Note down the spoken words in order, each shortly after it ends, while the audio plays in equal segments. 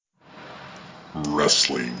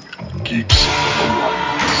Wrestling Geeks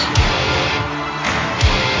Alliance.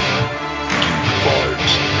 Geek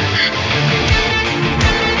Vibes Nation.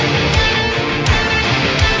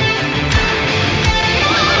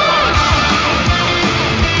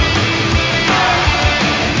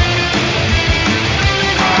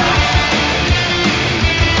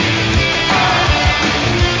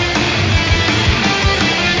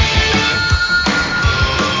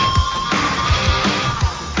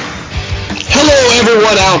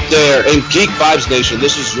 Everyone out there in Geek Vibes Nation,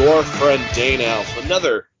 this is your friend Dane Alf,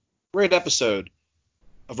 another great episode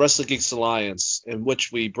of Wrestling Geeks Alliance, in which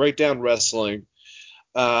we break down wrestling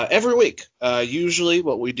every week. Usually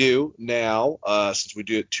what we do now, since we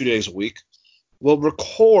do it 2 days a week, we'll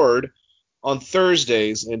record on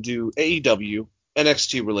Thursdays and do AEW,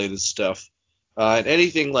 NXT related stuff, and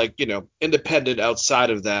anything like, independent outside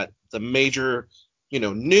of that. The major,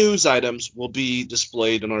 news items will be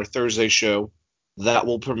displayed on our Thursday show. That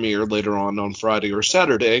will premiere later on Friday or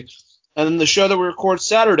Saturday. And then the show that we record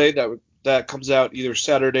Saturday, that comes out either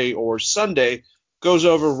Saturday or Sunday, goes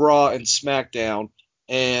over Raw and SmackDown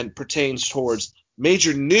and pertains towards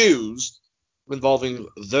major news involving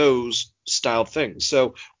those style things. So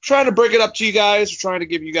we're trying to break it up to you guys. We're trying to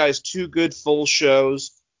give you guys two good full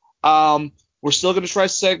shows. We're still going to try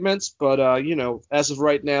segments, but, as of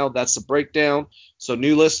right now, that's the breakdown. So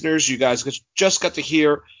new listeners, you guys just got to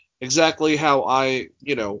hear exactly how I,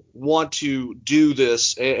 want to do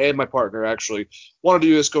this, and my partner actually want to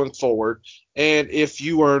do this going forward. And if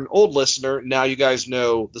you are an old listener, now you guys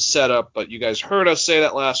know the setup, but you guys heard us say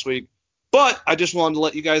that last week. But I just wanted to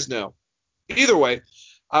let you guys know. Either way,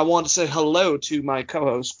 I want to say hello to my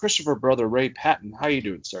co-host, Christopher Brother Ray Patton. How you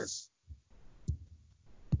doing, sir?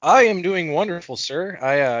 I am doing wonderful, sir.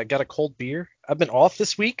 I got a cold beer. I've been off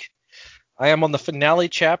this week. I am on the finale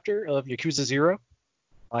chapter of Yakuza 0.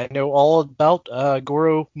 I know all about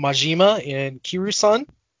Goro Majima and Kiryu-san.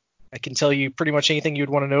 I can tell you pretty much anything you'd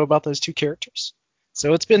want to know about those two characters.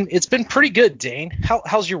 So it's been pretty good, Dane.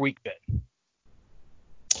 How's your week been?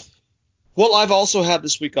 Well, I've also had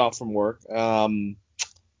this week off from work.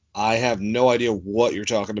 I have no idea what you're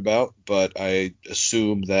talking about, but I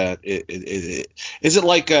assume that it is it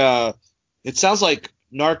like it sounds like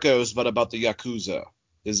Narcos, but about the Yakuza.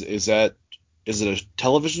 Is it a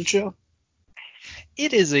television show?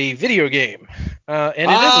 It is a video game,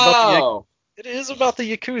 and it is about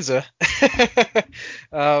the Yakuza.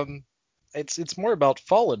 It's more about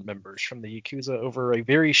fallen members from the Yakuza over a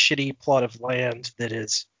very shitty plot of land that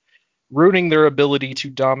is ruining their ability to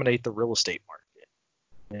dominate the real estate market.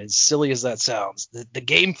 And as silly as that sounds, the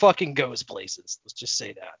game fucking goes places. Let's just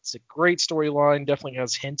say that. It's a great storyline. Definitely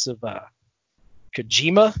has hints of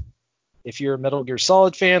Kojima. If you're a Metal Gear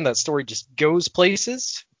Solid fan, that story just goes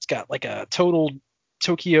places. It's got like a total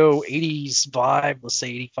Tokyo 80s vibe, let's say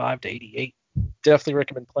 85 to 88. Definitely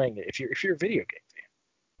recommend playing it if you're a video game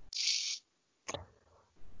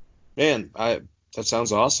Man, fan. that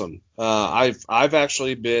sounds awesome. I've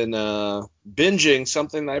actually been binging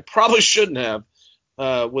something I probably shouldn't have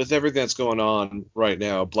with everything that's going on right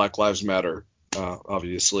now. Black Lives Matter,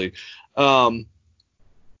 obviously. I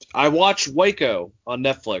watched Waco on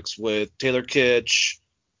Netflix with Taylor Kitsch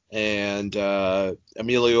and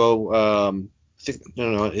Emilio.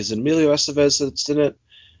 Is it Emilio Estevez that's in it?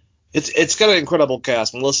 It's got an incredible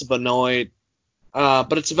cast, Melissa Benoist,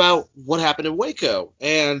 but it's about what happened in Waco,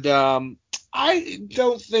 and I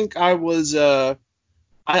don't think I was.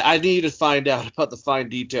 I needed to find out about the fine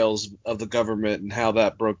details of the government and how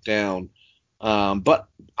that broke down. But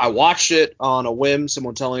I watched it on a whim.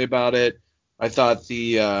 Someone telling me about it. I thought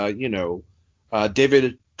the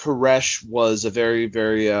David Koresh was a very,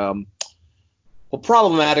 very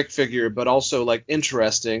problematic figure, but also like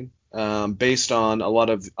interesting, based on a lot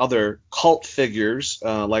of other cult figures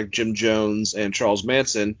like Jim Jones and Charles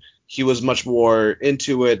Manson. He was much more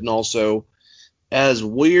into it, and also, as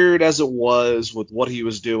weird as it was with what he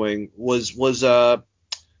was doing, was a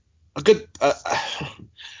good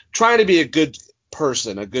trying to be a good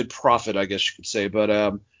person, a good prophet, I guess you could say. But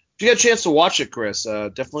if you get a chance to watch it, Chris,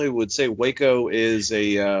 definitely would say Waco is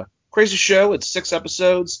a crazy show. It's 6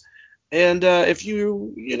 episodes. And if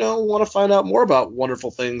you want to find out more about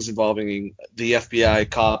wonderful things involving the FBI,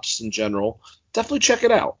 cops in general, definitely check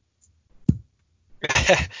it out.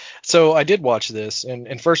 So I did watch this,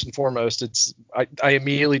 and first and foremost, I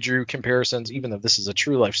immediately drew comparisons, even though this is a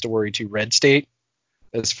true life story, to Red State,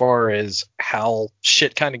 as far as how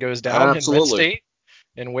shit kind of goes down in Red State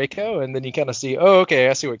and Waco, and then you kind of see, oh, okay,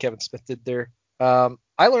 I see what Kevin Smith did there.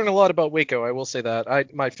 I learned a lot about Waco, I will say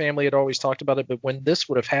that. My family had always talked about it, but when this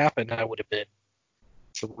would have happened, I would have been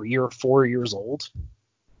 3 or 4 years old.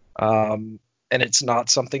 and it's not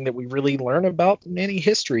something that we really learn about in any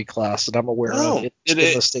history class that I'm aware of. No, It's in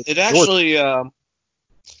the state it of Georgia. actually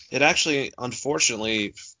it actually,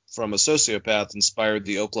 unfortunately, from a sociopath, inspired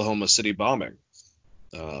the Oklahoma City bombing.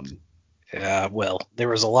 Well, there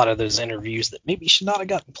was a lot of those interviews that maybe should not have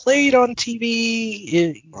gotten played on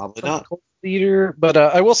TV. Probably from not. Cult Theater, but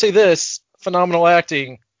I will say this: phenomenal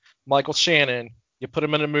acting, Michael Shannon. You put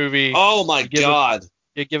him in a movie. Oh my you give God.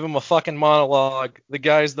 You give him a fucking monologue. The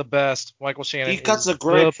guy's the best. Michael Shannon. He cuts is a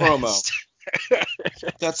great the promo. best.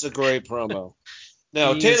 That's a great promo.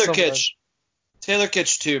 No, He is Taylor someone- Kitsch. Taylor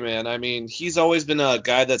Kitsch too, man. I mean, he's always been a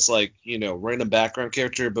guy that's like, random background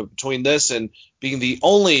character, but between this and being the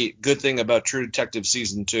only good thing about True Detective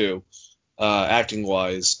season 2, acting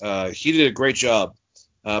wise, he did a great job.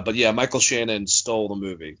 But yeah, Michael Shannon stole the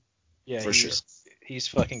movie. Yeah, for sure. He's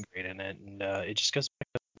fucking great in it, and it just goes back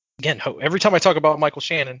to, again. Every time I talk about Michael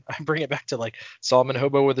Shannon, I bring it back to like Solomon not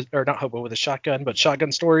Hobo with a Shotgun, but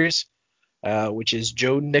Shotgun Stories, which is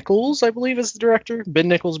Joe Nichols, I believe, is the director. Ben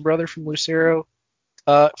Nichols' brother from Lucero.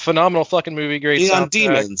 Phenomenal fucking movie, great Neon soundtrack.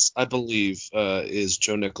 Demons, I believe, is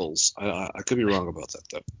Joe Nichols. I could be wrong about that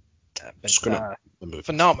though. Just gonna the movie.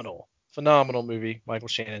 Phenomenal movie. Michael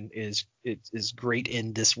Shannon is great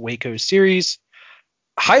in this Waco series.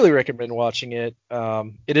 Highly recommend watching it.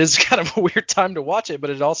 It is kind of a weird time to watch it, but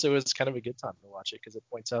it also is kind of a good time to watch it because it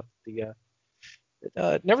points out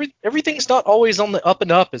everything's not always on the up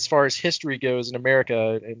and up as far as history goes in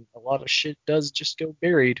America, and a lot of shit does just go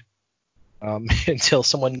buried until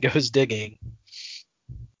someone goes digging.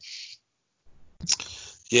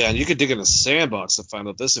 Yeah, and you could dig in a sandbox to find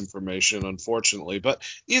out this information, unfortunately. But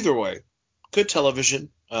either way, good television.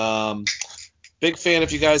 Big fan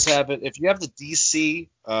if you guys have it. If you have the DC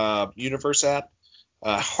Universe app,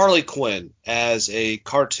 Harley Quinn as a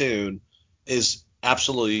cartoon is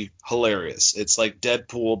absolutely hilarious. It's like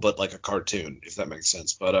Deadpool, but like a cartoon, if that makes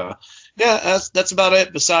sense. But yeah, that's about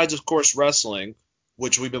it. Besides, of course, wrestling,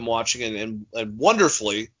 which we've been watching and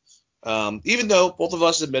wonderfully. Even though both of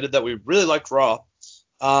us admitted that we really liked Raw.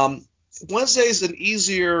 Wednesday is an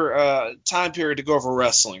easier time period to go over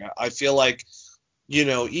wrestling. I feel like,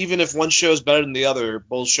 even if one show is better than the other,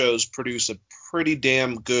 both shows produce a pretty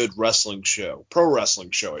damn good wrestling show. Pro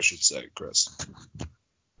wrestling show, I should say, Chris.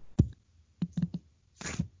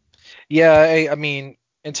 Yeah, I mean,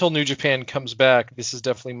 until New Japan comes back, this is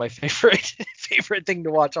definitely my favorite thing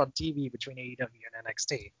to watch on TV between AEW and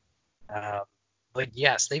NXT. But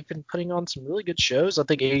yes, they've been putting on some really good shows. I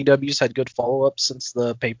think AEW's had good follow-ups since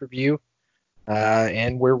the pay-per-view.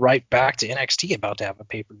 And we're right back to NXT about to have a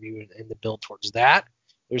pay-per-view in the build towards that.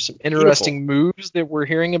 There's some interesting moves that we're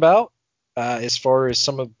hearing about as far as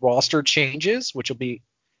some of roster changes, which it'll be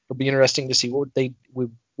interesting to see what they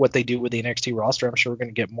do with the NXT roster. I'm sure we're going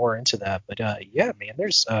to get more into that. But yeah, man,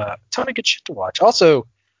 there's a ton of good shit to watch. Also,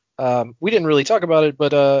 we didn't really talk about it,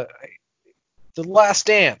 but The Last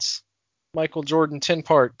Dance, Michael Jordan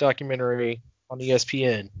 10-part documentary on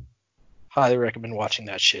ESPN. Highly recommend watching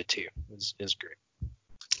that shit too. It's great.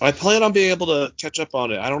 I plan on being able to catch up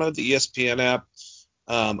on it. I don't have the ESPN app.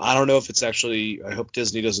 I don't know if it's actually. I hope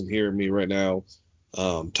Disney doesn't hear me right now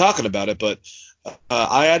talking about it. But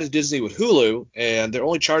I added Disney with Hulu, and they're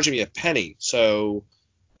only charging me a penny. So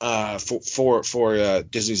for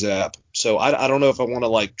Disney's app. So I don't know if I want to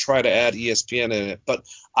like try to add ESPN in it. But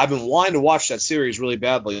I've been wanting to watch that series really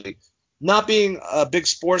badly. Not being a big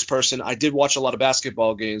sports person, I did watch a lot of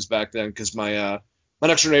basketball games back then because my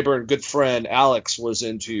next door neighbor and good friend Alex was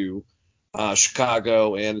into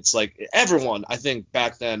Chicago, and it's like everyone I think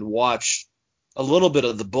back then watched a little bit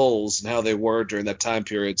of the Bulls and how they were during that time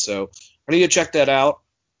period. So I need to check that out.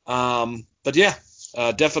 But yeah,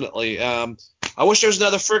 definitely. I wish there was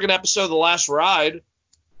another friggin' episode of The Last Ride.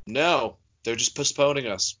 No, they're just postponing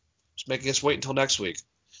us, just making us wait until next week.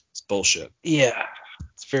 It's bullshit. Yeah.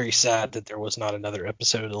 It's very sad that there was not another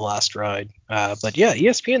episode of The Last Ride. But yeah,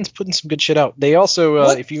 ESPN's putting some good shit out. They also,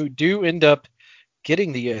 if you do end up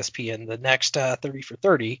getting the ESPN, the next 30 for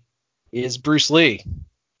 30 is Bruce Lee.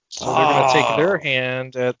 So they're going to take their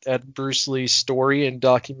hand at Bruce Lee's story and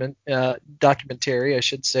documentary, I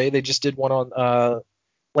should say. They just did one on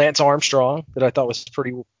Lance Armstrong that I thought was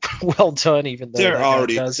pretty well done, even though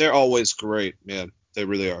they're always great, man. They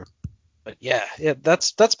really are. But yeah,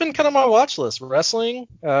 that's been kind of my watch list. Wrestling,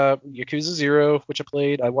 Yakuza 0, which I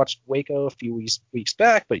played. I watched Waco a few weeks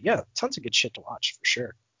back, but yeah, tons of good shit to watch for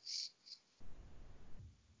sure.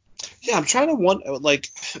 Yeah, I'm trying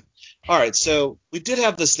to all right, so we did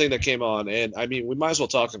have this thing that came on, and I mean, we might as well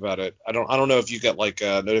talk about it. I don't know if you got like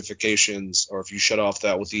notifications or if you shut off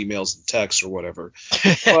that with emails and texts or whatever.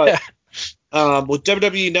 But with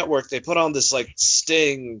WWE Network, they put on this like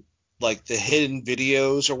Sting like the hidden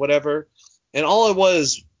videos or whatever, and all it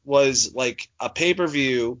was like a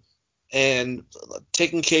pay-per-view and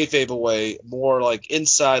taking kayfabe away, more like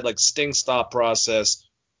inside like Sting's thought process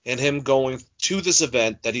and him going to this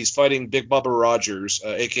event that he's fighting Big Bubba Rogers,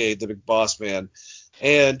 aka the Big Boss Man,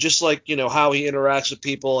 and just like how he interacts with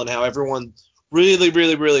people and how everyone really,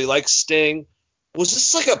 really, really likes Sting. Was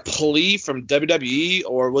this like a plea from WWE,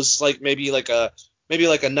 or was this like maybe like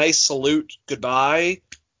a nice salute goodbye?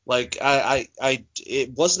 Like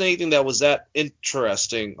it wasn't anything that was that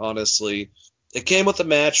interesting, honestly. It came with the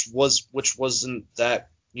match which wasn't that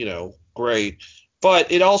great,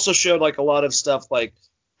 but it also showed like a lot of stuff like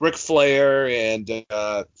Ric Flair and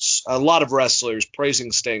a lot of wrestlers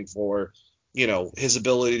praising Sting for his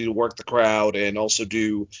ability to work the crowd and also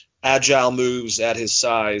do agile moves at his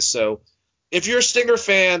size. So if you're a Stinger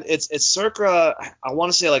fan, it's circa, I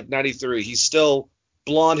want to say like 93. He's still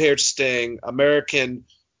blonde-haired Sting, American,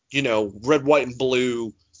 red, white, and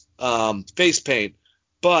blue face paint.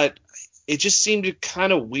 But it just seemed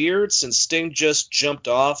kind of weird since Sting just jumped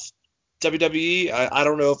off WWE. I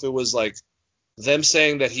don't know if it was like them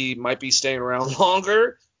saying that he might be staying around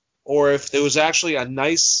longer, or if it was actually a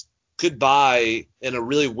nice goodbye in a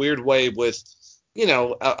really weird way with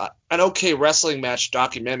an okay wrestling match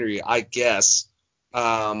documentary, I guess.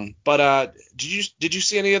 But did you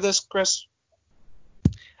see any of this, Chris?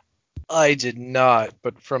 I did not,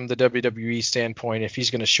 but from the WWE standpoint, if he's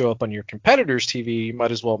going to show up on your competitor's TV, you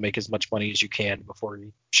might as well make as much money as you can before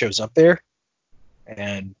he shows up there.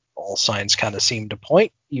 And all signs kind of seem to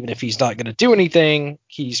point, even if he's not going to do anything,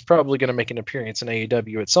 he's probably going to make an appearance in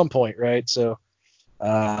AEW at some point, right? So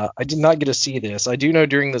I did not get to see this. I do know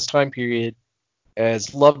during this time period,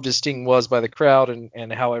 as loved as Sting was by the crowd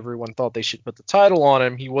and how everyone thought they should put the title on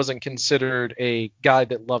him, he wasn't considered a guy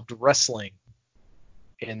that loved wrestling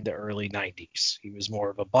in the early 90s. He was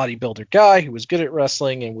more of a bodybuilder guy who was good at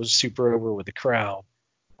wrestling and was super over with the crowd.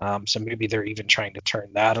 So maybe they're even trying to turn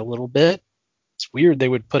that a little bit. It's weird they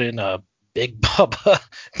would put in a Big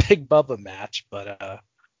Bubba match, but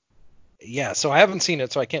yeah, so I haven't seen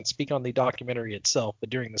it, so I can't speak on the documentary itself,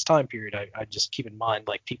 but during this time period, I just keep in mind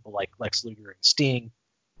like people like Lex Luger and Sting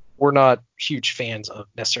were not huge fans of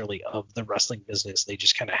necessarily of the wrestling business. They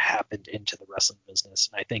just kind of happened into the wrestling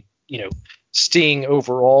business. And I think, Sting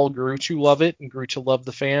overall grew to love it and grew to love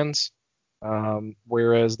the fans.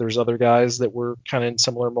 Whereas there's other guys that were kind of in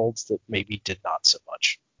similar molds that maybe did not so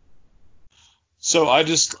much. So I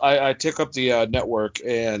took up the network,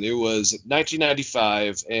 and it was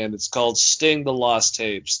 1995, and it's called Sting: The Lost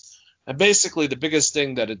Tapes. And basically, the biggest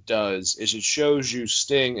thing that it does is it shows you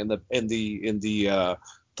Sting in the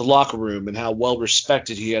locker room and how well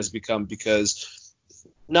respected he has become, because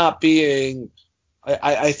not being,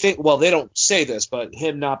 I think, well, they don't say this, but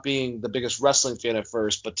him not being the biggest wrestling fan at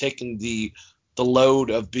first, but taking the load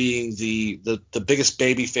of being the biggest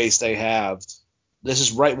baby face they have. This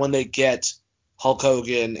is right when they get Hulk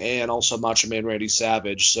Hogan and also Macho Man Randy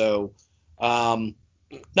Savage. So not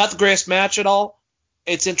the greatest match at all.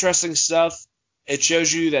 It's interesting stuff. It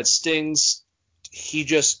shows you that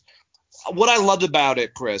what I loved about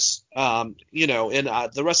it, Chris, and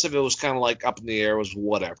the rest of it was kind of like up in the air, was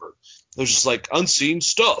whatever. It was just like unseen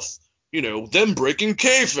stuff, them breaking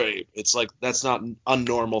kayfabe. It's like that's not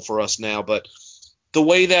unnormal for us now, but the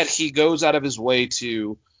way that he goes out of his way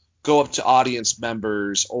to go up to audience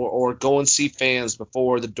members or go and see fans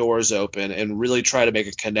before the doors open and really try to make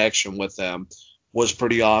a connection with them was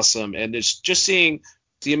pretty awesome. And it's just seeing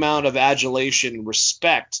the amount of adulation and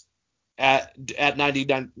respect at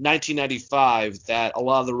 1995 that a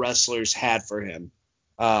lot of the wrestlers had for him.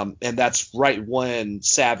 And that's right when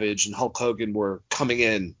Savage and Hulk Hogan were coming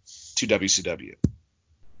in to WCW.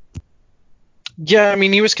 Yeah, I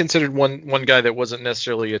mean, he was considered one guy that wasn't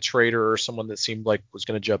necessarily a traitor or someone that seemed like was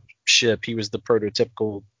going to jump ship. He was the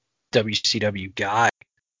prototypical WCW guy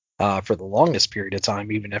for the longest period of time,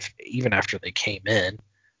 even after they came in.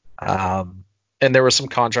 And there were some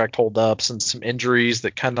contract holdups and some injuries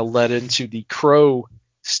that kind of led into the Crow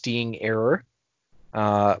Sting era.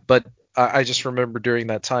 But I just remember during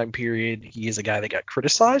that time period, he is a guy that got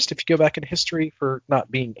criticized, if you go back in history, for not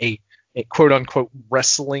being a quote-unquote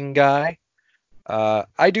wrestling guy.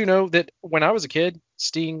 I do know that when I was a kid,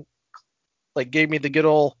 Sting gave me the good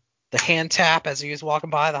old the hand tap as he was walking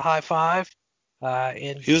by, the high five.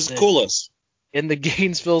 He was the coolest in the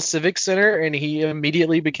Gainesville Civic Center, and he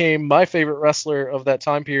immediately became my favorite wrestler of that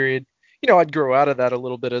time period. I'd grow out of that a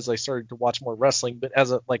little bit as I started to watch more wrestling, but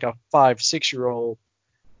as a 5-6 year old,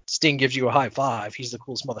 Sting gives you a high five. He's the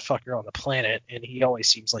coolest motherfucker on the planet, and he always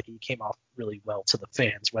seems like he came off really well to the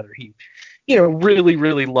fans, whether he, really,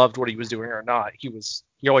 really loved what he was doing or not. He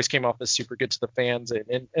always came off as super good to the fans,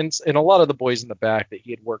 and a lot of the boys in the back that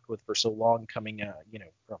he had worked with for so long, coming,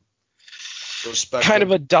 from Respect kind him.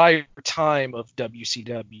 of a dire time of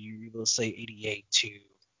WCW, let's say 88 to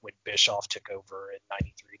when Bischoff took over in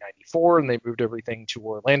 93, 94, and they moved everything to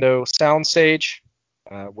Orlando Soundstage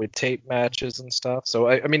with tape matches and stuff. So,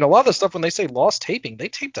 I mean, a lot of the stuff, when they say lost taping, they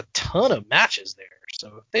taped a ton of matches there.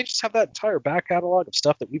 So if they just have that entire back catalog of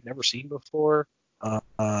stuff that we've never seen before,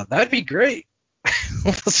 that'd be great.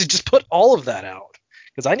 Let's just put all of that out.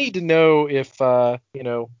 Because I need to know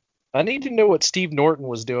I need to know what Steve Norton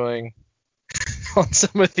was doing on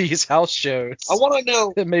some of these house shows. I want to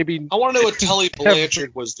know. Maybe I want to know what Tully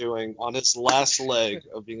Blanchard was doing on his last leg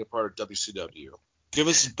of being a part of WCW. Give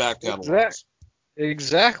us his back catalog.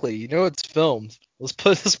 Exactly. It's filmed. Let's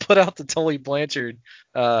put out the Tully Blanchard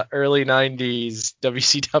early '90s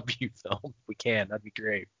WCW film. If we can. That'd be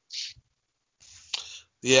great.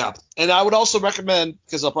 Yeah, and I would also recommend,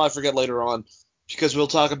 because I'll probably forget later on, because we'll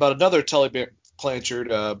talk about another Tully Blanchard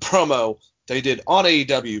promo they did on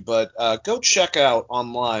AEW, but go check out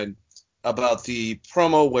online about the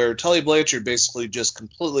promo where Tully Blanchard basically just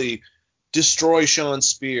completely destroys Shawn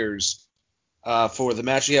Spears for the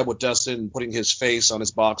match he had with Dustin, putting his face on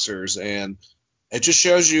his boxers, and it just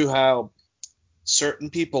shows you how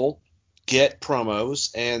certain people get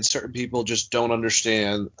promos and certain people just don't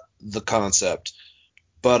understand the concept.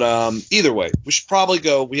 But either way, we should probably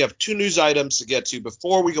go. We have 2 news items to get to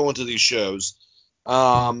before we go into these shows.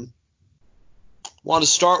 Want to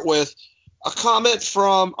start with a comment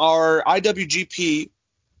from our IWGP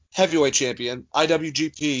Heavyweight Champion,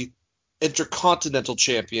 IWGP Intercontinental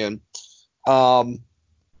Champion. Tetsuya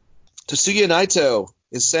Naito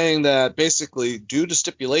is saying that basically due to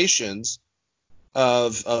stipulations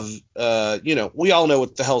of we all know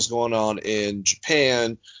what the hell's going on in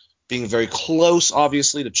Japan, being very close,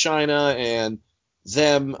 obviously, to China, and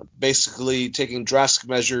them basically taking drastic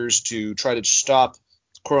measures to try to stop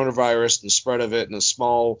coronavirus and the spread of it in a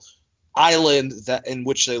small island that in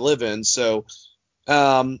which they live in. So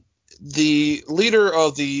the leader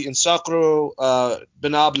of the Ensacro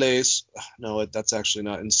Benables, no, that's actually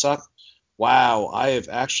not Ensac. Wow, I have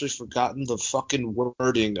actually forgotten the fucking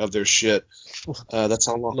wording of their shit. That's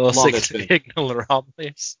how long it's been.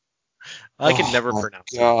 Ignorables. I can never pronounce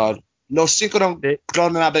God. Los Cinco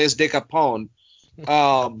Granades de Capone.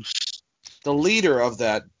 The leader of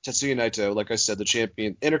that, Tetsuya Naito, like I said, the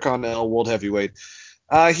champion, Intercontinental World Heavyweight,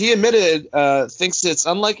 he admitted, thinks it's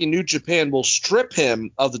unlikely New Japan will strip him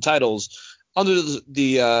of the titles under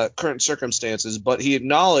the current circumstances, but he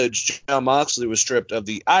acknowledged Jon Moxley was stripped of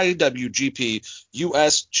the IWGP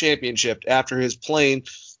US Championship after his plane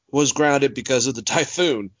was grounded because of the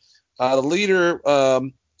typhoon. The leader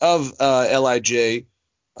of LIJ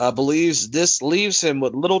believes this leaves him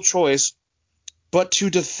with little choice but to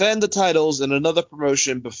defend the titles in another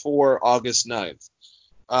promotion before August 9th.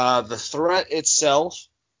 The threat itself,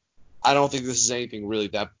 I don't think this is anything really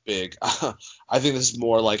that big. I think this is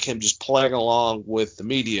more like him just playing along with the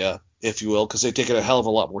media, if you will, because they take it a hell of a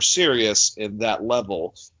lot more serious in that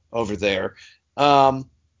level over there. But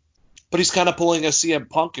he's kind of pulling a CM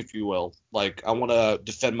Punk, if you will. Like, I want to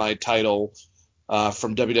defend my title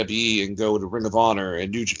from WWE and go to Ring of Honor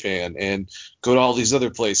and New Japan and go to all these other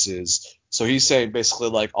places. So he's saying basically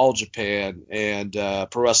like All Japan and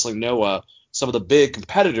Pro Wrestling Noah, some of the big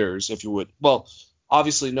competitors, if you would. Well,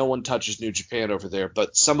 obviously no one touches New Japan over there,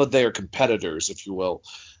 but some of their competitors, if you will.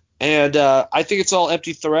 And I think it's all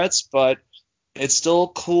empty threats, but it's still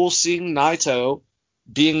cool seeing Naito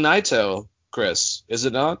being Naito, Chris, is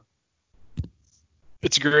it not?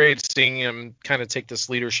 It's great seeing him kind of take this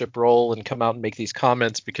leadership role and come out and make these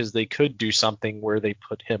comments, because they could do something where they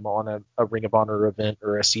put him on a Ring of Honor event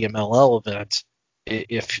or a CMLL event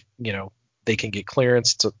if they can get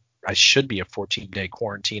clearance. I should be a 14-day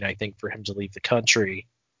quarantine, I think, for him to leave the country,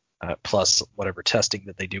 plus whatever testing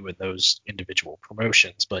that they do in those individual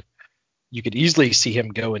promotions. But you could easily see him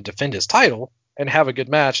go and defend his title and have a good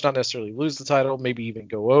match, not necessarily lose the title, maybe even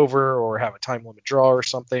go over or have a time limit draw or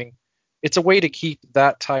something. It's a way to keep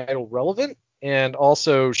that title relevant and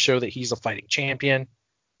also show that he's a fighting champion.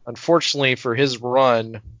 Unfortunately for his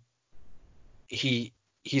run,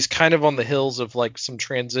 he's kind of on the heels of like some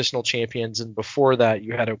transitional champions, and before that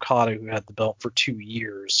you had Okada, who had the belt for 2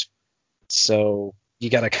 years. So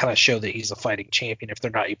you got to kind of show that he's a fighting champion. If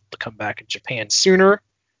they're not able to come back in Japan sooner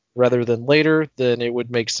rather than later, then it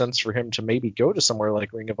would make sense for him to maybe go to somewhere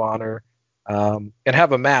like Ring of Honor and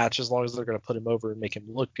have a match, as long as they're going to put him over and make him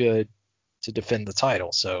look good. to defend the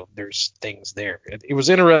title. So there's things there. It was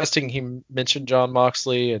interesting. He mentioned Jon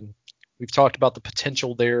Moxley, and we've talked about the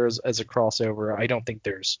potential there as a crossover. I don't think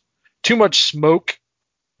there's too much smoke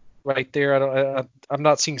right there. I'm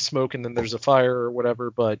not seeing smoke and then there's a fire or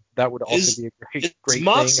whatever, but that would also be a great is thing.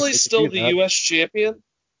 Moxley still the U.S. champion?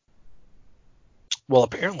 Well,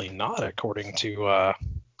 apparently not, according to. Oh,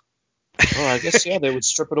 I guess they would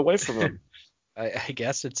strip it away from him. I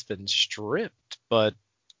guess it's been stripped, but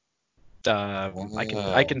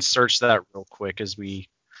I can search that real quick as we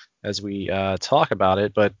talk about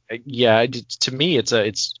it. But yeah, to me,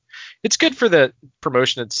 it's good for the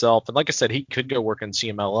promotion itself. And like I said, he could go work in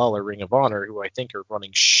CMLL or Ring of Honor, who I think are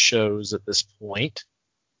running shows at this point.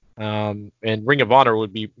 And Ring of Honor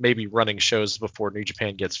would be maybe running shows before New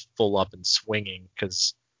Japan gets full up and swinging,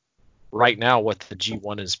 because right now what the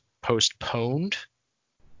G1 is postponed,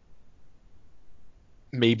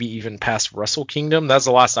 maybe even past Wrestle Kingdom. That's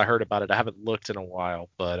the last I heard about it. I haven't looked in a while,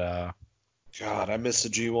 but God, I miss the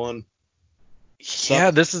G1.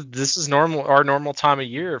 Yeah, this is our normal time of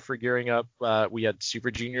year for gearing up. We had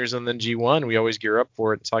Super Juniors and then G1. We always gear up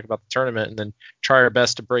for it and talk about the tournament, and then try our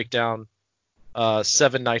best to break down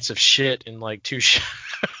 7 nights of shit in like 2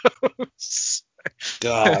 shows.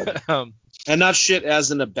 God. And not shit as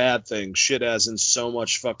in a bad thing. Shit as in so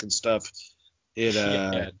much fucking stuff. It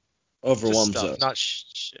overwhelms stuff, us. not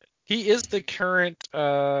shit. He is the current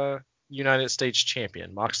United States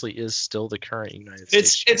champion. Moxley is still the current United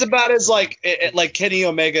States champion. It's about as like Kenny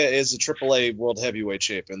Omega is the AAA World Heavyweight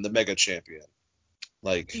Champion, the Mega Champion.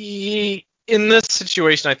 Like in this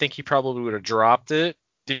situation, I think he probably would have dropped it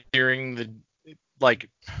during the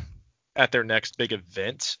at their next big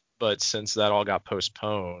event. But since that all got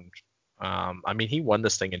postponed, I mean, he won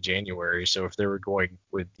this thing in January. So if they were going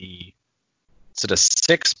with is it a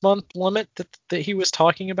 6-month limit that he was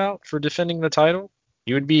talking about for defending the title,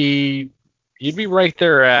 you'd be right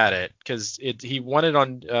there at it, because he won it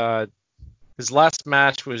on his last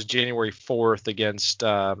match was January 4th against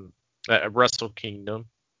Wrestle Kingdom,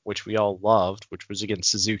 which we all loved, which was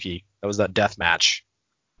against Suzuki. That was that death match.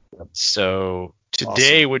 So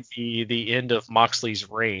today would be the end of Moxley's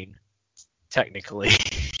reign, technically,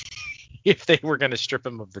 if they were going to strip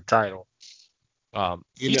him of the title.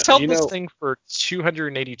 He's held this thing for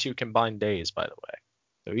 282 combined days, by the way.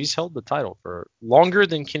 So he's held the title for longer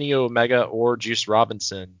than Kenny Omega or Juice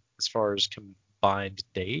Robinson as far as combined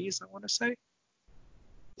days, I want to say.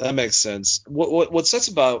 That makes sense. What sets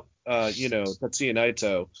about Tetsuya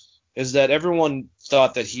Naito is that everyone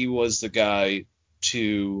thought that he was the guy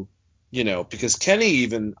to, because Kenny,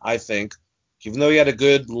 even, I think, even though he had a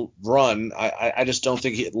good run, I just don't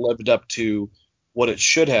think he lived up to what it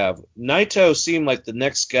should have. Naito seemed like the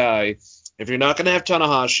next guy, if you're not going to have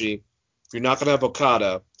Tanahashi, if you're not going to have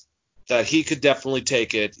Okada, that he could definitely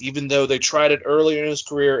take it. Even though they tried it earlier in his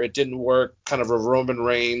career, it didn't work, kind of a Roman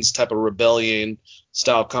Reigns type of rebellion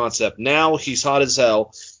style concept. Now he's hot as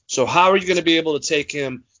hell. So how are you going to be able to take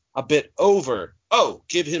him a bit over? Oh,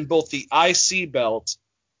 give him both the IC belt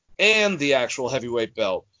and the actual heavyweight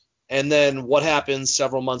belt. And then what happens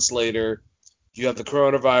several months later? You have the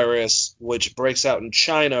coronavirus, which breaks out in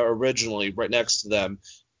China originally, right next to them.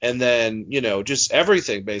 And then, just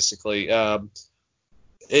everything, basically.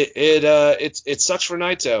 It sucks for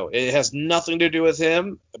Naito. It has nothing to do with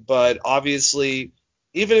him, but obviously,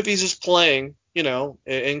 even if he's just playing,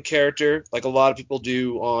 in character, like a lot of people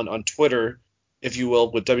do on Twitter, if you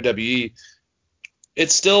will, with WWE,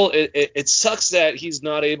 it's still it sucks that he's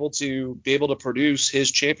not able to produce his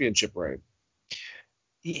championship reign.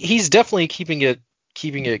 He's definitely keeping it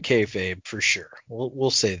kayfabe for sure.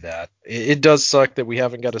 We'll say that. It does suck that we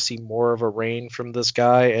haven't got to see more of a reign from this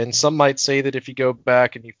guy. And some might say that if you go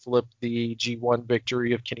back and you flip the G1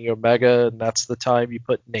 victory of Kenny Omega, and that's the time you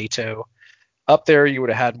put Naito up there, you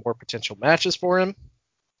would have had more potential matches for him.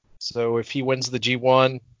 So if he wins the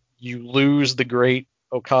G1, you lose the great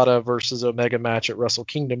Okada versus Omega match at Wrestle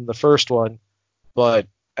Kingdom, the first one. But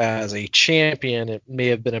as a champion, it may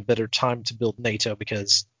have been a better time to build Naito,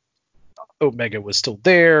 because Omega was still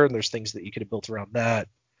there, and there's things that you could have built around that.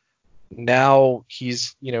 Now he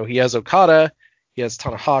has Okada, he has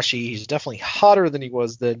Tanahashi. He's definitely hotter than he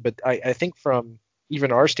was then, but I think from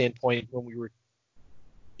even our standpoint, when we were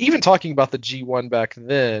even talking about the G1 back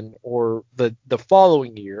then, or the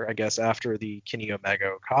following year, I guess, after the Kenny Omega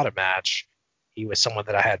Okada match, he was someone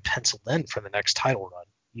that I had penciled in for the next title run,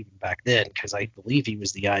 even back then, because I believe he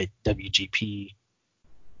was the IWGP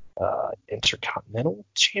Intercontinental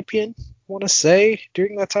Champion, I want to say,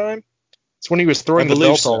 during that time. It's when he was throwing the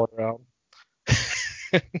belt all around.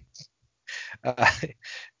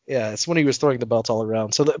 Yeah, it's when he was throwing the belt all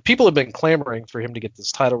around. So people have been clamoring for him to get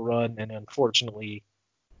this title run, and unfortunately,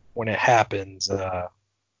 when it happens,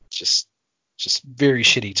 just very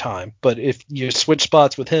shitty time. But if you switch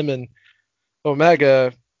spots with him and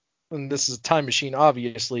Omega, and this is a time machine,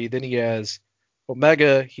 obviously, then he has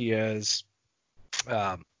Omega, he has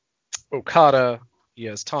Okada, he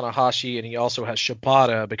has Tanahashi, and he also has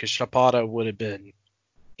Shibata, because Shibata would have been,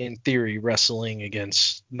 in theory, wrestling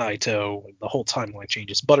against Naito. The whole timeline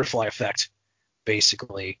changes. Butterfly effect,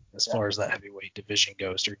 basically, as far as that heavyweight division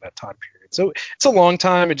goes during that time period. So it's a long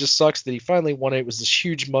time. It just sucks that he finally won it. It was this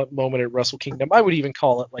huge moment at Wrestle Kingdom. I would even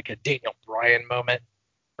call it like a Daniel Bryan moment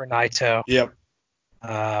for Naito. Yep.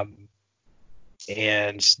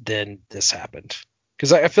 And then this happened.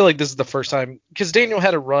 Because I feel like this is the first time, because Daniel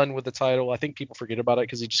had a run with the title. I think people forget about it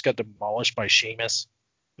because he just got demolished by Sheamus.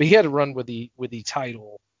 But he had a run with the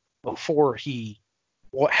title before he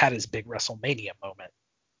had his big WrestleMania moment.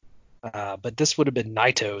 But this would have been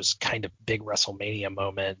Naito's kind of big WrestleMania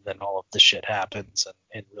moment. And then all of this shit happens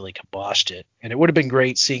and really kiboshed it. And it would have been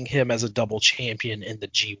great seeing him as a double champion in the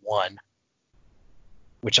G1,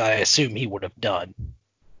 which I assume he would have done.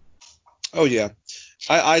 Oh yeah,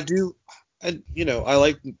 I do. And I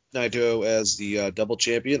like Naito as the double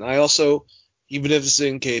champion. I also, even if it's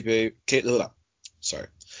in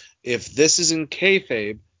if this is in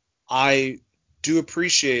kayfabe, I do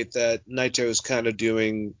appreciate that Naito is kind of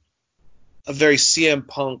doing a very CM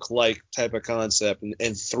Punk like type of concept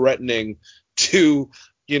and threatening to,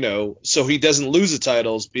 so he doesn't lose the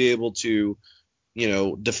titles, be able to,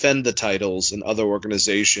 defend the titles in other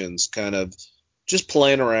organizations, kind of just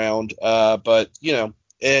playing around. But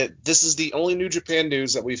this is the only New Japan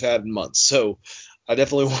news that we've had in months, so I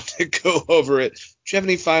definitely want to go over it. Do you have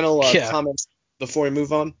any final comments before we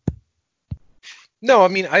move on? No, I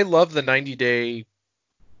mean, I love the 90-day.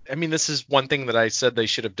 I mean, this is one thing that I said they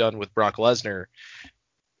should have done with Brock Lesnar,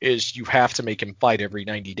 is you have to make him fight every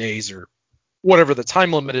 90 days or whatever the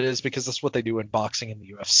time limit is, because that's what they do in boxing and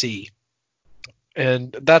the UFC.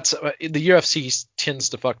 And that's the UFC tends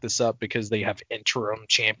to fuck this up because they have interim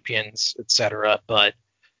champions, etc. But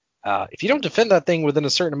if you don't defend that thing within a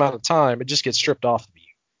certain amount of time, it just gets stripped off of you.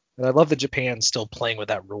 And I love that Japan's still playing with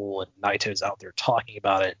that rule, and Naito's out there talking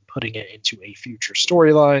about it and putting it into a future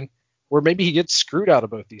storyline where maybe he gets screwed out of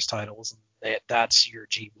both these titles. And that's your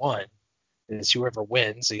G1, is whoever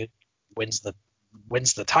wins, it wins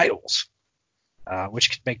the titles.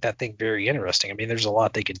 Which could make that thing very interesting. I mean, there's a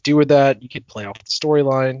lot they could do with that. You could play off the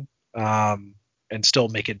storyline and still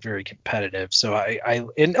make it very competitive. So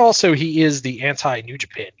and also he is the anti-New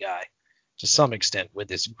Japan guy to some extent with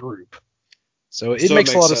this group. So it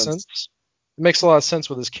makes a lot of sense. It makes a lot of sense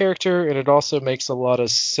with his character, and it also makes a lot of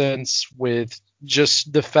sense with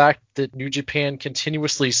just the fact that New Japan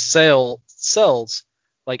continuously sells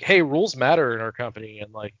like, hey, rules matter in our company,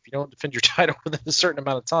 and like if you don't defend your title within a certain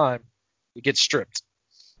amount of time, it gets stripped.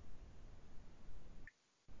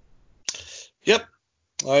 Yep,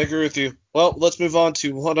 I agree with you. Well, let's move on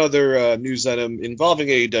to one other news item involving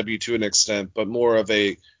AEW to an extent, but more of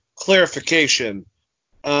a clarification.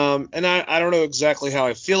 And I don't know exactly how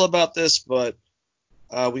I feel about this, but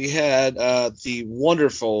we had the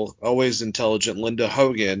wonderful, always intelligent Linda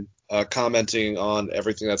Hogan commenting on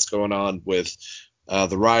everything that's going on with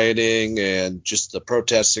the rioting and just the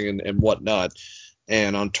protesting and whatnot.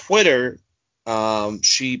 And on Twitter,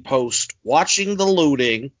 she posts, "Watching the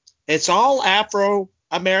looting. It's all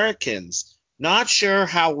Afro-Americans. Not sure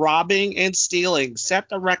how robbing and stealing set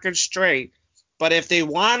the record straight, but if they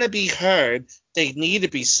want to be heard, they need to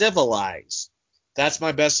be civilized." That's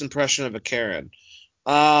my best impression of a Karen.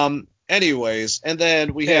 Anyways, and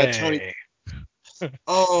then we had Tony.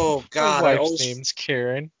 Oh, God. My wife's name's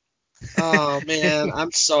Karen. Oh, man.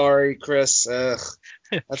 I'm sorry, Chris.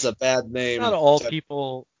 That's a bad name. Not all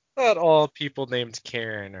people named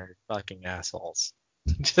Karen are fucking assholes.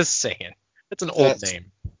 Just saying. It's an old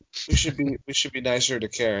name. We should be nicer to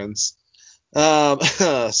Karens.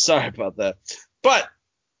 Sorry about that. But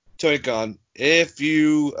Tony Khan, if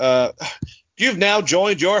you've now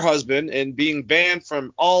joined your husband in being banned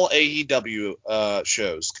from all AEW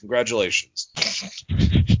shows, congratulations.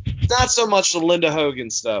 Not so much the Linda Hogan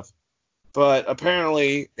stuff, but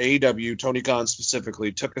apparently AEW, Tony Khan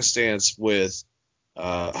specifically, took a stance with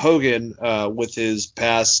Hogan with his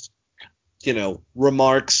past,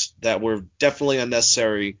 remarks that were definitely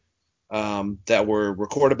unnecessary, that were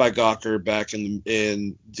recorded by Gawker back in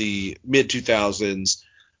the mid 2000s,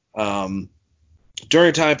 during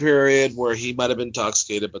a time period where he might have been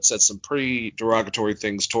intoxicated, but said some pretty derogatory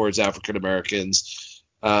things towards African Americans,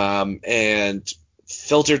 and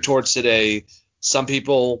filtered towards today. Some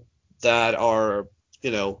people that are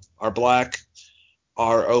are black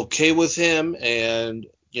are okay with him, and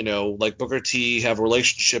like Booker T have a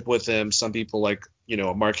relationship with him. Some people like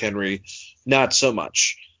Mark Henry, not so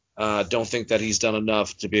much. Don't think that he's done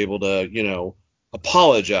enough to be able to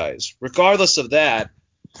apologize. Regardless of that,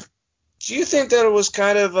 do you think that it was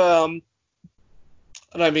kind of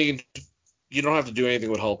and I mean, you don't have to do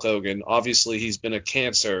anything with Hulk Hogan. Obviously, he's been a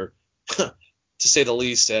cancer, to say the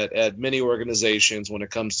least, at many organizations when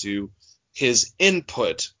it comes to his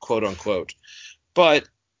input, quote unquote. But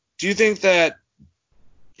do you think that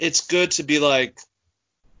it's good to be like,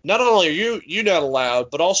 not only are you not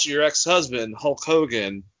allowed, but also your ex-husband, Hulk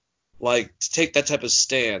Hogan, like, to take that type of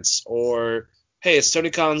stance? Or, hey, it's Tony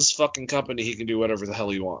Khan's fucking company. He can do whatever the hell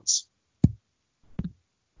he wants.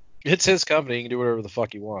 It's his company. He can do whatever the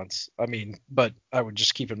fuck he wants. I mean, but I would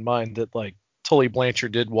just keep in mind that, like, Tully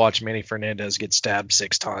Blanchard did watch Manny Fernandez get stabbed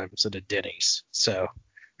 6 times at a Denny's. So,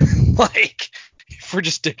 like, if we're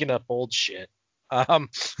just digging up old shit. All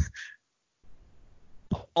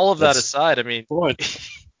of that aside, I mean,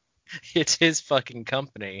 it's his fucking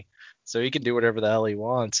company. So he can do whatever the hell he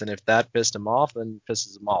wants. And if that pissed him off, then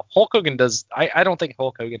pisses him off. Hulk Hogan does. I don't think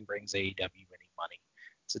Hulk Hogan brings AEW any money.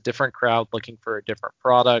 It's a different crowd looking for a different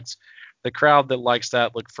product. The crowd that likes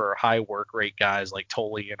that look for high work rate guys like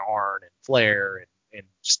Tully and Arn and Flair and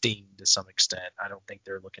Steen to some extent. I don't think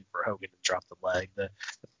they're looking for Hogan to drop the leg. The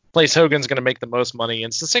place Hogan's going to make the most money,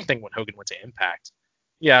 and it's the same thing when Hogan went to Impact.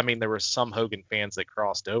 Yeah, I mean, there were some Hogan fans that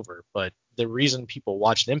crossed over, but the reason people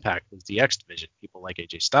watched Impact was the X Division. People like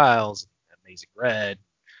AJ Styles, Amazing Red,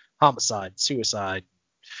 Homicide, Suicide,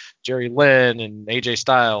 Jerry Lynn, and AJ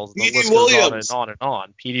Styles. The list goes on and on and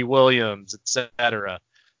on. Petey Williams, etc.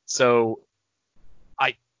 So,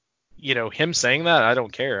 him saying that, I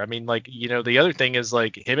don't care. I mean, like, the other thing is,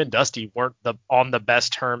 like, him and Dusty weren't on the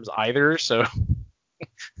best terms either, so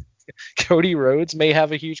Cody Rhodes may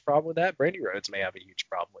have a huge problem with that. Brandy Rhodes may have a huge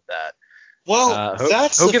problem with that. Well,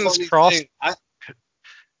 that's Hogan's the funny thing. Hogan's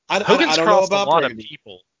I don't crossed know about a lot Brandy. of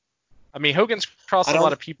people. I mean, Hogan's crossed a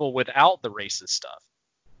lot of people without the racist stuff.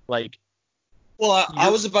 Like, well, I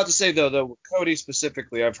was about to say though, Cody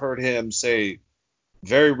specifically, I've heard him say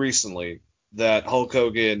very recently that Hulk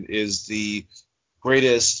Hogan is the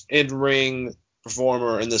greatest in-ring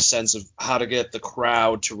performer in the sense of how to get the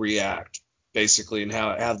crowd to react, basically, and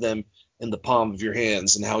how have them in the palm of your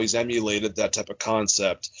hands, and how he's emulated that type of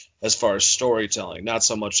concept as far as storytelling, not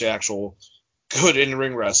so much the actual good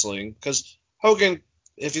in-ring wrestling. Because Hogan,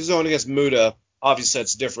 if he's going against Muta, obviously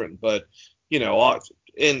that's different, but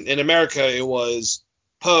in America it was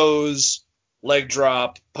pose, leg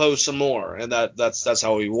drop, pose some more, and that's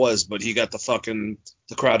how he was. But he got the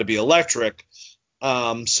crowd to be electric.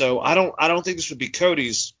 So I don't think this would be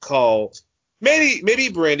Cody's call. Maybe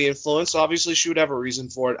Brandy influence. Obviously, she would have a reason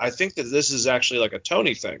for it. I think that this is actually like a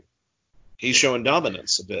Tony thing. He's showing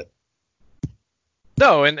dominance a bit.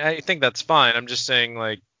 No, and I think that's fine. I'm just saying,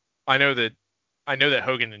 like, I know that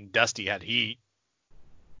Hogan and Dusty had heat,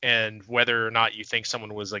 and whether or not you think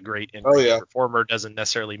someone was a great in-ring performer doesn't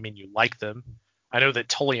necessarily mean you like them. I know that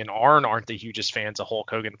Tully and Arn aren't the hugest fans of Hulk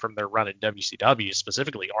Hogan from their run at WCW,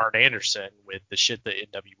 specifically Arn Anderson with the shit that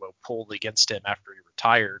NWO pulled against him after he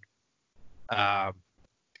retired.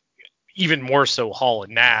 Even more so Hall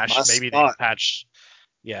and Nash. Maybe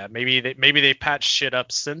they patched shit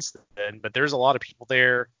up since then, but there's a lot of people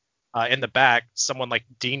there in the back. Someone like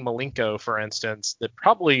Dean Malenko, for instance, that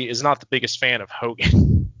probably is not the biggest fan of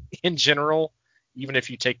Hogan in general, even if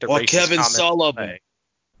you take the racist Kevin comment away.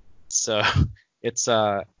 So it's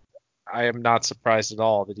I am not surprised at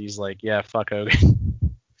all that he's like, yeah, fuck Hogan.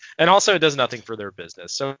 And also it does nothing for their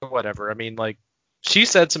business, so whatever. I mean, like, she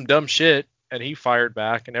said some dumb shit and he fired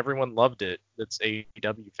back and everyone loved it. That's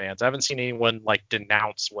AEW fans. I haven't seen anyone like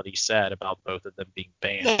denounce what he said about both of them being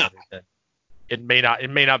banned. No. Other than it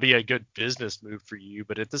may not be a good business move for you,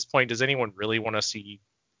 but at this point, does anyone really want to see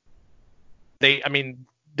the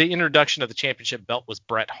introduction of the championship belt was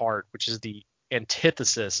Bret Hart, which is the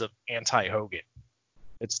antithesis of anti-Hogan.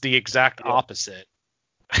 It's the exact opposite.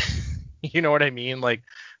 You know what I mean? Like,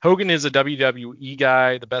 Hogan is a WWE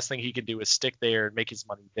guy. The best thing he can do is stick there and make his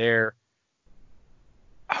money there.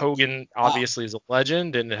 Hogan obviously is a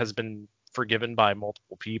legend and has been forgiven by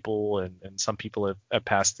multiple people, and some people have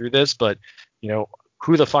passed through this, but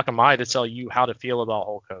who the fuck am I to tell you how to feel about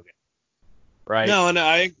Hulk Hogan? Right? No,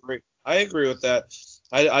 I agree with that.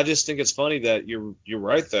 I just think it's funny that you're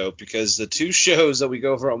right though, because the two shows that we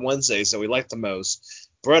go over on Wednesdays that we like the most,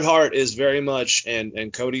 Bret Hart is very much,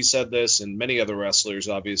 and Cody said this, and many other wrestlers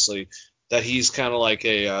obviously, that he's kind of like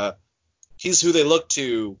he's who they look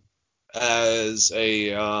to as a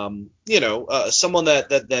someone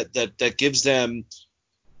that gives them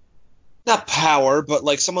not power, but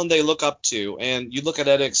like someone they look up to. And you look at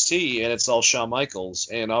NXT, and it's all Shawn Michaels,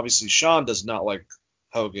 and obviously Shawn does not like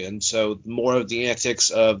Hogan. So more of the antics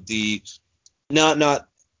of the not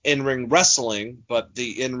in ring wrestling, but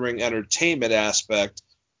the in ring entertainment aspect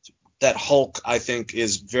that Hulk I think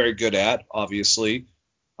is very good at. Obviously,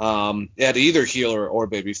 at either healer or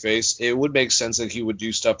babyface, it would make sense that he would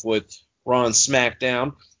do stuff with Raw and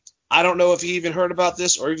SmackDown. I don't know if he even heard about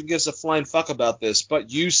this or even gives a flying fuck about this, but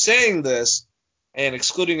you saying this and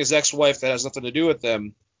excluding his ex-wife that has nothing to do with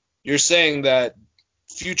them, you're saying that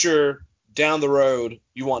future down the road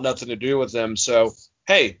you want nothing to do with them. So,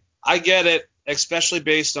 hey, I get it, especially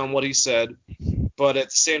based on what he said, but at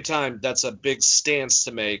the same time, that's a big stance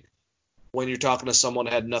to make when you're talking to someone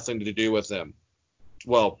that had nothing to do with him.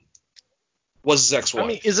 Well, was his ex-wife. I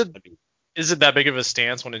mean, is it that big of a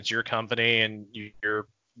stance when it's your company and you're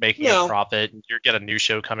making a No. profit and you get a new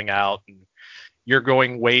show coming out and you're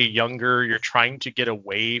going way younger, you're trying to get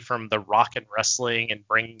away from the rock and wrestling and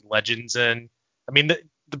bringing legends in. I mean,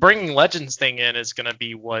 the bringing legends thing in is going to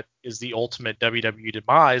be what is the ultimate WWE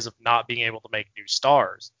demise of not being able to make new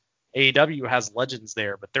stars. AEW has legends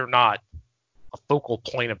there, but they're not a focal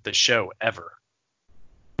point of the show ever.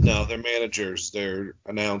 No, they're managers, they're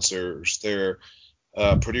announcers, they're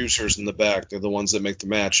producers in the back. They're the ones that make the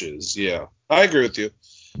matches. Yeah, I agree with you.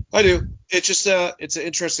 I do. It's just it's an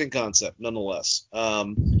interesting concept, nonetheless.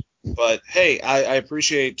 But hey, I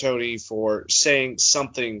appreciate Tony for saying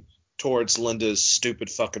something towards Linda's stupid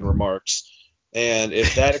fucking remarks. And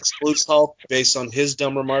if that excludes Hulk based on his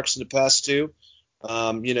dumb remarks in the past too,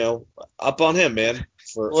 up on him, man,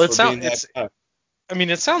 for being that guy. I mean,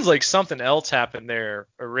 it sounds like something else happened there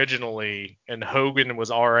originally, and Hogan was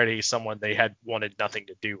already someone they had wanted nothing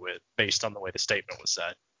to do with based on the way the statement was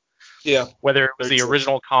said. Yeah. Whether it was very the true.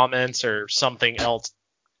 original comments or something else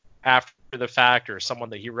after the fact or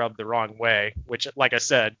someone that he rubbed the wrong way, which, like I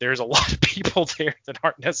said, there's a lot of people there that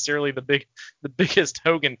aren't necessarily the biggest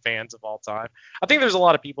Hogan fans of all time. I think there's a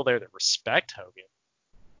lot of people there that respect Hogan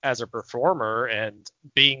as a performer and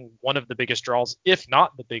being one of the biggest draws, if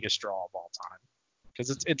not the biggest draw of all time.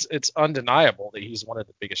 Because it's undeniable that he's one of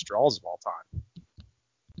the biggest draws of all time.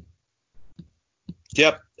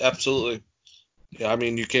 Yep, absolutely. Yeah, I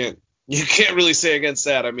mean you can't really say against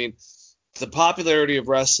that. I mean, the popularity of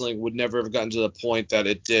wrestling would never have gotten to the point that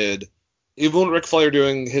it did, even with Ric Flair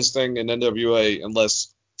doing his thing in NWA,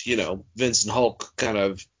 unless Vince and Hulk kind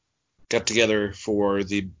of got together for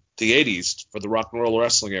the 80s, for the rock and roll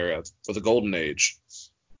wrestling era, for the golden age.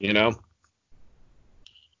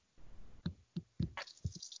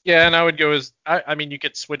 Yeah, and I would go as I mean, you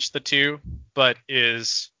could switch the two, but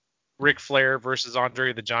is Ric Flair versus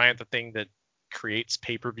Andre the Giant the thing that creates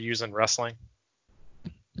pay-per-views in wrestling?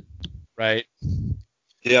 Right?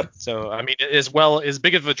 Yep. So, I mean, as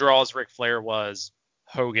big of a draw as Ric Flair was,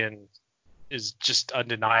 Hogan is just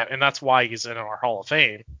undeniable, and that's why he's in our Hall of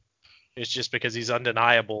Fame. It's just because he's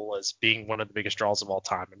undeniable as being one of the biggest draws of all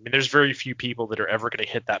time. I mean, there's very few people that are ever going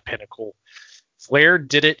to hit that pinnacle. Flair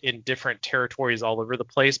did it in different territories all over the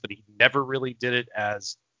place, but he never really did it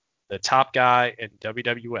as the top guy in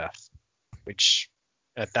WWF, which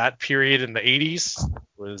at that period in the 80s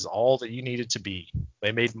was all that you needed to be.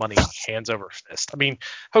 They made money hands over fist. I mean,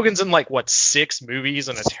 Hogan's in 6 movies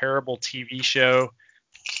and a terrible TV show.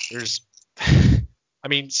 There's, I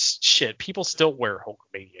mean, shit, people still wear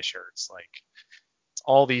Hulkamania shirts. It's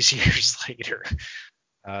all these years later.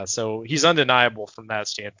 So he's undeniable from that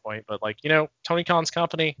standpoint. But Tony Khan's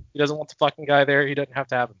company, he doesn't want the fucking guy there. He doesn't have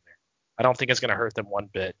to have him there. I don't think it's going to hurt them one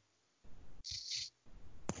bit.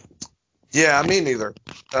 Yeah, me neither.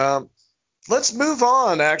 Let's move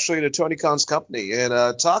on actually to Tony Khan's company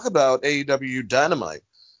and talk about AEW Dynamite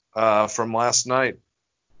from last night.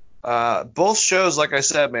 Both shows, like I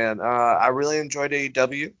said, man, I really enjoyed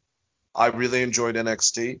AEW. I really enjoyed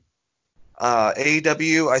NXT.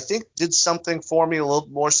 AEW, I think, did something for me a little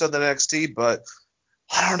more so than NXT, but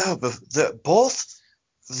I don't know. But both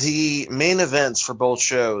the main events for both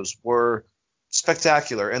shows were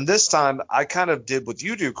spectacular. And this time, I kind of did what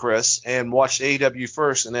you do, Chris, and watched AEW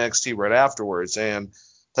first and NXT right afterwards. And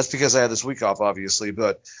that's because I had this week off, obviously.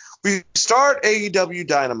 But we start AEW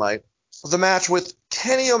Dynamite with a match with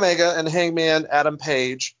Kenny Omega and Hangman Adam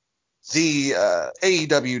Page, the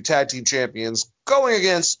AEW Tag Team Champions, going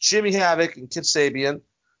against Jimmy Havoc and Kip Sabian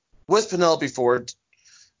with Penelope Ford.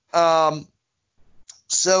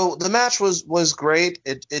 So the match was great.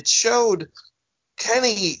 It showed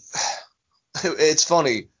Kenny. It's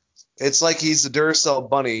funny. It's like he's the Duracell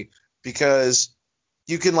bunny because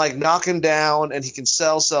you can knock him down and he can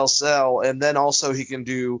sell, and then also he can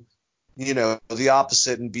do the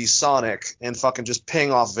opposite and be Sonic and fucking just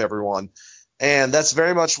ping off of everyone. And that's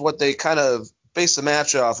very much what they kind of base the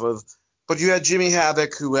match off of. But you had Jimmy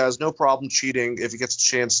Havoc, who has no problem cheating if he gets a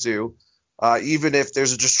chance to, even if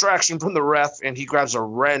there's a distraction from the ref and he grabs a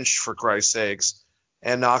wrench, for Christ's sakes,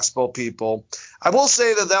 and knocks both people. I will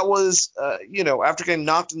say that was, after getting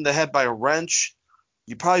knocked in the head by a wrench,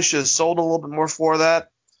 you probably should have sold a little bit more for that.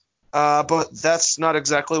 But that's not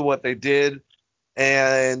exactly what they did.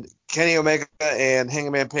 And Kenny Omega and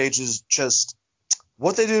Hangman Page is just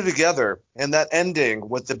what they do together. And that ending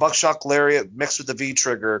with the buckshot lariat mixed with the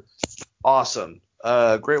V-trigger, awesome.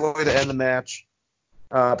 Great way to end the match.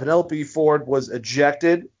 Penelope Ford was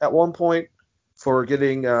ejected at one point for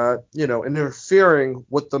getting, interfering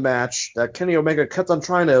with the match that Kenny Omega kept on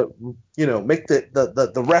trying to, make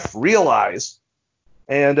the ref realize.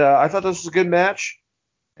 And I thought this was a good match.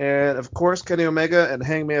 And, of course, Kenny Omega and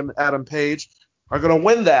Hangman Adam Page are going to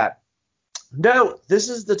win that. Note, this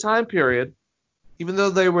is the time period, even though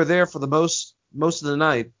they were there for the most of the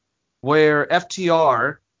night, where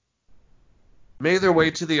FTR made their way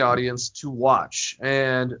to the audience to watch.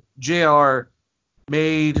 And JR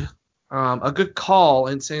made a good call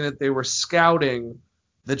in saying that they were scouting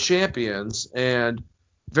the champions, and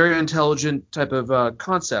very intelligent type of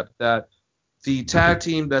concept that the tag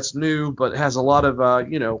team that's new but has a lot of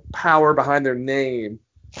power behind their name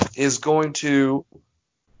is going to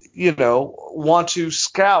want to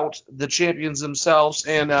scout the champions themselves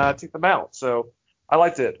and take them out. So I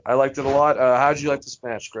liked it. I liked it a lot. How did you like this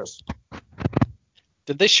match, Chris?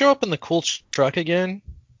 Did they show up in the cool truck again?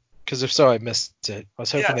 Because if so, I missed it. I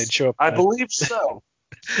was hoping they'd show up. I believe so.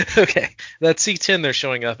 Okay, that C10 they're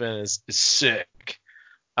showing up in is sick.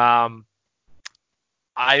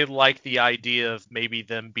 I like the idea of maybe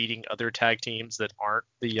them beating other tag teams that aren't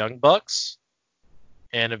the Young Bucks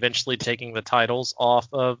and eventually taking the titles off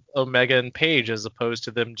of Omega and Page, as opposed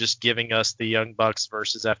to them just giving us the Young Bucks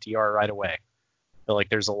versus FTR right away. I feel like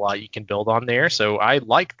there's a lot you can build on there. So I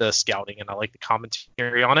like the scouting and I like the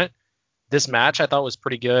commentary on it. This match I thought was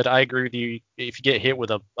pretty good. I agree with you. If you get hit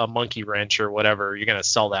with a monkey wrench or whatever, you're going to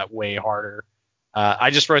sell that way harder.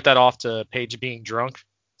 I just wrote that off to Page being drunk.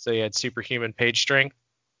 So he had superhuman Page strength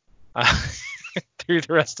through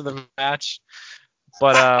the rest of the match.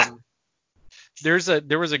 But there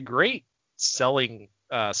was a great selling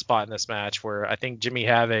spot in this match where I think Jimmy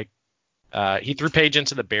Havoc, he threw Page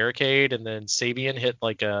into the barricade, and then Sabian hit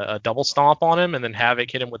like a double stomp on him, and then Havoc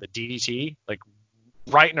hit him with a DDT, like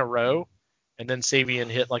right in a row, and then Sabian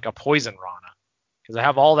hit like a poison Rana. Because I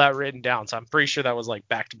have all that written down, so I'm pretty sure that was like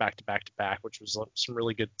back to back to back to back, which was some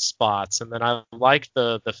really good spots. And then I liked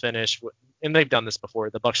the finish, and they've done this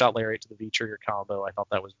before, the buckshot lariat to the V-trigger combo. I thought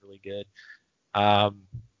that was really good.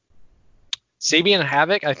 Sabian and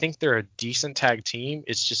Havoc, I think they're a decent tag team.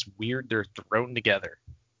 It's just weird they're thrown together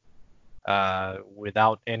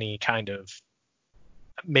without any kind of.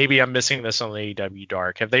 Maybe I'm missing this on the AEW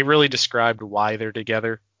Dark. Have they really described why they're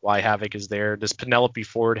together? Why Havoc is there? Does Penelope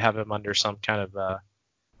Ford have him under some kind of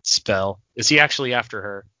spell? Is he actually after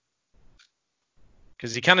her?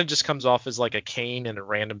 Because he kind of just comes off as like a Kane and a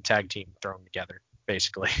random tag team thrown together,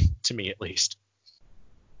 basically, to me at least.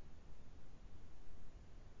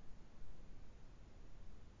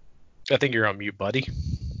 I think you're on mute, buddy.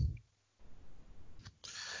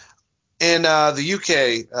 In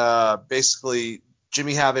the UK, basically,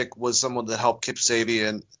 Jimmy Havoc was someone that helped Kip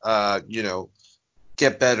Sabian,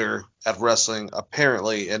 get better at wrestling,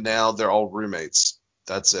 apparently, and now they're all roommates.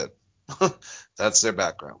 That's it. That's their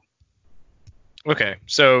background. Okay,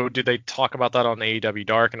 so did they talk about that on AEW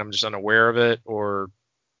Dark and I'm just unaware of it, or?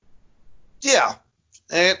 Yeah,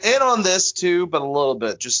 and on this too, but a little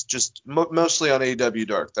bit, just mostly on AEW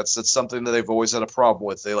Dark. That's something that they've always had a problem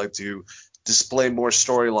with. They like to display more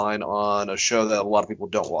storyline on a show that a lot of people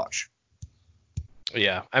don't watch.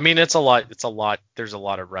 Yeah, I mean, it's a lot. There's a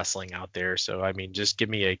lot of wrestling out there. So, I mean, just give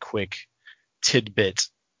me a quick tidbit.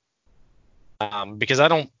 Because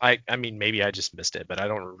I mean, maybe I just missed it, but I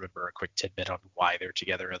don't remember a quick tidbit on why they're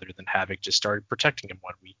together other than Havoc just started protecting him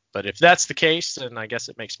one week. But if that's the case, then I guess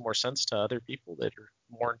it makes more sense to other people that are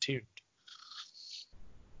more in tune.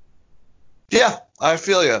 Yeah, I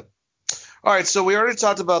feel you. All right, so we already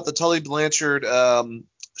talked about the Tully Blanchard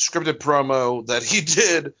scripted promo that he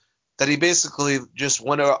did, that he basically just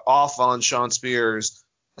went off on Sean Spears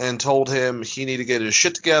and told him he needed to get his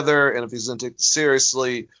shit together, and if he's going to take this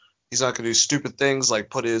seriously, he's not going to do stupid things like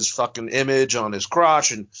put his fucking image on his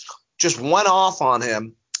crotch, and just went off on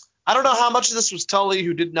him. I don't know how much of this was Tully,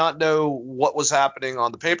 who did not know what was happening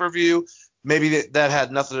on the pay-per-view. Maybe that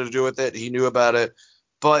had nothing to do with it. He knew about it.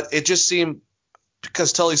 But it just seemed,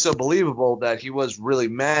 because Tully's so believable, that he was really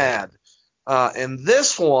mad. In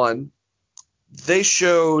this one, they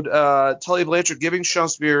showed Tully Blanchard giving Shawn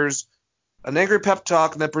Spears an angry pep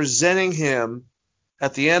talk and then presenting him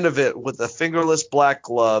at the end of it with a fingerless black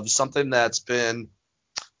glove, something that's been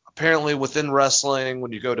apparently within wrestling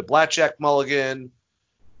when you go to Blackjack Mulligan,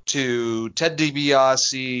 to Ted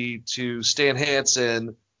DiBiase, to Stan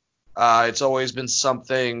Hansen. It's always been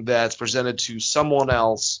something that's presented to someone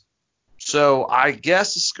else. So I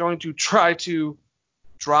guess it's going to try to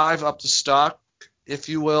drive up the stock, if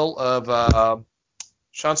you will, of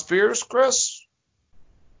Shawn Spears, Chris.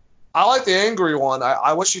 I like the angry one.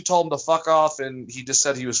 I wish you told him to fuck off and he just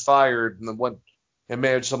said he was fired and then went and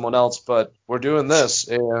managed someone else, but we're doing this,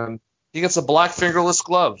 and he gets a black fingerless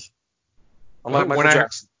glove. Unlike Michael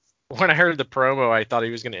Jackson. When I heard the promo, I thought he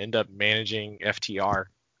was going to end up managing FTR.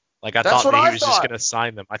 Like, I That's thought what he I was thought. just going to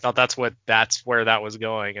sign them. I thought that's where that was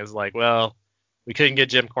going. Is like, well, we couldn't get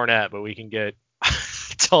Jim Cornette, but we can get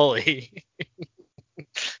Tully.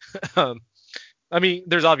 I mean,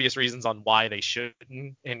 there's obvious reasons on why they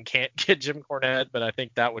shouldn't and can't get Jim Cornette, but I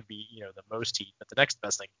think that would be, the most heat. But the next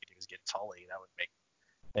best thing you could do is get Tully. That would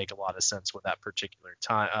make a lot of sense with that particular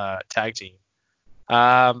tag team.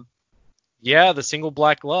 Yeah, the single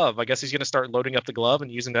black glove. I guess he's going to start loading up the glove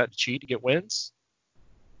and using that to cheat to get wins.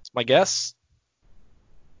 That's my guess.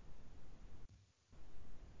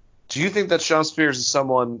 Do you think that Shawn Spears is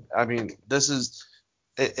someone? I mean,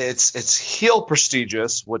 it's heel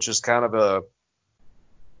prestigious, which is kind of a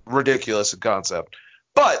ridiculous concept,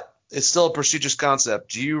 but it's still a prestigious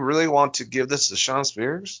concept. Do you really want to give this to Shawn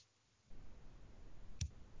Spears?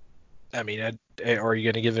 I mean, are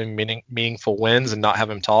you going to give him meaningful wins and not have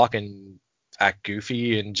him talk and act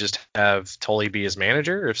goofy and just have Tully be his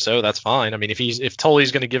manager? If so, that's fine. I mean, if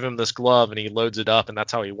Tully's going to give him this glove and he loads it up and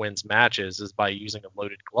that's how he wins matches is by using a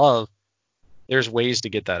loaded glove, there's ways to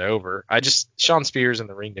get that over. Shawn Spears in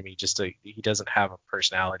the ring to me, he doesn't have a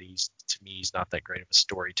personality. To me, he's not that great of a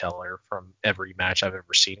storyteller from every match I've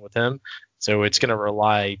ever seen with him. So it's going to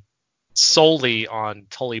rely solely on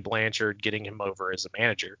Tully Blanchard getting him over as a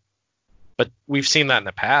manager. But we've seen that in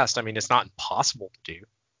the past. I mean, it's not impossible to do.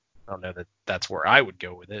 I don't know that that's where I would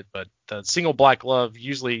go with it, but the single black glove,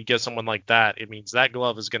 usually you get someone like that, it means that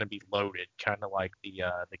glove is going to be loaded, kind of like the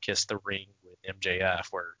Kiss the Ring with MJF,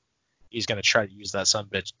 where he's going to try to use that son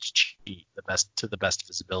of a bitch to cheat to the best of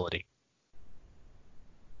his ability.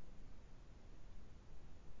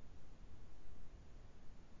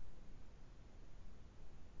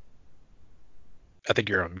 I think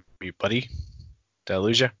you're on mute, buddy. Did I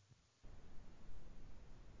lose you?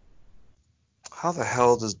 How the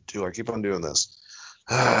hell do I keep on doing this?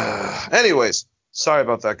 Anyways, sorry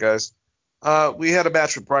about that, guys. We had a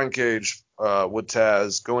match with Brian Cage with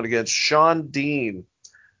Taz going against Shawn Dean.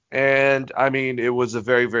 And, I mean, it was a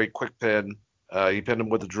very, very quick pin. He pinned him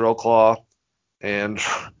with a drill claw. And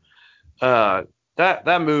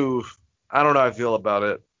that move, I don't know how I feel about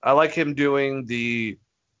it. I like him doing he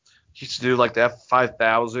used to do like the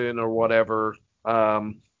F5000 or whatever.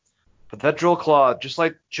 But that drill claw, just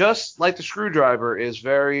like the screwdriver, is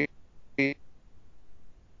very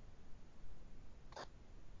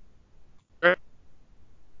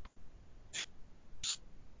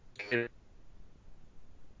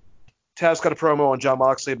Taz got a promo on Jon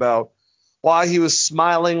Moxley about why he was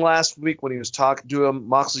smiling last week when he was talking to him.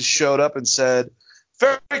 Moxley showed up and said,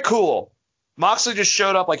 very cool. Moxley just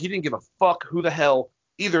showed up like he didn't give a fuck who the hell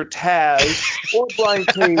either Taz or Brian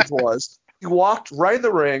Cage was. He walked right in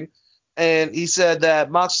the ring, and he said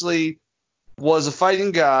that Moxley was a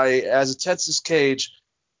fighting guy. As a Texas Cage,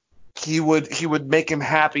 he would make him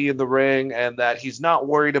happy in the ring, and that he's not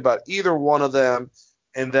worried about either one of them,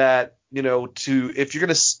 and that, if you're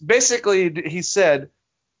going to – basically, he said,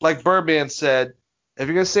 like Birdman said, if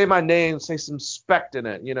you're going to say my name, say some spect in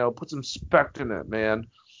it, put some spect in it, man.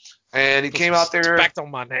 And he came out there. Spect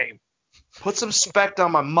on my name. Put some spect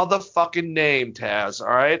on my motherfucking name, Taz, all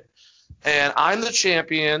right? And I'm the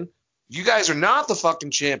champion. You guys are not the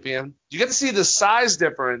fucking champion. You get to see the size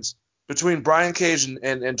difference between Brian Cage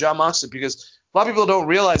and Jon Moxley, because a lot of people don't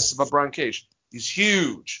realize this about Brian Cage. He's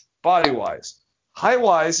huge, body-wise.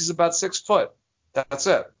 Height-wise, he's about 6 foot. That's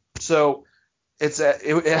it. So it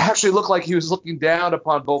actually looked like he was looking down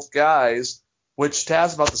upon both guys, which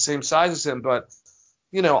Taz about the same size as him. But,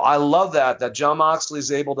 I love that Jon Moxley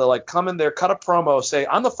is able to, like, come in there, cut a promo, say,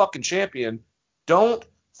 I'm the fucking champion. Don't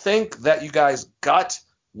think that you guys got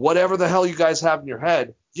whatever the hell you guys have in your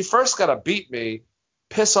head. You first got to beat me,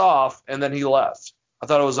 piss off, and then he left. I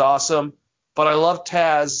thought it was awesome. But I love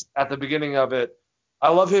Taz at the beginning of it. I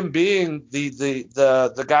love him being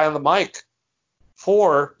the guy on the mic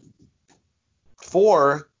for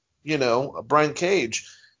Brian Cage.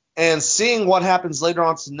 And seeing what happens later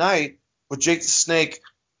on tonight with Jake the Snake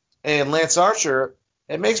and Lance Archer,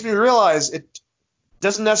 it makes me realize it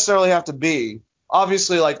doesn't necessarily have to be.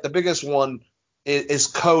 Obviously, like the biggest one is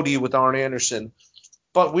Cody with Arn Anderson,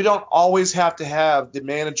 but we don't always have to have the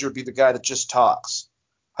manager be the guy that just talks.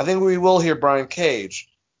 I think we will hear Brian Cage,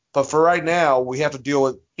 but for right now, we have to deal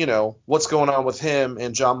with, what's going on with him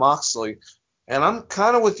and Jon Moxley. And I'm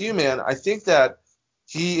kind of with you, man. I think that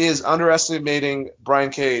he is underestimating Brian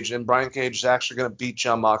Cage, and Brian Cage is actually going to beat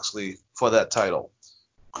Jon Moxley for that title.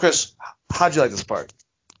 Chris, how'd you like this part?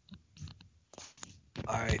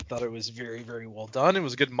 I thought it was very, very well done. It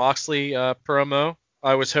was a good Moxley promo.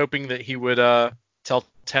 I was hoping that he would tell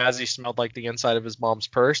Taz he smelled like the inside of his mom's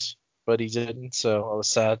purse, but he didn't, so I was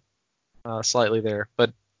sad slightly there.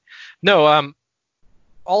 But no,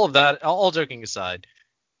 all of that, all joking aside,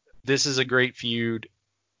 this is a great feud.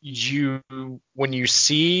 When you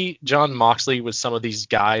see Jon Moxley with some of these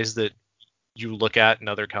guys that you look at in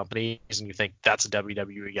other companies and you think that's a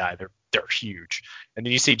WWE guy, they're huge. And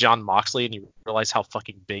then you see Jon Moxley and you realize how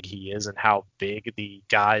fucking big he is and how big the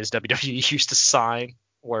guys WWE used to sign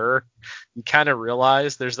were. You kind of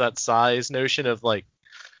realize there's that size notion of like,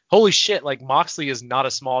 holy shit, like Moxley is not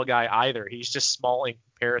a small guy either. He's just small in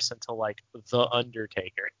comparison to like The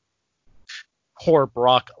Undertaker or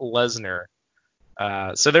Brock Lesnar.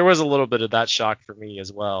 So there was a little bit of that shock for me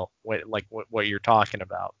as well, what you're talking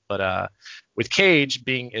about. But with Cage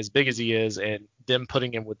being as big as he is and them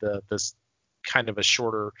putting him with this kind of a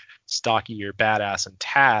shorter, stockier badass and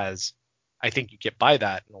Taz, I think you get by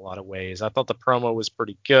that in a lot of ways. I thought the promo was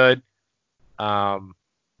pretty good. I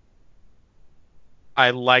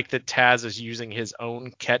like that Taz is using his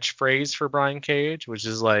own catchphrase for Brian Cage, which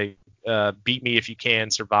is like, beat me if you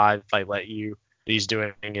can, survive if I let you. He's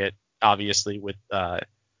doing it obviously with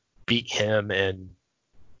beat him and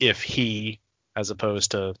if he, as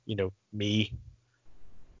opposed to me.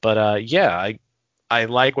 But yeah, I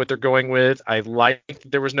like what they're going with. I like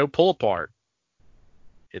that there was no pull apart.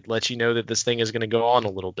 It lets you know that this thing is going to go on a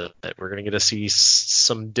little bit. That we're going to get to see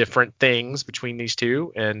some different things between these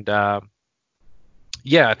two. And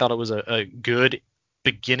yeah, I thought it was a good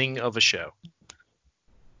beginning of a show.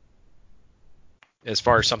 As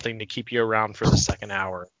far as something to keep you around for the second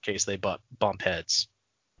hour in case they bump heads.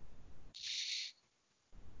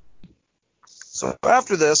 So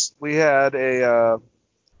after this, we had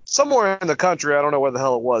somewhere in the country, I don't know where the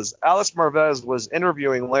hell it was, Alex Marvez was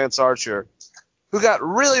interviewing Lance Archer, who got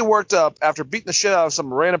really worked up after beating the shit out of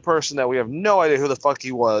some random person that we have no idea who the fuck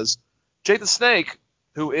he was. Jake the Snake,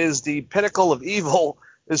 who is the pinnacle of evil,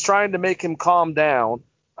 is trying to make him calm down.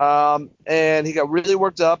 And he got really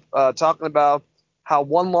worked up talking about how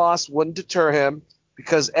one loss wouldn't deter him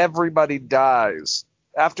because everybody dies.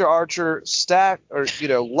 After Archer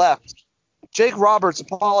left, Jake Roberts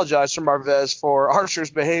apologized to Marvez for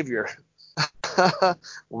Archer's behavior.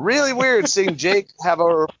 Really weird seeing Jake have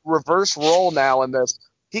a reverse role now in this.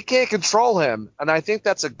 He can't control him, and I think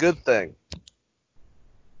that's a good thing.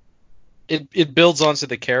 It builds onto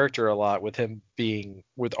the character a lot with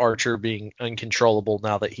Archer being uncontrollable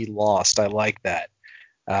now that he lost. I like that.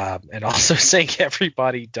 And also saying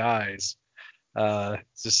everybody dies.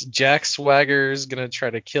 Just Jack Swagger's gonna try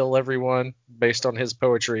to kill everyone based on his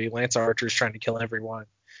poetry. Lance Archer's trying to kill everyone.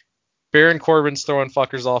 Baron Corbin's throwing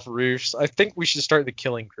fuckers off roofs. I think we should start the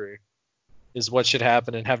Killing Crew, is what should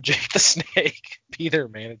happen, and have Jake the Snake be their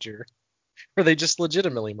manager. Or they just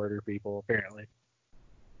legitimately murder people, apparently.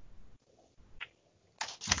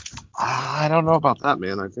 I don't know about that,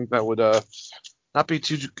 man. I think that would not be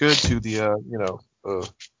too good to the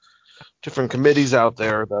different committees out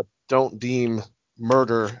there that don't deem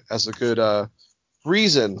murder as a good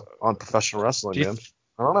reason on professional wrestling, man.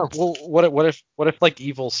 I don't know. Well, what if like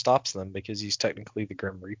Evil stops them because he's technically the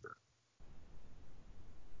Grim Reaper?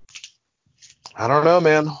 I don't know,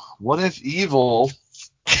 man. What if Evil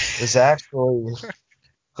is actually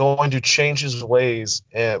going to change his ways?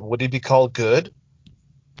 And would he be called good?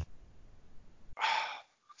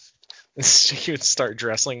 He would start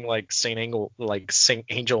dressing like Saint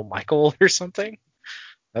Angel Michael or something.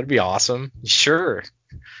 That'd be awesome. Sure.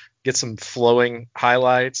 Get some flowing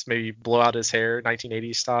highlights, maybe blow out his hair,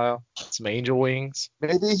 1980s style, some angel wings.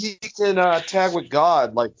 Maybe he can tag with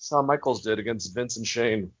God like Shawn Michaels did against Vince and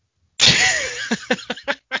Shane.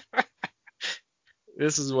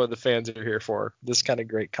 This is what the fans are here for. This kind of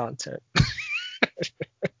great content.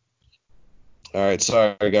 All right,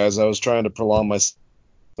 sorry guys. I was trying to prolong my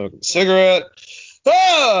cigarette,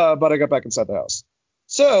 but I got back inside the house.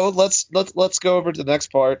 So let's go over to the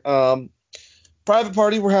next part. Private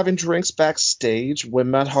Party were having drinks backstage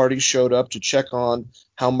when Matt Hardy showed up to check on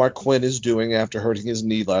how Mark Quinn is doing after hurting his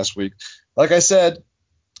knee last week. Like I said,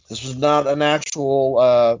 this was not an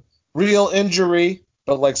actual real injury,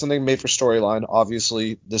 but like something made for storyline.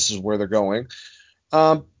 Obviously, this is where they're going.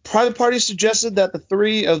 Private Party suggested that the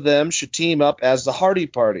three of them should team up as the Hardy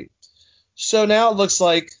Party. So now it looks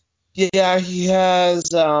like, yeah, he has,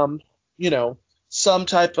 some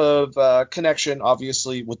type of connection,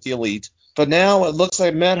 obviously, with the Elite. But now it looks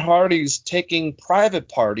like Matt Hardy's taking Private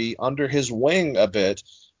Party under his wing a bit.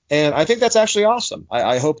 And I think that's actually awesome.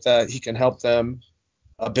 I hope that he can help them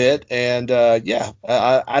a bit. And,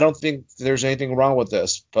 I don't think there's anything wrong with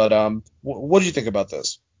this. But what do you think about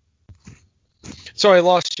this? So I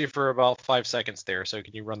lost you for about 5 seconds there. So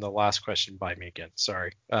can you run the last question by me again?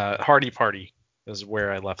 Sorry. Hardy Party is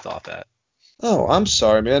where I left off at. Oh, I'm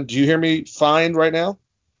sorry, man. Do you hear me fine right now?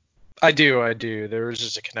 I do. There was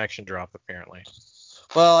just a connection drop, apparently.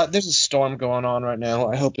 Well, there's a storm going on right now.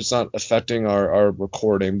 I hope it's not affecting our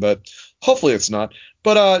recording, but hopefully it's not.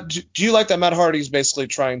 But do you like that Matt Hardy's basically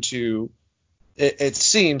trying to it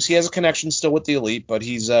seems he has a connection still with the Elite, but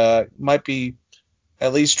he's might be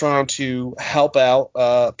at least trying to help out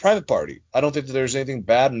Private Party. I don't think that there's anything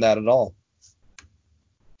bad in that at all.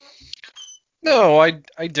 No,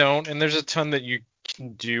 I don't. And there's a ton that you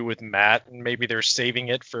can do with Matt, and maybe they're saving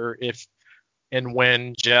it for if and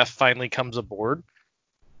when Jeff finally comes aboard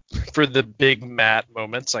for the big Matt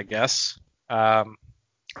moments, I guess.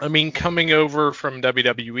 Coming over from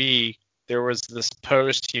WWE, there was this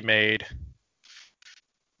post he made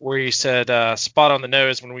where he said, spot on the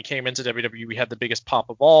nose, when we came into WWE, we had the biggest pop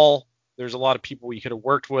of all. There's a lot of people we could have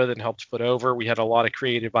worked with and helped put over. We had a lot of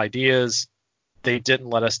creative ideas. They didn't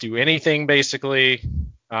let us do anything, basically.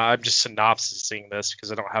 I'm just synopsising this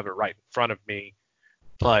because I don't have it right in front of me.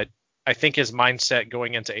 But I think his mindset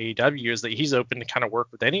going into AEW is that he's open to kind of work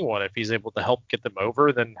with anyone. If he's able to help get them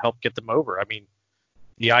over, then help get them over. I mean,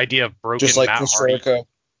 the idea of broken just like Matt Chris Hardy. Jericho.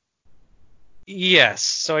 Yes.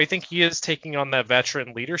 So I think he is taking on that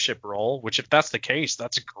veteran leadership role, which if that's the case,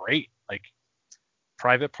 that's great. Like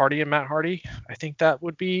Private Party and Matt Hardy, I think that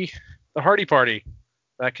would be the Hardy Party.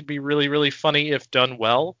 That could be really, really funny if done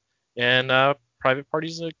well. And Private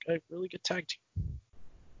Party's a really good tag team.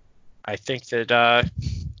 I think that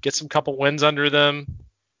get some couple wins under them.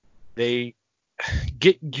 They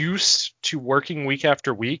get used to working week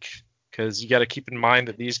after week, because you got to keep in mind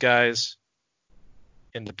that these guys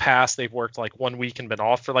in the past, they've worked like 1 week and been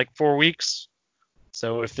off for like 4 weeks.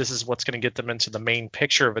 So if this is what's going to get them into the main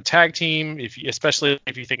picture of a tag team, especially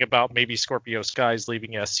if you think about maybe Scorpio Skies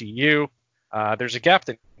leaving SCU, there's a gap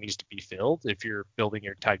that needs to be filled if you're building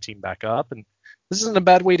your tag team back up. And this isn't a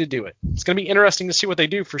bad way to do it. It's going to be interesting to see what they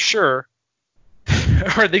do for sure.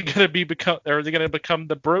 Are they going to become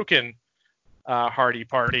the broken Hardy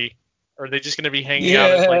Party? Or are they just going to be hanging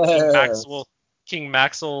out at like King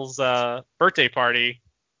Maxwell's birthday party,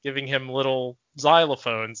 giving him little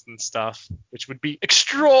xylophones and stuff, which would be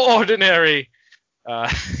extraordinary.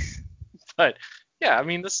 But yeah, I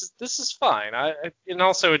mean, this is fine. And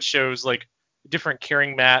also it shows like different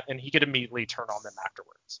caring Matt, and he could immediately turn on them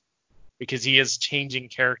afterwards because he is changing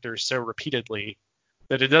characters so repeatedly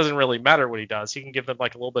that it doesn't really matter what he does. He can give them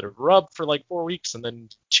like a little bit of rub for like 4 weeks and then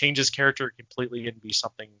change his character completely and be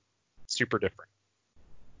something super different.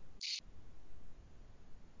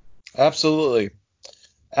 Absolutely.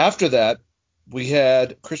 After that, we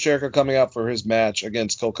had Chris Jericho coming out for his match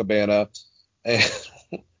against Colt Cabana. And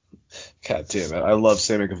God damn it, I love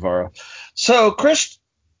Sammy Guevara. So Chris,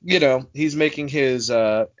 he's making his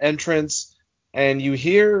entrance, and you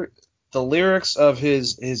hear the lyrics of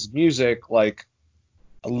his music like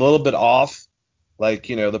a little bit off. Like,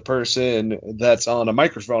 the person that's on a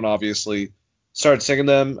microphone obviously started singing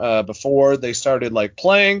them before they started like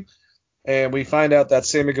playing. And we find out that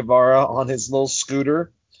Sammy Guevara on his little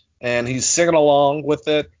scooter, and he's singing along with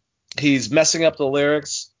it. He's messing up the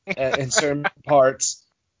lyrics in certain parts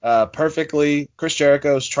perfectly. Chris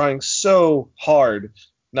Jericho is trying so hard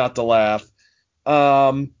not to laugh.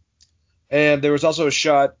 And there was also a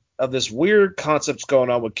shot of this weird concepts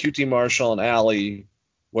going on with QT Marshall and Allie,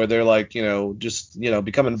 where they're like,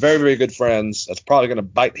 becoming very, very good friends. That's probably going to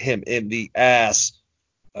bite him in the ass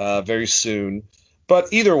very soon. But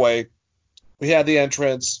either way, we had the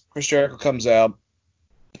entrance. Chris Jericho comes out.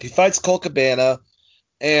 He fights Colt Cabana,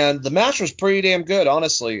 and the match was pretty damn good,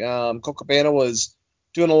 honestly. Colt Cabana was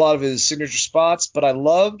doing a lot of his signature spots, but I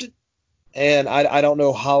loved, and I don't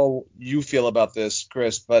know how you feel about this,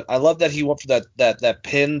 Chris, but I love that he went for that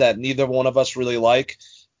pin that neither one of us really like,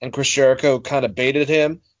 and Chris Jericho kind of baited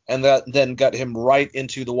him, and that then got him right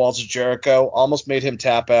into the walls of Jericho, almost made him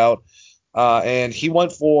tap out. and he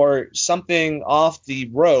went for something off the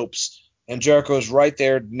ropes, and Jericho's right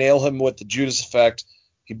there, nail him with the Judas effect.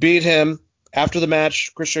 He beat him. After the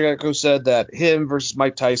match, Chris Jericho said that him versus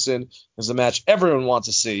Mike Tyson is the match everyone wants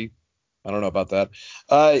to see. I don't know about that.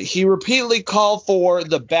 He repeatedly called for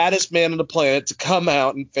the baddest man on the planet to come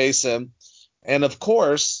out and face him. And of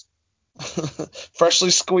course,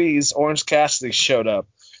 freshly squeezed Orange Cassidy showed up.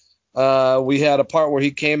 We had a part where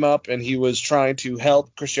he came up and he was trying to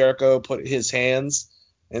help Chris Jericho put his hands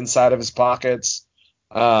inside of his pockets.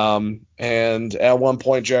 And at one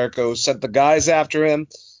point, Jericho sent the guys after him.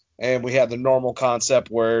 And we had the normal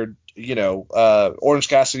concept where, Orange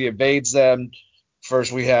Cassidy evades them.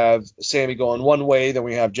 First, we have Sammy going one way, then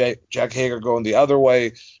we have Jack Hager going the other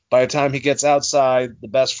way. By the time he gets outside, the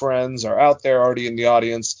best friends are out there already in the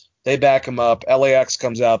audience. They back him up. LAX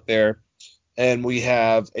comes out there, and we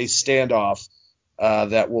have a standoff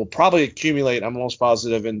that will probably accumulate, I'm almost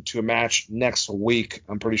positive, into a match next week.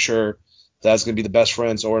 I'm pretty sure that's going to be the best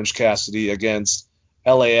friends, Orange Cassidy against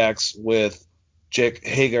LAX with Jake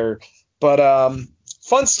Hager. But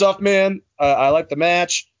fun stuff, man. I like the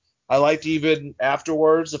match. I liked even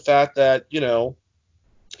afterwards the fact that,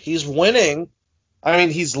 he's winning. I mean,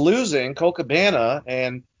 he's losing Colt Cabana,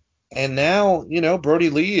 and now, Brody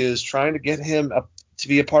Lee is trying to get him to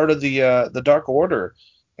be a part of the Dark Order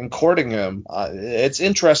and courting him. It's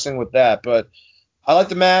interesting with that, but I like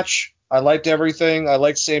the match. I liked everything. I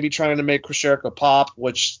liked Sammy trying to make Chris Jericho pop,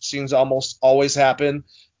 which seems to almost always happen,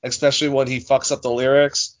 especially when he fucks up the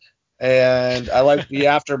lyrics. And I like the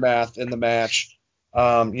aftermath in the match,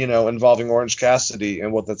 involving Orange Cassidy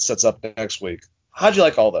and what that sets up next week. How'd you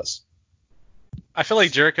like all this? I feel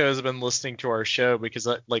like Jericho has been listening to our show because,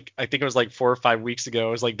 I think it was like 4 or 5 weeks ago.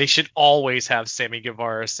 It was like they should always have Sammy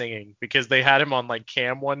Guevara singing because they had him on like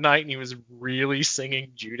cam one night and he was really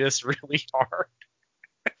singing Judas really hard.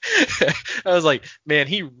 I was like, man,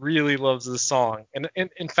 he really loves this song. And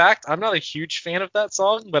in fact, I'm not a huge fan of that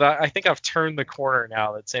song, but I think I've turned the corner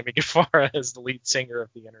now that Sammy Guevara is the lead singer of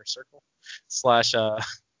the Inner Circle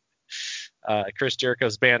 / Chris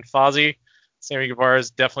Jericho's band Fozzy. Sammy Guevara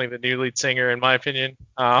is definitely the new lead singer, in my opinion.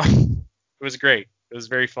 It was great. It was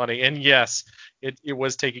very funny. And yes, it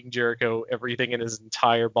was taking Jericho everything in his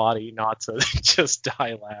entire body not to just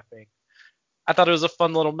die laughing. I thought it was a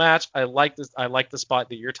fun little match. I like this. I like the spot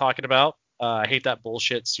that you're talking about. I hate that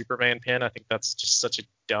bullshit Superman pin. I think that's just such a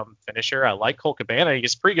dumb finisher. I like Colt Cabana.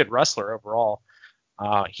 He's a pretty good wrestler overall.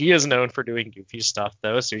 He is known for doing goofy stuff,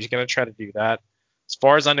 though, so he's going to try to do that. As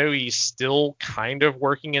far as I know, he's still kind of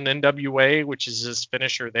working in NWA, which is his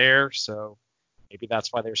finisher there, so maybe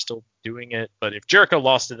that's why they're still doing it. But if Jericho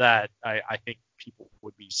lost to that, I think people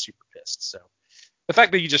would be super pissed. So the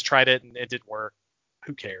fact that he just tried it and it didn't work,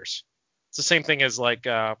 who cares? It's the same thing as like,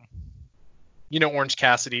 Orange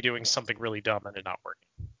Cassidy doing something really dumb and it not working.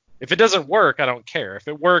 If it doesn't work, I don't care. If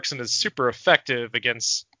it works and is super effective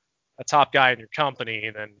against a top guy in your company,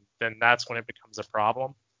 then that's when it becomes a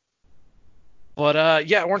problem. But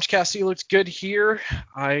yeah, Orange Cassidy looks good here.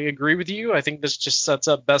 I agree with you. I think this just sets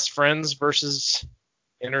up Best Friends versus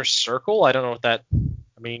Inner Circle. I don't know what that.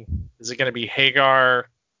 I mean, is it going to be Hagar,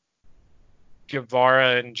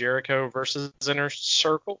 Guevara, and Jericho versus Inner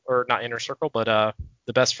Circle, or not Inner Circle, but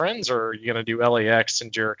the Best Friends, or are you going to do LAX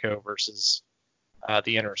and Jericho versus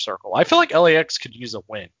the Inner Circle? I feel like LAX could use a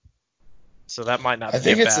win, so that might not. I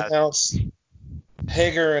think it's bad. announced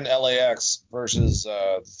Hager and LAX versus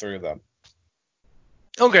the three of them.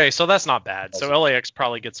 Okay, so that's not bad. So LAX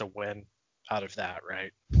probably gets a win out of that,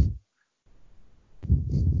 right?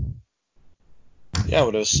 Yeah, I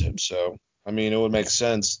would assume so. I mean, it would make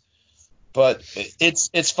sense. But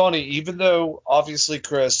it's funny, even though obviously,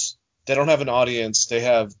 Chris, they don't have an audience. They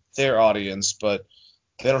have their audience, but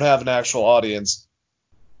they don't have an actual audience.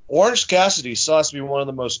 Orange Cassidy still has to be one of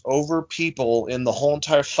the most over people in the whole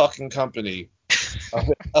entire fucking company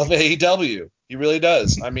of AEW. He really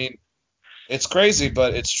does. I mean, it's crazy,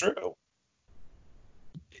 but it's true.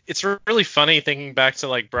 It's really funny thinking back to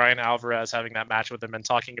like Brian Alvarez having that match with him and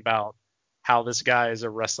talking about how this guy is a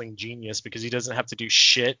wrestling genius because he doesn't have to do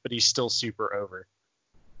shit, but he's still super over.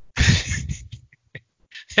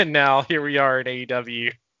 And now here we are in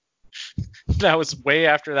AEW. That was way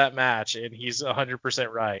after that match, and he's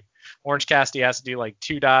 100% right. Orange Cassidy has to do like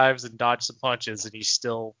 2 dives and dodge some punches, and he's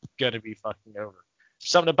still going to be fucking over.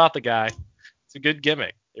 Something about the guy. It's a good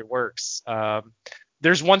gimmick. It works.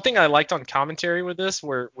 There's one thing I liked on commentary with this,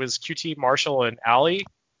 where it was QT Marshall and Allie,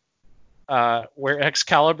 where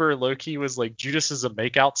Excalibur Loki was like, Judas is a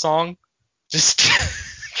makeout song. Just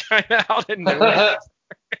kind of out of nowhere.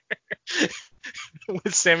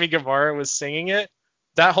 With Sammy Guevara was singing it.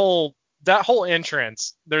 That whole that whole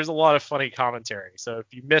entrance, there's a lot of funny commentary. So if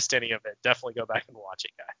you missed any of it, definitely go back and watch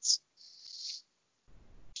it, guys.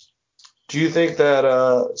 Do you think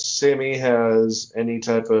that Sammy has any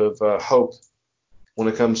type of hope when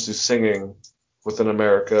it comes to singing within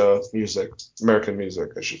American music,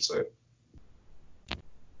 I should say?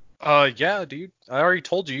 Yeah, dude. I already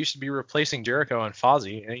told you should be replacing Jericho and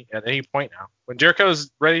Fozzy at any point now. When Jericho's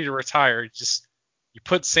ready to retire, you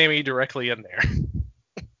put Sammy directly in there.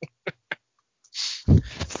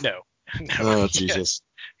 No. Oh, Jesus.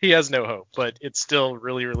 He has no hope, but it's still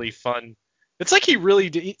really, really fun. It's like he really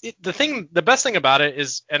did. The best thing about it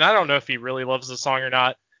is, and I don't know if he really loves the song or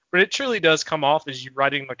not, but it truly does come off as you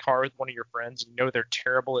riding in the car with one of your friends. You know they're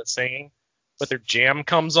terrible at singing, but their jam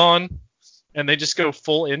comes on, and they just go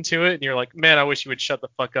full into it, and you're like, man, I wish you would shut the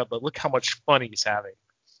fuck up, but look how much fun he's having.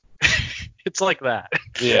 It's like that.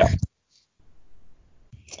 Yeah.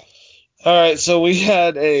 All right, so we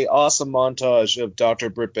had a awesome montage of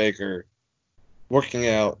Dr. Britt Baker working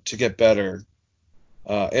out to get better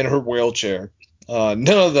in her wheelchair. None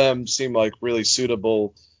of them seem like really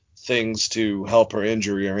suitable things to help her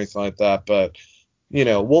injury or anything like that, but we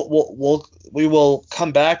will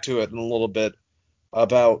come back to it in a little bit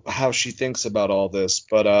about how she thinks about all this.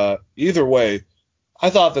 But either way,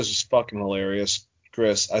 I thought this was fucking hilarious,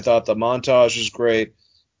 Chris. I thought the montage was great.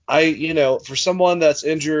 For someone that's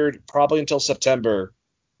injured probably until September,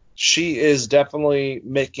 she is definitely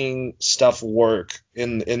making stuff work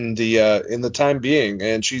in the time being,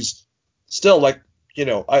 and she's still like,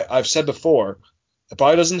 I've said before, it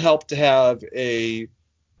probably doesn't help to have a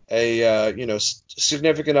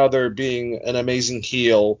significant other being an amazing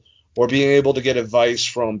heel or being able to get advice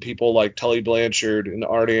from people like Tully Blanchard and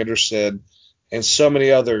Arn Anderson and so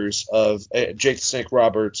many others of Jake the Snake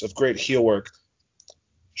Roberts of great heel work.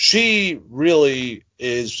 She really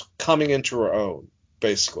is coming into her own,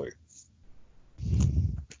 basically.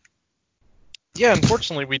 Yeah,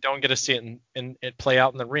 unfortunately, we don't get to see it in it play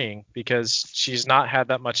out in the ring because she's not had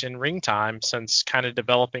that much in ring time since kind of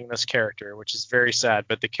developing this character, which is very sad.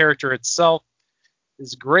 But the character itself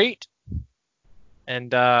is great,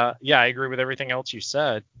 and yeah, I agree with everything else you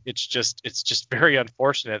said. It's just very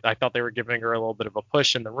unfortunate. I thought they were giving her a little bit of a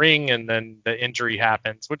push in the ring, and then the injury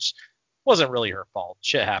happens, which wasn't really her fault.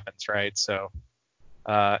 Shit happens, right? So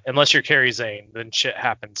unless you're Kairi Sane, then shit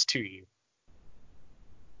happens to you.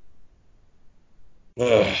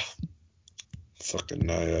 Ugh, fucking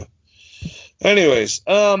Nia. Anyways,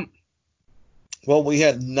 well, we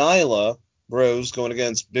had Nyla Rose going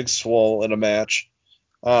against Big Swole in a match.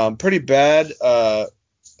 Pretty bad,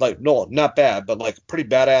 no, not bad, but like pretty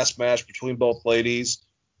badass match between both ladies.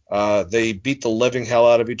 They beat the living hell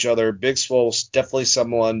out of each other. Big Swole's definitely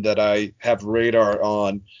someone that I have radar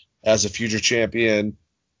on as a future champion.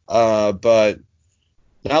 But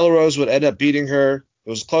Nyla Rose would end up beating her. It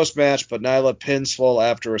was a close match, but Nyla pinned Swole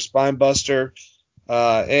after a spine buster.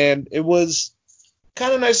 And it was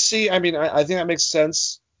kind of nice to see. I mean, I think that makes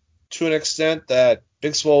sense to an extent that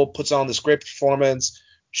Big Swole puts on this great performance.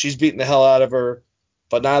 She's beating the hell out of her.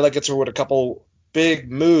 But Nyla gets her with a couple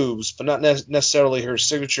big moves, but not necessarily her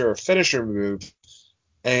signature or finisher move.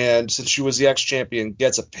 And since she was the ex-champion,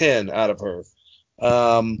 gets a pin out of her.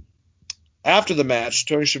 After the match,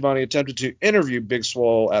 Tony Schiavone attempted to interview Big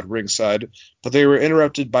Swole at ringside, but they were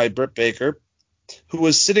interrupted by Britt Baker, who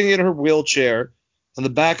was sitting in her wheelchair on the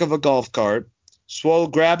back of a golf cart. Swole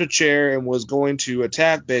grabbed a chair and was going to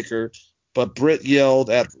attack Baker, but Britt yelled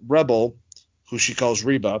at Rebel, who she calls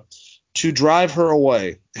Reba, to drive her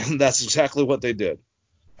away, and that's exactly what they did.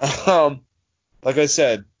 Like I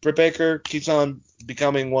said, Britt Baker keeps on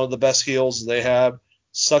becoming one of the best heels they have.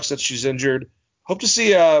 Sucks that she's injured. Hope to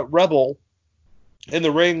see Rebel in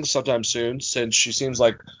the ring sometime soon, since she seems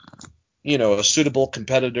like, a suitable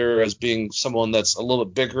competitor as being someone that's a little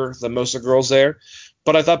bit bigger than most of the girls there.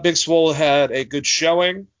 But I thought Big Swole had a good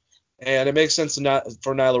showing, and it makes sense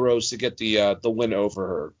for Nyla Rose to get the win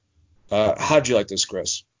over her. How'd you like this,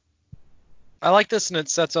 Chris? I like this, and it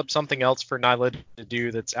sets up something else for Nyla to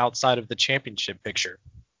do that's outside of the championship picture,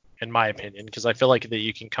 in my opinion, because I feel like that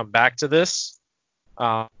you can come back to this,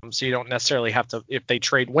 so you don't necessarily have to. If they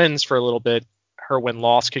trade wins for a little bit, her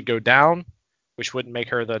win-loss could go down, which wouldn't make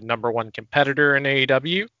her the number one competitor in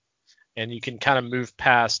AEW, and you can kind of move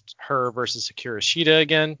past her versus Akira Shida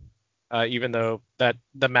again, even though that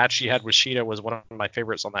the match she had with Shida was one of my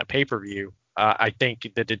favorites on that pay-per-view. I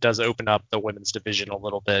think that it does open up the women's division a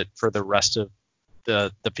little bit for the rest of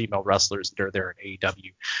the female wrestlers that are there in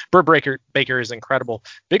AEW. Britt Baker is incredible.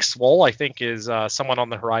 Big Swole, I think, is someone on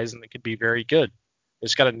the horizon that could be very good.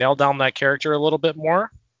 Just got to nail down that character a little bit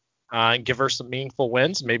more. and give her some meaningful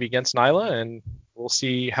wins, maybe against Nyla, and we'll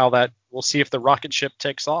see if the rocket ship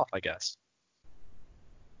takes off, I guess.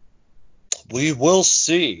 We will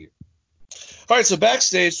see. All right, so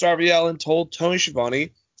backstage, Darby Allin told Tony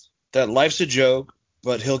Schiavone that life's a joke,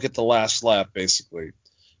 but he'll get the last laugh, basically.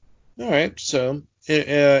 All right, so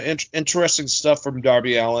interesting stuff from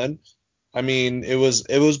Darby Allin. I mean, it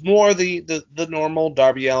was more the normal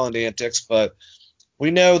Darby Allin antics, but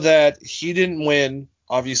we know that he didn't win,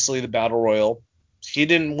 obviously, the Battle Royal. He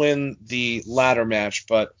didn't win the ladder match,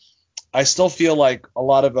 but I still feel like a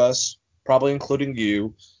lot of us, probably including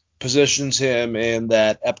you, positions him in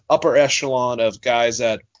that upper echelon of guys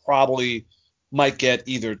that probably might get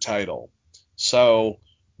either title. So,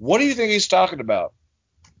 what do you think he's talking about?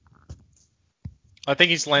 I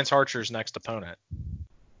think he's Lance Archer's next opponent.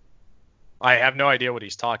 I have no idea what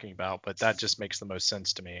he's talking about, but that just makes the most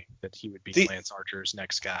sense to me, that he would be Lance Archer's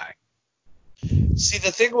next guy. See,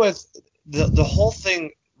 the thing with the whole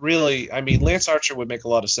thing, really, I mean, Lance Archer would make a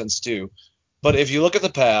lot of sense too. But if you look at the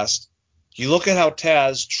past, you look at how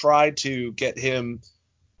Taz tried to get him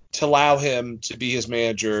to allow him to be his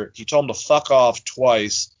manager. He told him to fuck off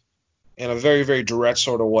twice in a very, very direct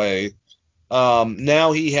sort of way.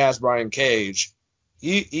 Now he has Brian Cage.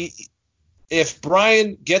 If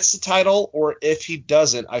Brian gets the title or if he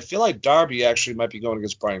doesn't, I feel like Darby actually might be going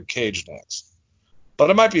against Brian Cage next. But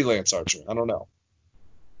it might be Lance Archer. I don't know.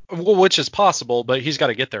 Well, which is possible, but he's got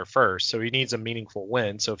to get there first, so he needs a meaningful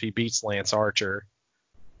win. So if he beats Lance Archer,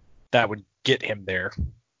 that would get him there.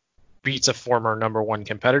 Beats a former number one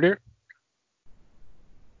competitor.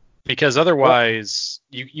 Because otherwise,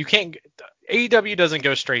 you can't. AEW doesn't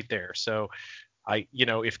go straight there. So,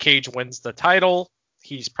 if Cage wins the title,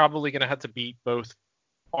 he's probably going to have to beat both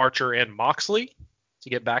Archer and Moxley to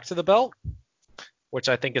get back to the belt, which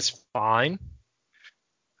I think is fine.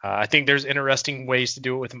 I think there's interesting ways to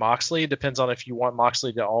do it with Moxley. It depends on if you want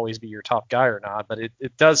Moxley to always be your top guy or not. But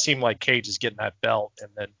it does seem like Cage is getting that belt, and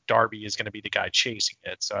then Darby is going to be the guy chasing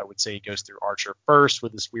it. So I would say he goes through Archer first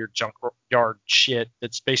with this weird junkyard shit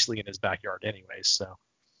that's basically in his backyard anyways. So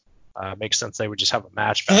it makes sense they would just have a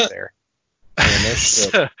match back there.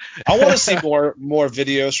 I want to see more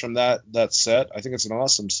videos from that set. I think it's an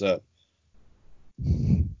awesome set.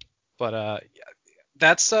 But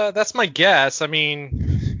that's my guess. I mean,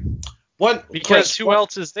 who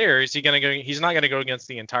else is there? Is he gonna go? He's not gonna go against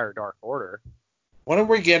the entire Dark Order. When are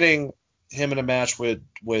we getting him in a match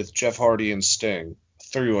with Jeff Hardy and Sting,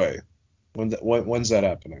 3-way? When's that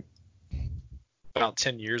happening? About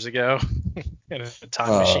 10 years ago, in a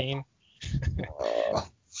time machine.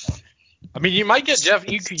 I mean, you might get Jeff.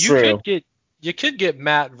 You could get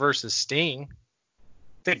Matt versus Sting.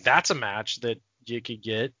 I think that's a match that you could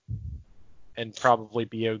get and probably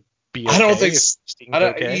be okay. I don't think Sting's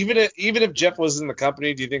okay. Even if Jeff was in the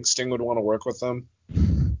company, do you think Sting would want to work with him?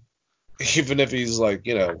 Even if he's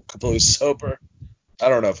completely sober. I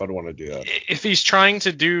don't know if I'd want to do that. If he's trying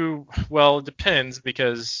to do well, it depends,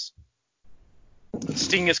 because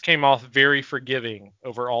Sting has came off very forgiving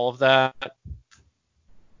over all of that.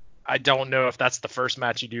 I don't know if that's the first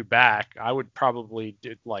match you do back. I would probably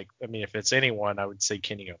do if it's anyone, I would say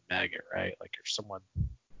Kenny Omega, right? Like, if someone.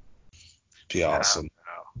 Be awesome.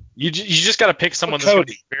 You just got to pick someone that's going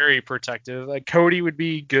to be very protective. Like, Cody would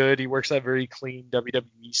be good. He works that very clean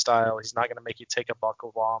WWE style. He's not going to make you take a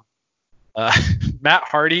buckle bomb. Matt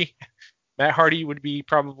Hardy would be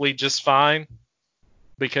probably just fine,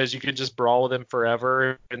 because you could just brawl with him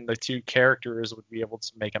forever, and the two characters would be able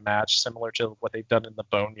to make a match similar to what they've done in the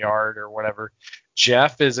Boneyard or whatever.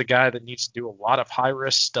 Jeff is a guy that needs to do a lot of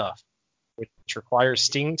high-risk stuff, which requires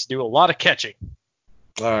Sting to do a lot of catching.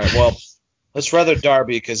 All right, well, let's rather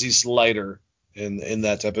Darby, because he's lighter in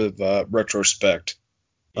that type of retrospect.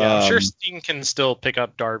 Yeah, I'm sure Sting can still pick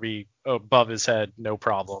up Darby above his head, no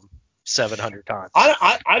problem, 700 times.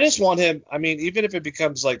 I just want him. I mean, even if it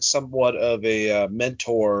becomes like somewhat of a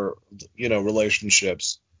mentor,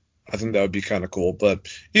 relationships, I think that would be kind of cool. But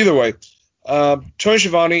either way, Tony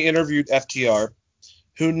Schiavone interviewed FTR,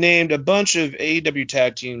 who named a bunch of AEW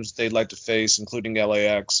tag teams they'd like to face, including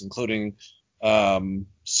LAX, including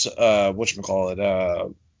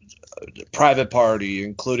Private Party,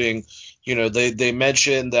 including, they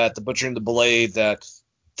mentioned that the Butcher and the Blade, that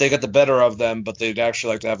they got the better of them, but they'd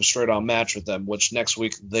actually like to have a straight-on match with them, which next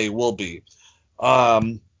week they will be. But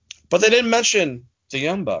they didn't mention the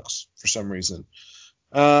Young Bucks for some reason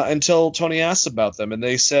until Tony asked about them, and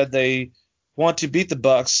they said they want to beat the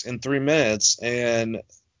Bucks in 3 minutes, and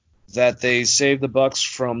that they saved the Bucks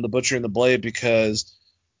from the Butcher and the Blade because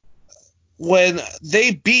when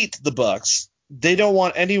they beat the Bucks, they don't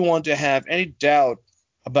want anyone to have any doubt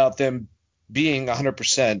about them being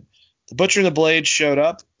 100%. The Butcher and the Blade showed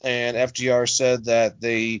up, and FTR said that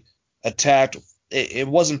they attacked. It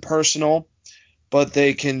wasn't personal, but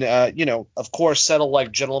they can, of course, settle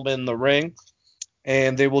like gentlemen in the ring,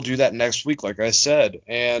 and they will do that next week, like I said.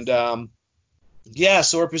 And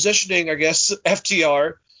so we're positioning, I guess,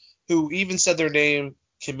 FTR, who even said their name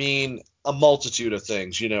can mean a multitude of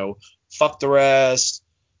things. Fuck the rest,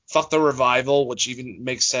 fuck the revival, which even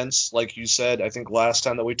makes sense, like you said, I think last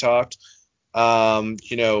time that we talked.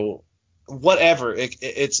 Whatever.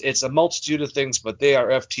 It's a multitude of things, but they are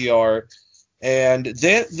FTR, and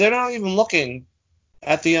they're not even looking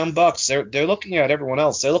at the Young Bucks. They're looking at everyone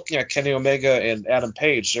else. They're looking at Kenny Omega and Adam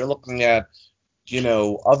Page. They're looking at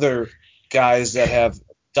other guys that have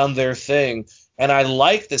done their thing. And I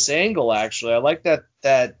like this angle, actually. I like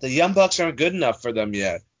that the Young Bucks aren't good enough for them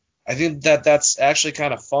yet. I think that's actually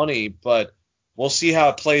kind of funny, but we'll see how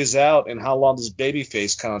it plays out and how long this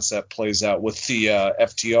babyface concept plays out with the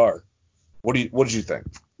FTR. What did you think?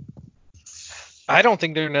 I don't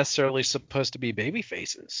think they're necessarily supposed to be baby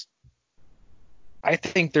faces. I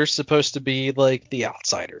think they're supposed to be like the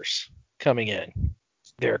outsiders coming in.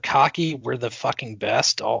 They're cocky. We're the fucking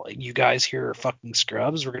best. All you guys here are fucking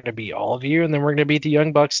scrubs. We're going to beat all of you, and then we're going to beat the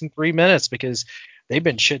Young Bucks in 3 minutes because they've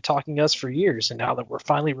been shit talking us for years. And now that we're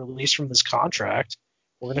finally released from this contract,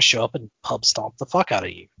 we're going to show up and pub stomp the fuck out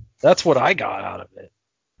of you. That's what I got out of it.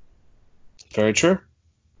 Very true.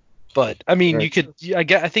 But I mean, I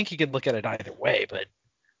think you could look at it either way. But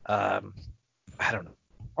I don't know.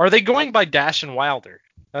 Are they going by Dash and Wilder?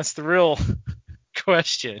 That's the real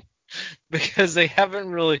question. Because they haven't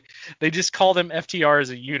really, they just call them FTR as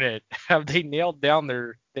a unit. Have they nailed down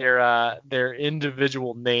their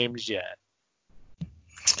individual names yet?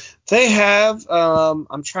 They have.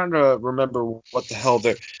 I'm trying to remember what the hell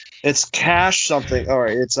it's Cash something. All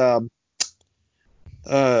right, it's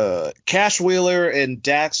Cash Wheeler and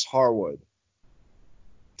Dax Harwood.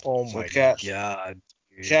 Oh my god.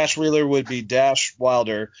 Dude. Cash Wheeler would be Dash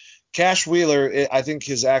Wilder. Cash Wheeler, I think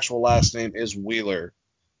his actual last name is Wheeler.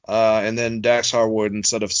 And then Dax Harwood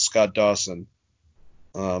instead of Scott Dawson.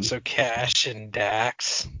 So Cash and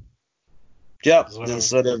Dax. Yep,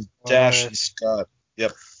 instead of Dash and Scott.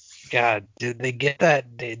 Yep. God, did they get that?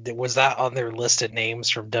 Was that on their list of names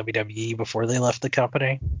from WWE before they left the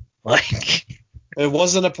company? Like, it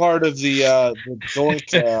wasn't a part of the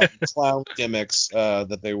Doink clown gimmicks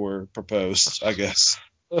that they were proposed, I guess.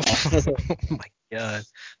 Oh my god,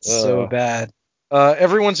 so bad.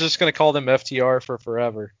 Everyone's just gonna call them FTR for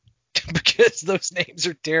forever because those names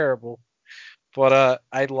are terrible. But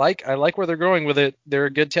I like where they're going with it. They're a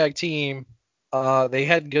good tag team. They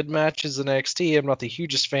had good matches in NXT. I'm not the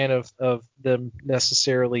hugest fan of them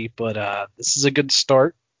necessarily, but this is a good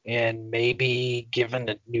start. And maybe given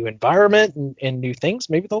a new environment and new things,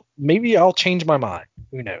 maybe I'll change my mind.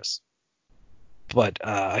 Who knows? But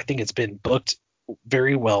I think it's been booked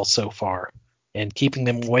very well so far. And keeping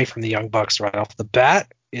them away from the Young Bucks right off the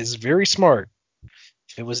bat is very smart.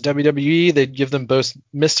 If it was WWE, they'd give them both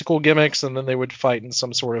mystical gimmicks, and then they would fight in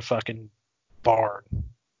some sort of fucking barn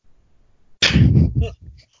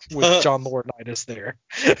with John Laurinaitis there.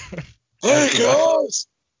 Hey guys,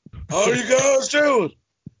 how are you guys doing?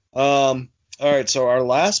 All right, so our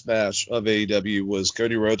last match of AEW was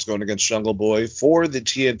Cody Rhodes going against Jungle Boy for the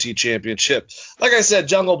TNT Championship. Like I said,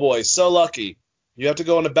 Jungle Boy, so lucky. You have to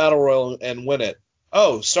go in a battle royal and win it.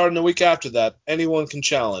 Oh, starting the week after that, anyone can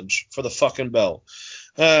challenge for the fucking belt.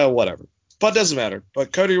 Whatever. But it doesn't matter.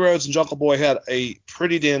 But Cody Rhodes and Jungle Boy had a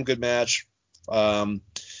pretty damn good match.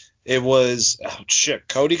 It was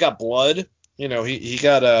Cody got blood. He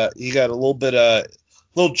got a little bit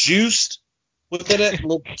little juiced within it, a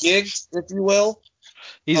little gigged, if you will.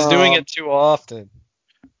 He's doing it too often.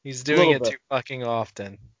 He's doing it too fucking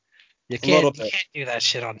often. You can't do that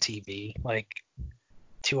shit on TV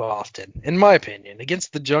too often, in my opinion.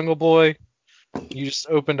 Against the Jungle Boy, you just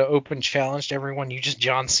open challenge to everyone. You just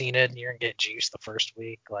John Cena and you're gonna get juiced the first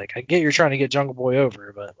week. I get you're trying to get Jungle Boy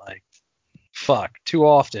over, but fuck, too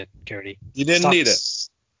often, Cody. You didn't need it.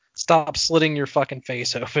 Stop slitting your fucking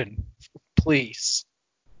face open, please.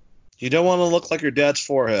 You don't want to look like your dad's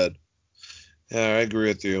forehead. Yeah, I agree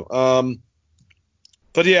with you.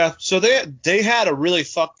 But yeah, so they had a really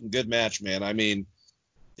fucking good match, man. I mean,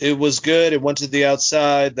 it was good. It went to the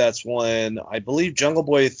outside. That's when I believe Jungle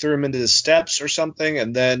Boy threw him into the steps or something,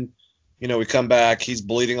 and then we come back. He's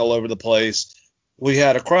bleeding all over the place. We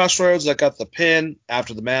had a Crossroads that got the pin.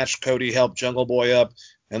 After the match, Cody helped Jungle Boy up,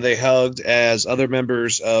 and they hugged as other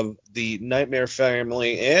members of the Nightmare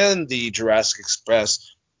family and the Jurassic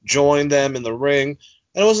Express joined them in the ring.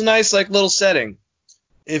 And it was a nice little setting.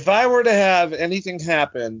 If I were to have anything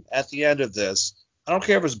happen at the end of this, I don't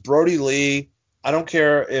care if it's Brody Lee. I don't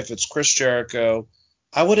care if it's Chris Jericho.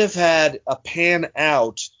 I would have had a pan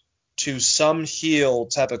out to some heel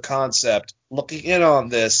type of concept looking in on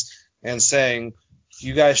this and saying,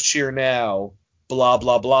 you guys cheer now, blah,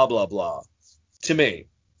 blah, blah, blah, blah. To me,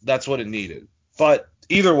 that's what it needed. But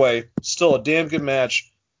either way, still a damn good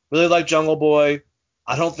match. Really like Jungle Boy.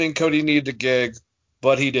 I don't think Cody needed a gig,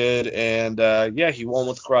 but he did. And, he won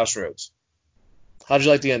with Crossroads. How'd you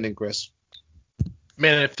like the ending, Chris?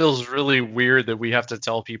 Man, it feels really weird that we have to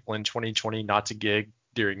tell people in 2020 not to gig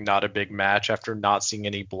during not a big match after not seeing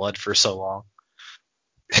any blood for so long.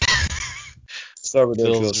 So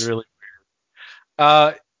ridiculous. Feels really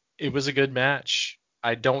weird. It was a good match.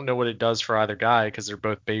 I don't know what it does for either guy because they're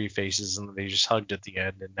both baby faces and they just hugged at the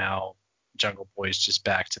end, and now Jungle Boy's just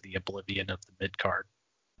back to the oblivion of the mid card.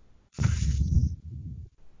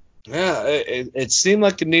 Yeah, it seemed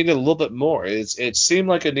like it needed a little bit more. It seemed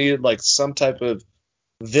like it needed like some type of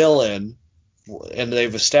villain, and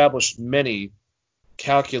they've established many,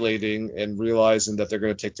 calculating and realizing that they're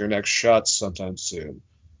going to take their next shots sometime soon.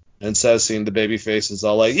 Instead of seeing the baby faces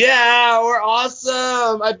all like, yeah, we're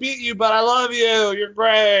awesome. I beat you, but I love you. You're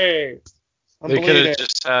great. They could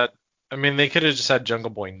have just had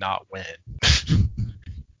Jungle Boy not win.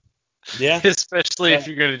 Yeah. Especially if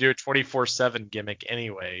you're going to do a 24/7 gimmick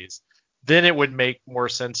anyways. Then it would make more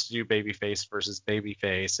sense to do babyface versus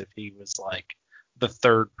babyface if he was like the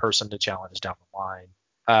third person to challenge down the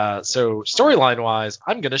line. So storyline wise,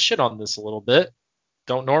 I'm going to shit on this a little bit.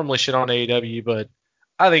 Don't normally shit on AEW, but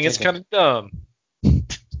I think it's kind of dumb.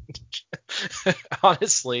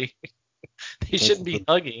 Honestly, he shouldn't be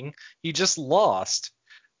hugging. He just lost.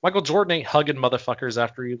 Michael Jordan ain't hugging motherfuckers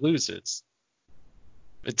after he loses.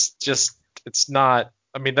 It's not.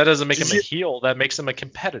 I mean, that doesn't make him a heel. That makes him a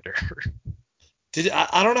competitor.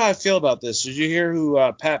 I don't know how I feel about this. Did you hear who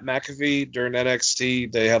Pat McAfee during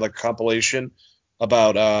NXT? They had a compilation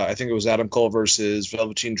about I think it was Adam Cole versus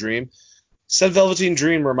Velveteen Dream. Said Velveteen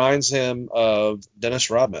Dream reminds him of Dennis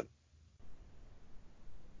Rodman.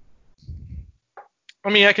 I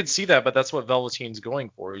mean, I could see that, but that's what Velveteen's going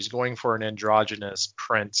for. He's going for an androgynous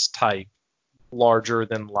Prince type, larger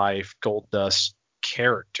than life Goldust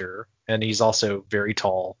character, and he's also very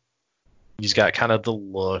tall. He's got kind of the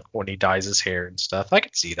look when he dyes his hair and stuff. I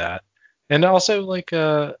could see that. And also,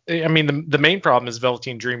 the main problem is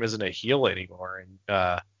Velveteen Dream isn't a heel anymore,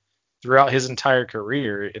 and throughout his entire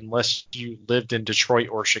career, unless you lived in Detroit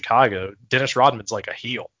or Chicago, Dennis Rodman's like a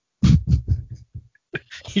heel.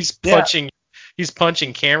 He's punching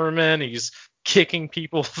cameramen. He's kicking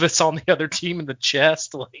people that's on the other team in the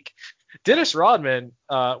chest. Like, Dennis Rodman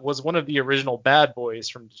was one of the original bad boys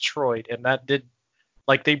from Detroit, and that did,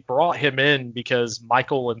 like, they brought him in because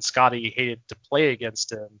Michael and Scotty hated to play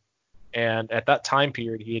against him, and at that time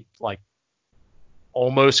period, he had like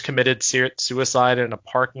almost committed suicide in a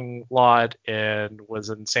parking lot and was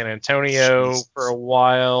in San Antonio for a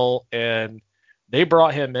while, and they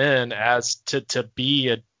brought him in as to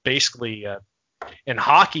be basically in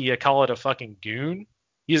hockey, I call it a fucking goon.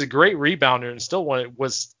 He's a great rebounder and still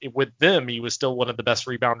with them, he was still one of the best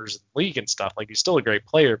rebounders in the league and stuff. Like, he's still a great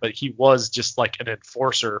player, but he was just like an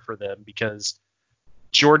enforcer for them because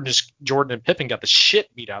Jordan and Pippen got the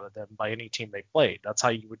shit beat out of them by any team they played. That's how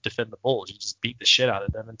you would defend the Bulls. You just beat the shit out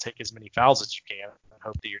of them and take as many fouls as you can and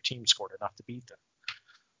hope that your team scored enough to beat them.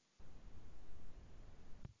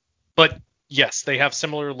 But yes, they have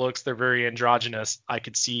similar looks. They're very androgynous. I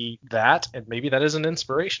could see that, and maybe that is an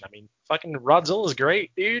inspiration. I mean, fucking Rodzilla's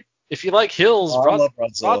great, dude. If you like Hills, I love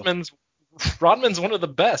Rodzilla. Rodman's one of the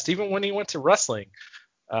best, even when he went to wrestling.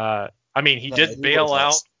 He did bail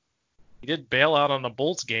out. He did bail out on the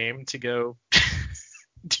Bolts game to go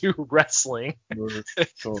do wrestling.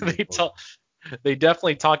 They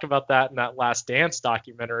definitely talk about that in that Last Dance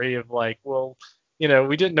documentary of like, well, we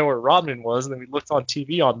didn't know where Rodman was, and then we looked on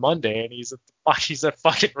TV on Monday, and he's at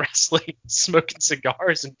fucking wrestling, smoking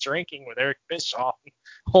cigars and drinking with Eric Bischoff and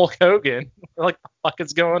Hulk Hogan. We're like, the fuck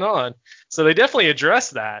is going on? So they definitely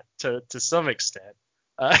address that to some extent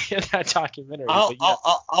in that documentary.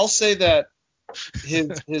 I'll say that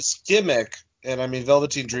his gimmick, and I mean,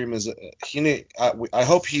 Velveteen Dream is I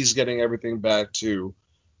hope he's getting everything back to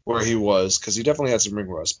where he was, because he definitely had some ring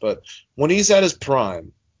rust. But when he's at his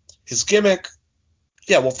prime, his gimmick.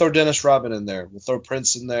 Yeah, we'll throw Dennis Rodman in there. We'll throw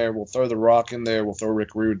Prince in there. We'll throw The Rock in there. We'll throw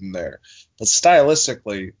Rick Rude in there. But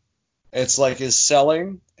stylistically, it's like his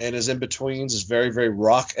selling and his in-betweens is very, very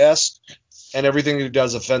Rock-esque. And everything he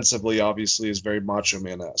does offensively, obviously, is very Macho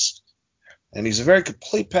Man-esque. And he's a very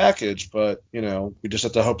complete package, but, we just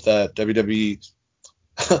have to hope that WWE...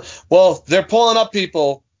 Well, they're pulling up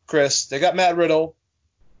people, Chris. They got Matt Riddle.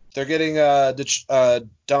 They're getting Donovan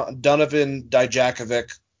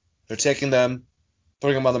Dijakovic. They're taking them,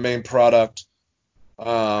 putting them on the main product.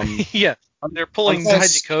 Yeah, they're pulling I'm kinda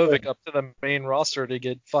Dijakovic up to the main roster to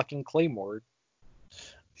get fucking Claymore.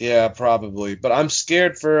 Yeah, probably. But I'm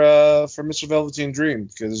scared for Mr. Velveteen Dream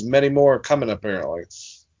because there's many more coming apparently.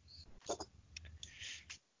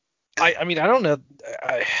 I mean, I don't know.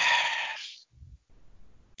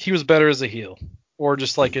 He was better as a heel, or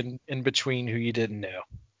just like in between who you didn't know.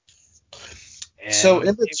 And So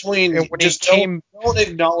in between, and when just he came, don't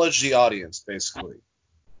acknowledge the audience, basically.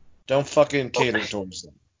 Don't fucking cater towards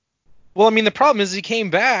them. well, I mean, the problem is he came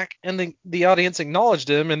back and the audience acknowledged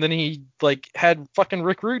him, and then he like had fucking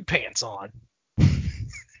Rick Rude pants on.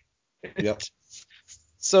 Yep.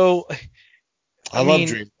 So I love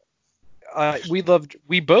Dream. we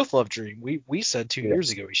both love Dream. We said 2 Yeah.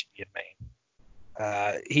 years ago he should be in Maine.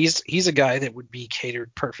 He's a guy that would be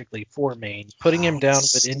catered perfectly for Maine. Putting him down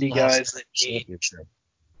with indie guys that need, Championship.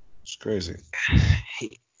 It's crazy.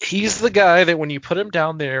 he's the guy that when you put him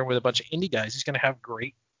down there with a bunch of indie guys, he's going to have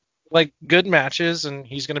great, like, good matches, and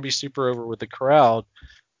he's going to be super over with the crowd.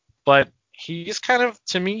 But he's kind of,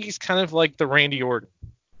 to me, he's kind of like the Randy Orton,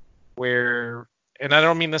 where, and I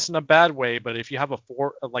don't mean this in a bad way, but if you have a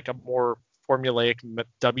more formulaic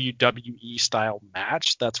WWE style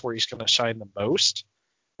match, that's where he's going to shine the most.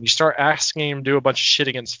 When you start asking him to do a bunch of shit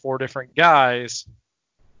against 4 different guys,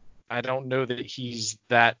 I don't know that he's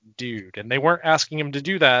that dude. And they weren't asking him to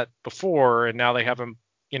do that before, and now they have him,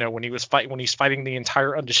 when he's fighting the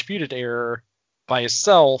entire Undisputed Era by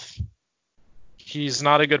himself. He's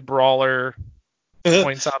not a good brawler.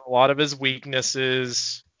 Points out a lot of his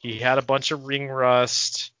weaknesses. He had a bunch of ring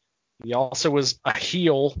rust. He also was a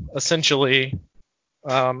heel, essentially.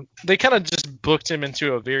 They kind of just booked him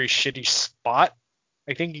into a very shitty spot.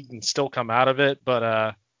 I think he can still come out of it,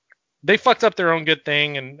 but they fucked up their own good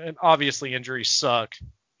thing, and obviously injuries suck.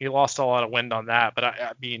 He lost a lot of wind on that, but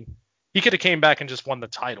I mean, he could have came back and just won the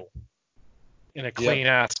title in a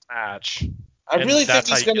clean-ass match. I really think that's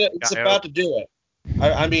he's about to do it.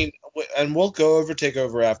 I mean, and we'll go over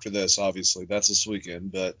TakeOver after this, obviously. That's this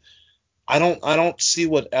weekend, but I don't see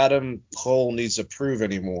what Adam Cole needs to prove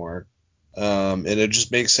anymore. And it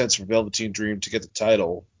just makes sense for Velveteen Dream to get the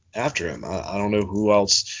title after him. I don't know who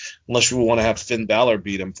else, unless you want to have Finn Balor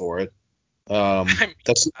beat him for it.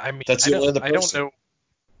 That's the only other person. I don't know.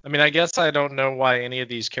 I mean, I guess I don't know why any of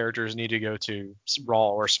these characters need to go to Raw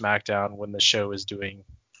or SmackDown when the show is doing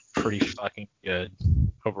pretty fucking good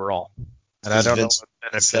overall. And I don't know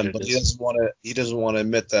what benefit it is. He doesn't want to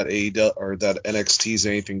admit that AEW or that NXT is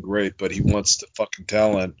anything great, but he wants the fucking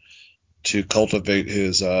talent to cultivate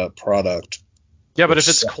his product. Yeah, but if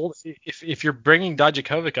it's cold, if you're bringing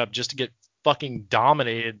Dijakovic up just to get fucking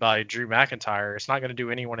dominated by Drew McIntyre, it's not going to do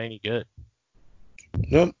anyone any good.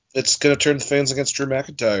 No, it's going to turn the fans against Drew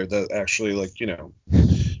McIntyre that actually,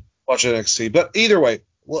 watch NXT. But either way,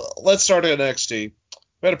 let's start at NXT.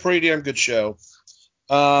 We had a pretty damn good show.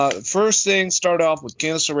 First thing, start off with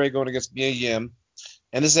Candice LeRae going against Mia Yim,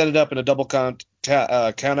 and this ended up in a double count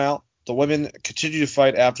out. The women continued to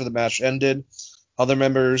fight after the match ended. Other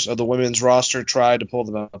members of the women's roster tried to pull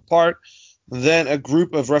them apart. Then a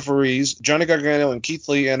group of referees, Johnny Gargano and Keith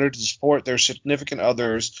Lee, entered to support their significant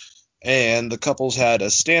others, and the couples had a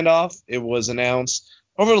standoff. It was announced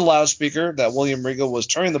over the loudspeaker that William Regal was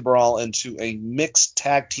turning the brawl into a mixed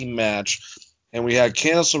tag team match, and we had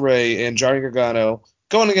Candice LeRae and Johnny Gargano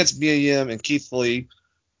going against Mia Yim and Keith Lee.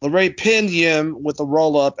 LeRae pinned Yim with a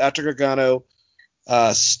roll-up after Gargano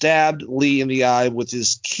stabbed Lee in the eye with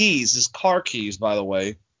his car keys, by the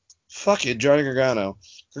way. Fuck it, Johnny Gargano.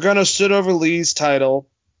 Gargano stood over Lee's title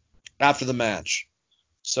after the match.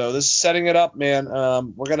 So this is setting it up, man.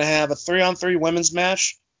 We're going to have a 3-on-3 women's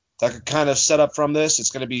match that could kind of set up from this.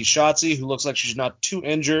 It's going to be Shotzi, who looks like she's not too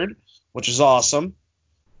injured, which is awesome.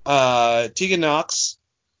 Tegan Nox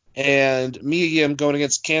and Mia Yim going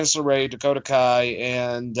against Candice LeRae, Dakota Kai,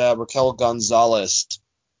 and Raquel Gonzalez,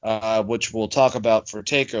 which we'll talk about for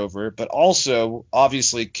TakeOver. But also,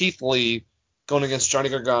 obviously, Keith Lee going against Johnny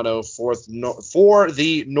Gargano for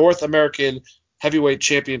the North American Heavyweight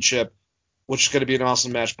Championship, which is going to be an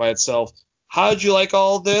awesome match by itself. How did you like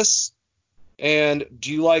all of this? And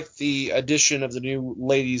do you like the addition of the new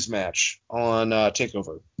ladies match on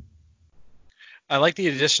TakeOver? I like the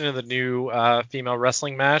addition of the new female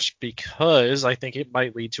wrestling match because I think it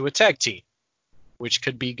might lead to a tag team, which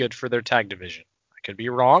could be good for their tag division. I could be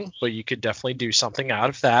wrong, but you could definitely do something out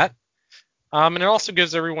of that. And it also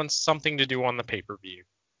gives everyone something to do on the pay-per-view.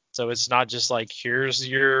 So it's not just like, here's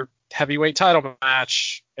your heavyweight title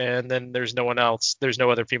match, and then there's no one else. There's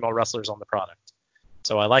no other female wrestlers on the product.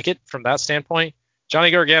 So I like it from that standpoint. Johnny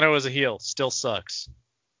Gargano as a heel still sucks.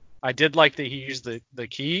 I did like that he used the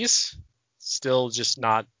keys. Still just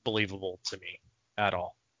not believable to me at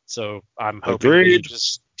all. So I'm hoping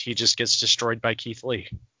that he just gets destroyed by Keith Lee.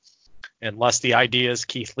 Unless the idea is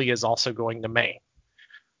Keith Lee is also going to Maine,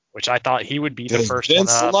 which I thought he would be the first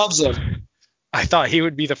Vince one up. loves him. I thought he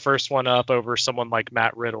would be the first one up over someone like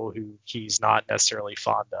Matt Riddle, who he's not necessarily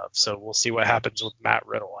fond of. So we'll see what happens with Matt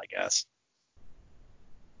Riddle, I guess.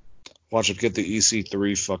 Watch him get the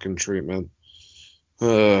EC3 fucking treatment.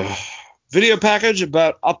 Video package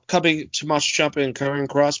about upcoming Tommaso Ciampa and Karrion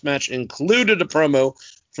Kross match included a promo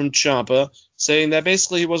from Ciampa saying that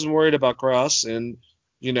basically he wasn't worried about Kross and,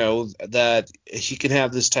 you know, that he can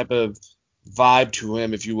have this type of vibe to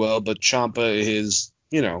him, if you will, but Ciampa is,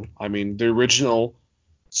 you know, I mean, the original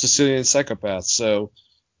Sicilian psychopath. So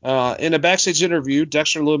in a backstage interview,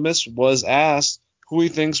 Dexter Lumis was asked who he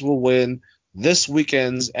thinks will win this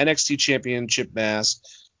weekend's NXT Championship match.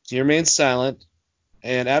 He remained silent,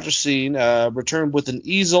 and after seeing, returned with an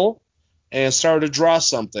easel and started to draw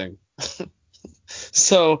something.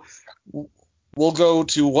 So we'll go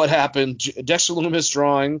to what happened. Dexter Lumis'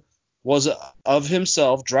 drawing was of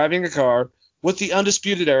himself driving a car with the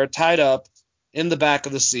Undisputed Era tied up in the back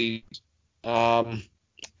of the seat. And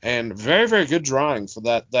very, very good drawing for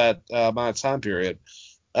that amount of time period.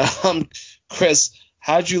 Chris,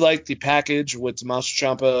 how'd you like the package with Tommaso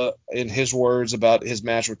Ciampa in his words about his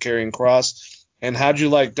match with Karrion Kross? And how'd you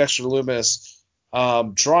like Dexter Lumis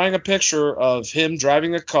drawing a picture of him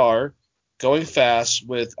driving a car, going fast,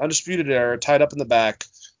 with Undisputed Era tied up in the back,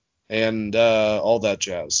 and all that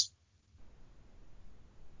jazz?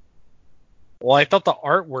 Well, I thought the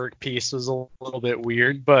artwork piece was a little bit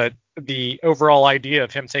weird, but the overall idea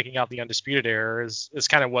of him taking out the Undisputed Era is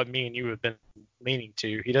kind of what me and you have been leaning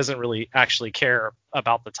to. He doesn't really actually care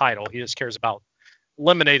about the title. He just cares about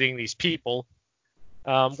eliminating these people,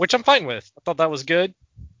 which I'm fine with. I thought that was good.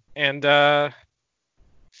 And, God,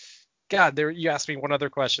 you asked me one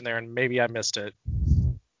other question there, and maybe I missed it.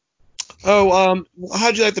 Oh,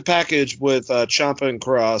 how'd you like the package with Ciampa and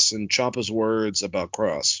Kross and Ciampa's words about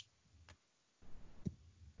Kross?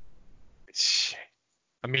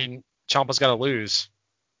 I mean, Ciampa's got to lose,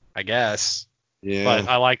 I guess. Yeah. But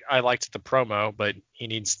I liked the promo, but he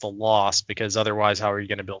needs the loss because otherwise, how are you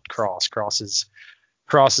going to build Kross?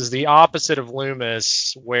 Kross is the opposite of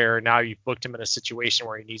Lumis, where now you've booked him in a situation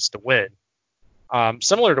where he needs to win.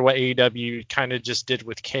 Similar to what AEW kind of just did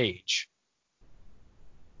with Cage.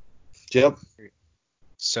 Yep.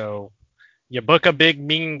 So you book a big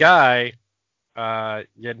mean guy,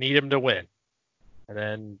 you need him to win, and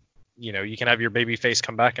then you can have your babyface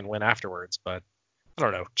come back and win afterwards. But I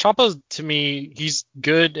don't know. Ciampa, to me, he's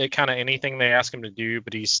good at kind of anything they ask him to do,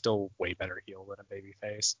 but he's still way better heel than a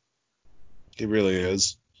babyface. He really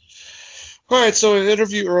is. All right, so in an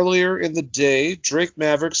interview earlier in the day, Drake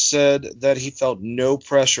Maverick said that he felt no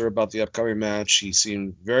pressure about the upcoming match. He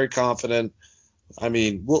seemed very confident. I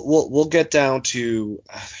mean, we'll get down to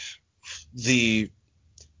the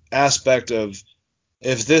aspect of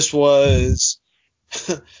if this was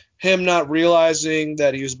him not realizing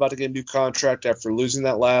that he was about to get a new contract after losing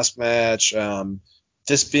that last match,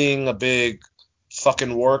 this being a big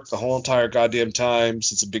fucking work the whole entire goddamn time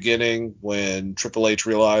since the beginning when Triple H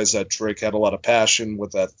realized that Drake had a lot of passion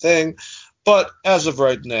with that thing. But as of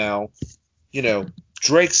right now,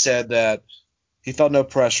 Drake said that he felt no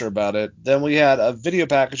pressure about it. Then we had a video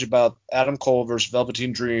package about Adam Cole versus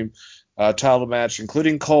Velveteen Dream title match,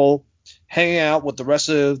 including Cole hanging out with the rest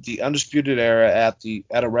of the Undisputed Era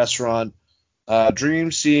at a restaurant.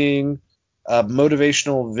 Dream seeing a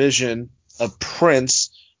motivational vision of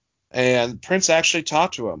Prince, and Prince actually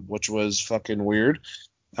talked to him, which was fucking weird.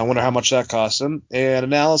 I wonder how much that cost him. And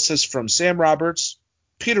analysis from Sam Roberts,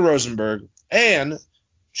 Peter Rosenberg, and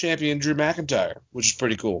champion Drew McIntyre, which is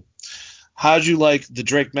pretty cool. How'd you like the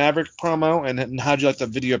Drake Maverick promo, and how'd you like the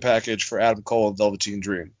video package for Adam Cole and Velveteen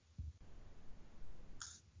Dream?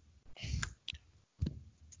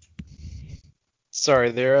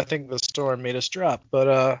 Sorry there, I think the storm made us drop.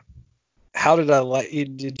 But how did I like?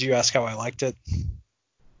 Did you ask how I liked it?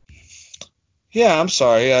 Yeah, I'm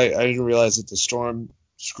sorry. I didn't realize that the storm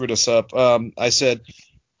screwed us up. I said,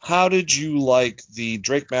 how did you like the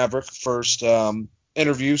Drake Maverick first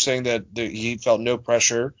interview saying that he felt no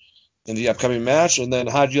pressure in the upcoming match? And then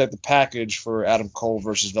how did you like the package for Adam Cole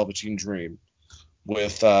versus Velveteen Dream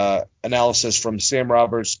with analysis from Sam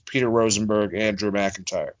Roberts, Peter Rosenberg, and Drew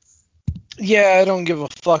McIntyre? Yeah, I don't give a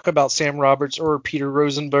fuck about Sam Roberts or Peter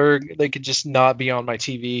Rosenberg. They could just not be on my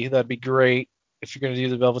TV. That'd be great. If you're going to do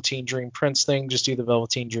the Velveteen Dream Prince thing, just do the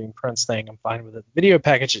Velveteen Dream Prince thing. I'm fine with it. The video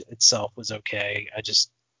package itself was okay.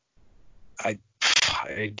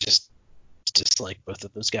 I just dislike both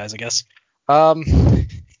of those guys, I guess.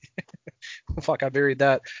 Fuck, I buried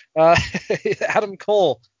that. Adam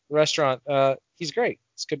Cole, restaurant. He's great.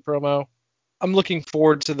 It's good promo. I'm looking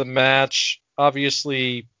forward to the match.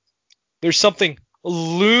 Obviously, there's something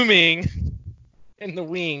looming in the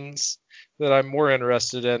wings that I'm more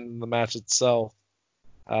interested in the match itself.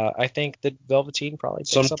 I think that Velveteen probably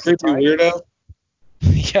Some picks up creepy the title.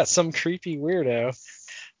 weirdo. Yeah, some creepy weirdo.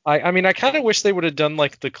 I mean, I kind of wish they would have done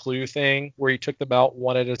like the Clue thing where he took them out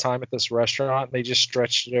one at a time at this restaurant and they just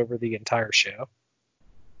stretched it over the entire show.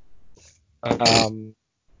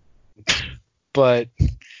 But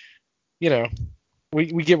you know, we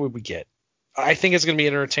get what we get. I think it's going to be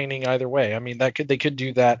entertaining either way. I mean, they could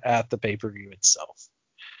do that at the pay-per-view itself.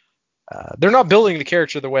 They're not building the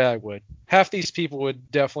character the way I would. Half these people would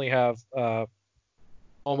definitely have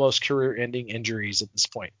almost career-ending injuries at this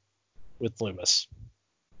point with Loomis.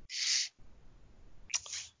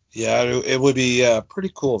 Yeah, it would be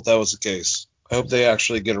pretty cool if that was the case. I hope they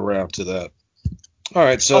actually get around to that. All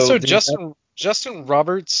right, so Also, Justin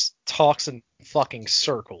Roberts talks in fucking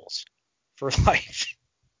circles for like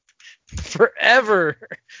forever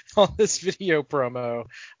on this video promo.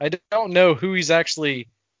 I don't know who he's actually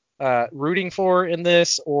rooting for in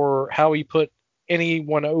this or how he put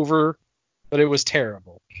anyone over, but it was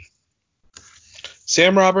terrible.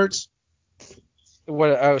 Sam Roberts.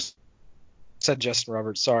 What I said Justin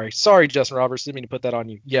Roberts. Sorry, Justin Roberts. Didn't mean to put that on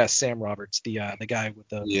you. Yes, Sam Roberts, the guy with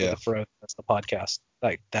the fro. That's the podcast.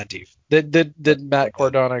 Like that dude. That Matt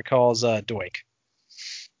Cardona calls Doink.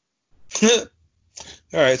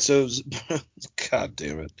 All right, so God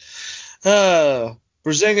damn it.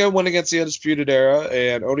 Breezango went against the Undisputed Era,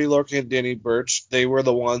 and Oney Lorcan and Danny Burch. They were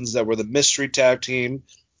the ones that were the mystery tag team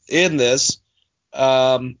in this.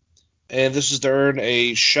 And this is to earn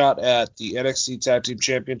a shot at the NXT Tag Team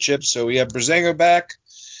Championship. So we have Breezango back,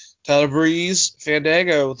 Tyler Breeze,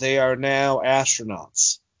 Fandango. They are now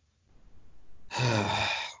astronauts.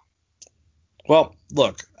 Well,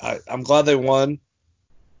 look, I'm glad they won.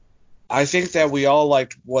 I think that we all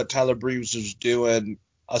liked what Tyler Breeze was doing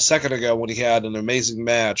a second ago when he had an amazing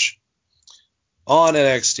match on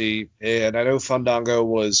NXT. And I know Fandango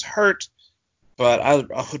was hurt, but I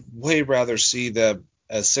would way rather see them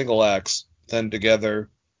as single acts than together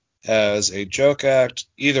as a joke act.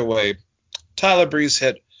 Either way, Tyler Breeze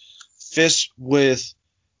hit Fist with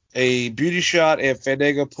a beauty shot, and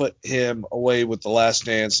Fandango put him away with the last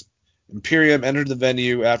dance. Imperium entered the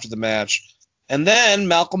venue after the match, and then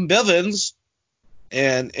Malcolm Bivens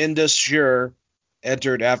and Indus Sher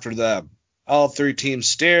entered after them. All three teams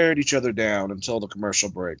stared each other down until the commercial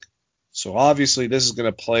break. So obviously this is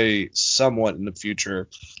going to play somewhat in the future.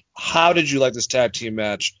 How did you like this tag team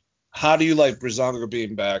match? How do you like Breezango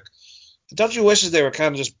being back? Don't you wish that they were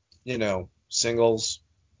kind of just, singles?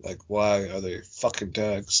 Like, why are they fucking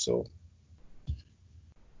tags still?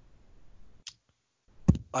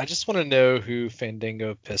 I just want to know who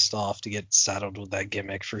Fandango pissed off to get saddled with that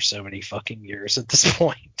gimmick for so many fucking years at this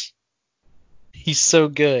point. He's so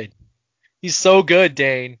good. He's so good,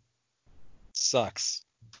 Dane. Sucks.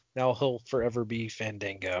 Now he'll forever be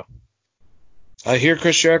Fandango. I hear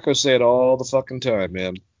Chris Jericho say it all the fucking time,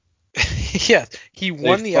 man. Yeah, he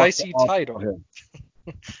won the IC title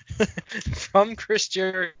from Chris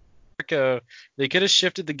Jericho. They could have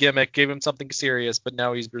shifted the gimmick, gave him something serious, but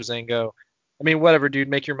now he's Breezango. I mean, whatever, dude.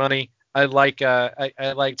 Make your money. I like I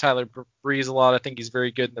like Tyler Breeze a lot. I think he's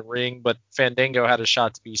very good in the ring, but Fandango had a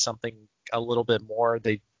shot to be something a little bit more.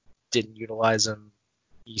 They didn't utilize him.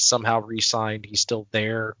 He somehow re-signed. He's still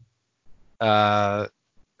there.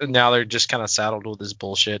 Now they're just kind of saddled with this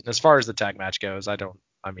bullshit. And as far as the tag match goes,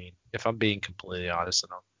 if I'm being completely honest,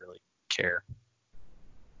 I don't really care.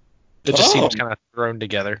 It just seems kind of thrown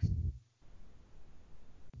together.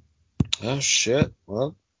 Oh, shit.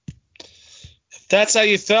 Well, if that's how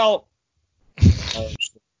you felt, I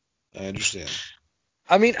understand.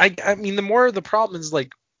 I mean, the more the problem is,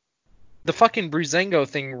 like, the fucking Breezango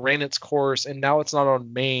thing ran its course, and now it's not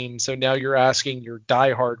on main, so now you're asking your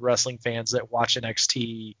diehard wrestling fans that watch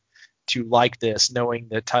NXT to like this, knowing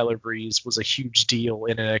that Tyler Breeze was a huge deal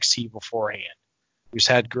in NXT beforehand, who's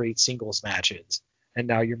had great singles matches, and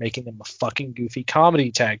now you're making them a fucking goofy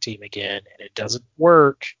comedy tag team again, and it doesn't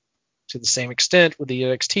work to the same extent with the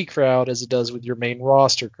NXT crowd as it does with your main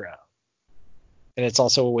roster crowd. And it's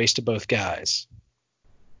also a waste of both guys.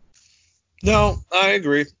 No, I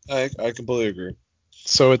agree. I completely agree.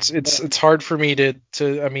 So it's hard for me to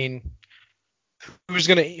I mean,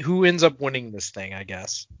 who ends up winning this thing, I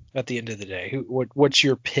guess, at the end of the day? What's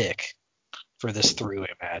your pick for this three-way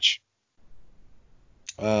match?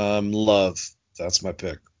 Love. That's my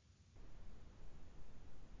pick.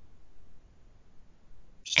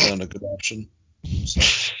 It's not a good option. So.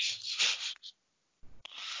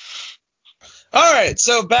 All right,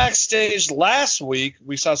 so backstage last week,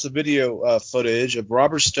 we saw some video footage of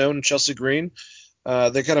Robert Stone and Chelsea Green.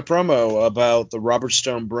 They cut a promo about the Robert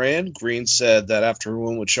Stone brand. Green said that after her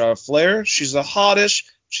win with Charlotte Flair, she's the hottest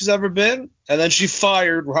she's ever been, and then she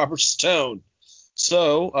fired Robert Stone.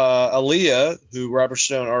 So Aaliyah, who Robert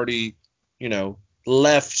Stone already,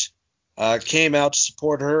 left, came out to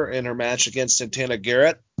support her in her match against Santana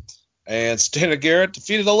Garrett, and Santana Garrett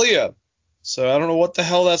defeated Aaliyah. So I don't know what the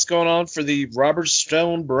hell that's going on for the Robert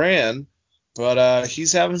Stone brand, but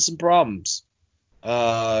he's having some problems.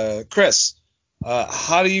 Chris,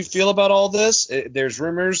 how do you feel about all this? There's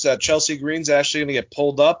rumors that Chelsea Green's actually going to get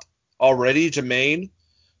pulled up already to Maine.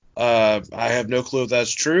 I have no clue if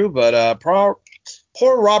that's true, but poor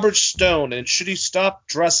Robert Stone, and should he stop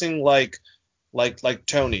dressing like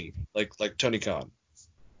Tony, like Tony Khan?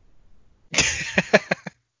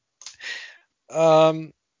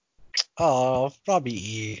 Robbie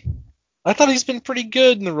E. I thought he's been pretty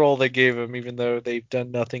good in the role they gave him, even though they've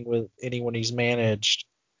done nothing with anyone he's managed.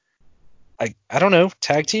 I don't know,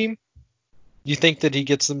 tag team? You think that he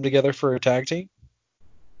gets them together for a tag team?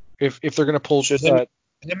 If they're gonna pull him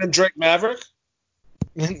and Drake Maverick?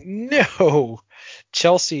 No,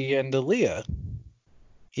 Chelsea and Aaliyah.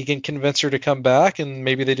 He can convince her to come back, and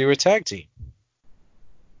maybe they do a tag team.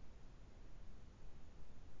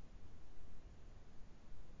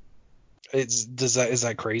 Is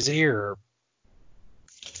that crazy, or?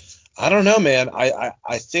 I don't know, man. I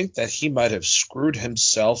think that he might have screwed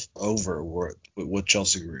himself over with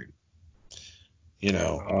Chelsea Green.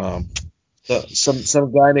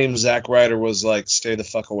 Some guy named Zack Ryder was like, stay the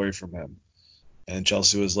fuck away from him. And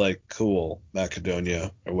Chelsea was like, cool,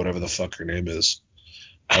 Macedonia, or whatever the fuck her name is.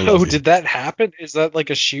 Oh, did that happen? Is that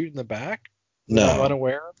like a shoot in the back? No. I'm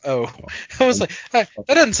unaware? Oh. I was like, that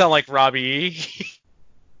doesn't sound like Robbie E.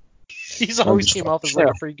 He's always came off as like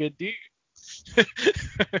a pretty good dude.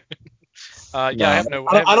 I have no.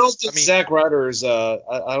 I don't think Zack Ryder is. I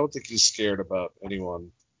don't think he's scared about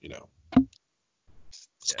anyone. He's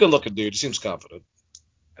a good-looking dude. He seems confident.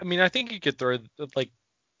 I mean, I think he could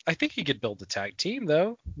I think he could build a tag team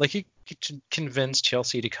though. Like he could convince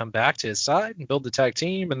Chelsea to come back to his side and build the tag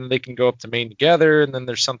team, and then they can go up to Maine together, and then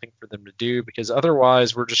there's something for them to do. Because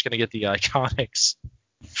otherwise, we're just gonna get the Iconics.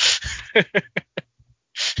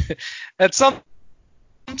 At some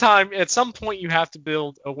point, you have to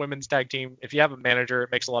build a women's tag team. If you have a manager,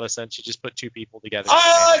 it makes a lot of sense. You just put two people together.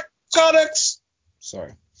 Iconics!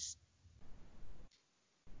 Sorry.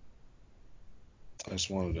 I just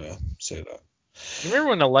wanted to say that. You remember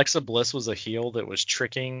when Alexa Bliss was a heel that was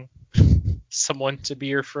tricking someone to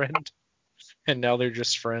be her friend? And now they're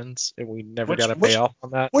just friends, and we never got a payoff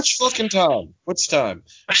on that? Which fucking time? Which time?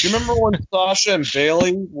 Do you remember when Sasha and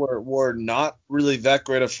Bayley were not really that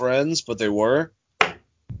great of friends, but they were?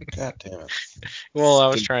 God damn it. Well, I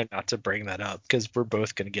was trying not to bring that up, because we're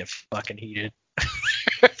both going to get fucking heated.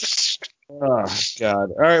 Oh,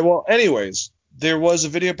 God. All right, well, anyways, there was a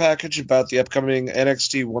video package about the upcoming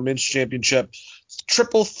NXT Women's Championship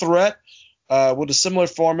triple threat with a similar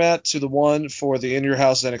format to the one for the In Your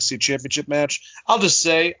House NXT Championship match. I'll just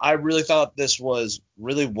say I really thought this was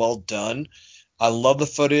really well done. I love the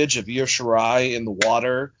footage of Io Shirai in the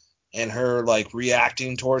water and her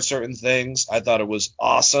reacting towards certain things. I thought it was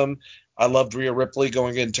awesome. I loved Rhea Ripley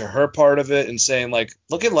going into her part of it and saying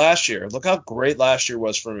look at last year. Look how great last year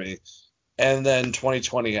was for me. And then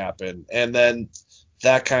 2020 happened. And then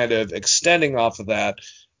that kind of extending off of that.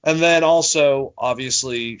 And then also,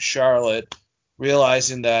 obviously, Charlotte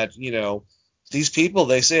realizing that, these people,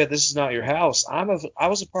 they say this is not your house. I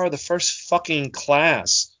was a part of the first fucking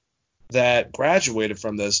class that graduated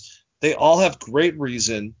from this. They all have great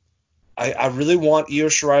reason. I really want Io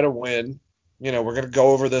Shirai to win. We're going to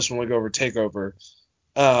go over this when we go over TakeOver.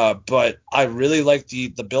 But I really liked the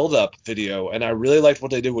build-up video, and I really liked what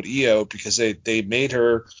they did with Io because they made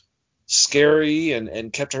her scary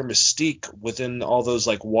and kept her mystique within all those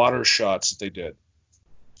water shots that they did.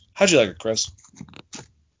 How'd you like it, Chris?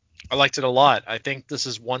 I liked it a lot. I think this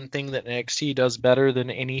is one thing that NXT does better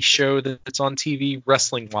than any show that's on TV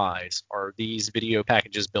wrestling-wise are these video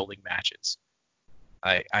packages building matches.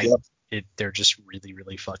 They're just really,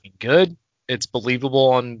 really fucking good. It's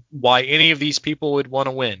believable on why any of these people would want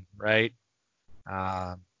to win, right?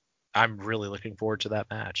 I'm really looking forward to that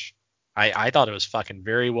match. I thought it was fucking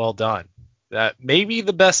very well done. That may be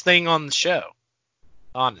the best thing on the show,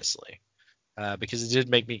 honestly, because it did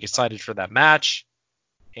make me excited for that match.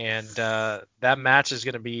 And that match is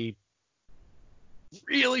going to be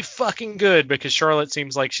really fucking good because Charlotte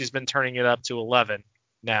seems like she's been turning it up to 11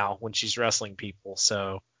 now when she's wrestling people.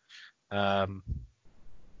 So,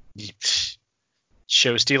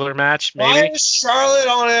 show stealer match, Why maybe? is Charlotte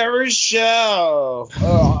on every show?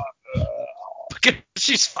 Because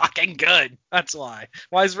she's fucking good. That's why.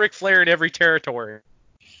 Why is Ric Flair in every territory?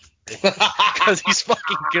 Because he's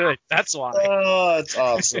fucking good. That's why. Oh, that's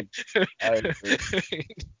awesome. I agree.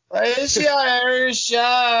 Why is she on every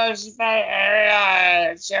show? She's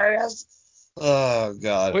my serious. Oh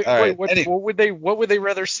God! Wait, All right. what would they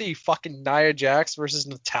rather see? Fucking Nia Jax versus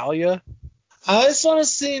Natalya? I just want to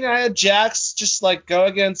see Nia Jax just like go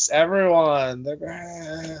against everyone.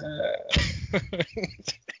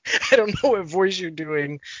 I don't know what voice you're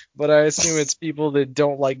doing, but I assume it's people that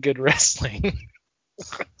don't like good wrestling.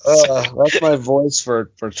 That's my voice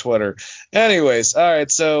for Twitter. Anyways, all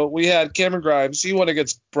right. So we had Cameron Grimes. He won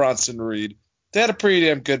against Bronson Reed. They had a pretty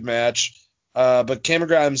damn good match. But Cameron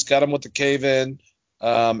Grimes got him with the cave in.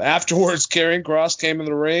 Afterwards, Karrion Kross came in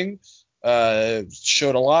the ring.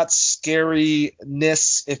 Showed a lot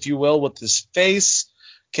scariness, if you will, with his face.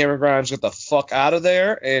 Cameron Grimes got the fuck out of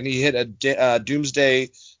there, and he hit a Doomsday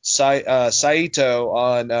Saito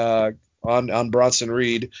on Bronson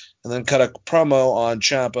Reed, and then cut a promo on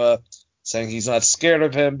Ciampa saying he's not scared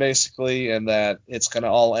of him, basically, and that it's going to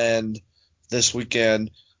all end this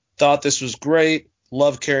weekend. Thought this was great.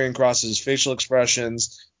 Love Karrion Kross's facial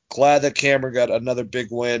expressions. Glad that Cameron got another big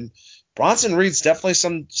win. Bronson Reed's definitely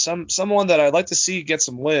someone that I'd like to see get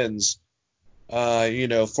some wins.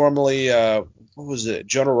 Formerly, what was it,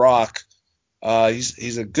 Jonah Rock.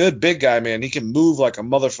 He's a good big guy, man. He can move like a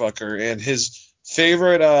motherfucker. And his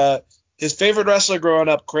favorite wrestler growing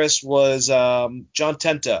up, Chris, was John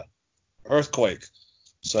Tenta, Earthquake.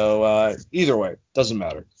 So either way, doesn't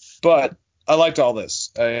matter. But I liked all this,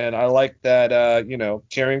 and I like that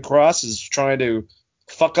Karrion Kross is trying to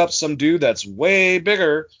fuck up some dude that's way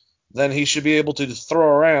bigger than he should be able to throw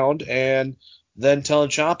around, and then telling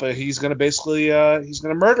Ciampa he's gonna basically he's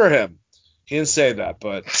gonna murder him. He didn't say that,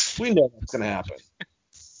 but we know that's gonna happen.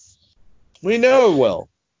 We know it will.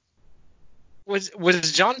 Was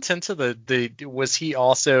John Tenta was he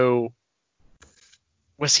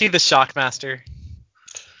the Shockmaster?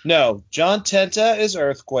 No, John Tenta is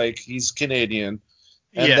Earthquake. He's Canadian.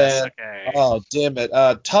 And yes, then, okay. oh damn it,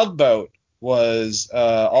 Tugboat was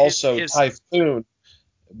also Typhoon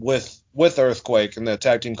with Earthquake in the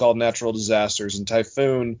tag team called Natural Disasters, and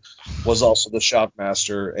Typhoon was also the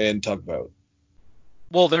Shockmaster and Tugboat.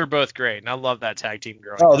 Well, they're both great, and I love that tag team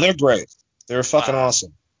growing Oh, up. they're great. They're fucking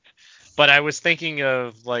awesome. But I was thinking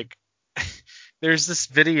of, like, there's this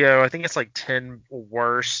video, I think it's like 10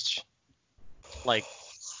 worst, like,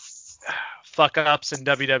 fuck ups in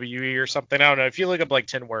WWE or something. I don't know. If you look up like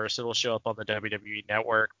 10 worst, it'll show up on the WWE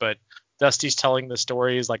network. But Dusty's telling the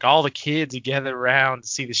stories, like all the kids gather around to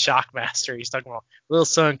see the Shockmaster. He's talking about little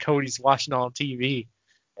son Cody's watching on TV,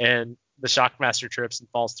 and the Shockmaster trips and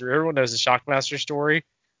falls through. Everyone knows the Shockmaster story,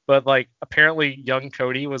 but like apparently young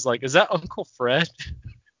Cody was like, "Is that Uncle Fred?"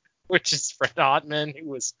 Which is Fred Ottman, who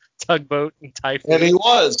was Tugboat and Typhoon. And he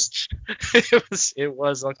was. it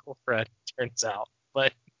was Uncle Fred, turns out.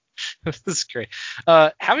 But this is great.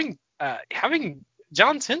 Having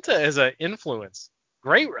John Tenta as an influence,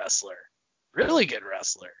 great wrestler, really good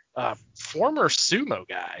wrestler, former sumo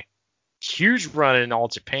guy, huge run in All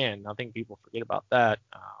Japan. I think people forget about that.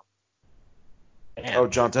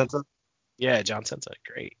 John Tenta? Yeah, John Tenta,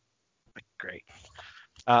 great.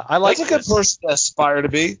 I like. That's a good person to aspire to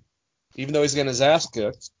be, even though he's getting his ass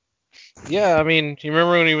kicked. Yeah, I mean, you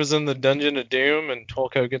remember when he was in the Dungeon of Doom and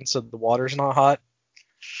Hulk Hogan said the water's not hot?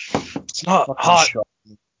 It's not hot.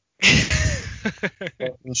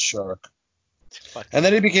 Shark. And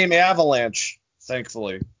then he became Avalanche,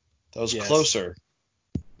 thankfully. That was closer.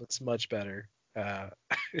 That's much better.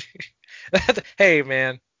 Hey,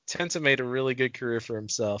 man, Tenta made a really good career for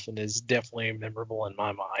himself and is definitely memorable in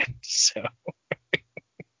my mind. So,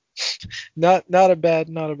 not a bad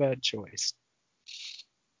choice.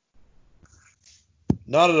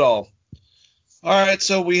 Not at all. All right,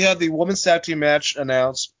 so we had the women's tag team match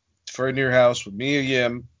announced for In Your House with Mia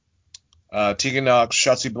Yim, Tegan Knox,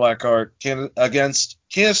 Shotzi Blackheart against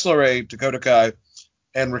Candice LeRae, Dakota Kai,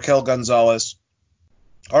 and Raquel Gonzalez.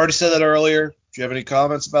 I already said that earlier. Do you have any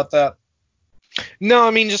comments about that? No,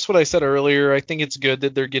 I mean, just what I said earlier. I think it's good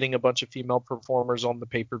that they're getting a bunch of female performers on the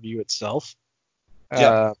pay-per-view itself.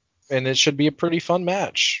 Yeah. And it should be a pretty fun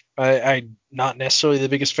match. I'm not necessarily the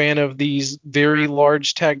biggest fan of these very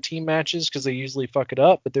large tag team matches because they usually fuck it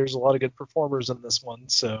up, but there's a lot of good performers in this one,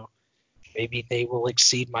 so maybe they will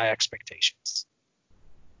exceed my expectations.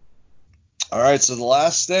 All right, so the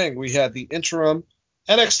last thing, we had the interim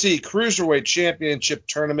NXT Cruiserweight Championship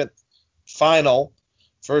Tournament final.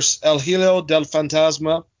 versus El Hilo del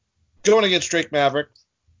Fantasma going against Drake Maverick.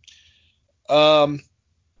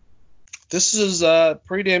 This is a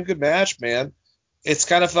pretty damn good match, man. It's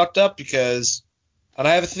kind of fucked up because, and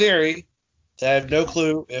I have a theory that I have no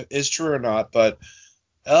clue if is true or not, but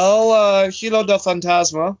El Hilo del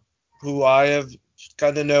Fantasma, who I have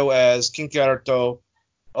gotten to know as King Arto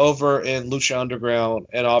over in Lucha Underground,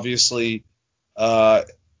 and obviously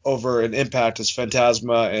over in Impact as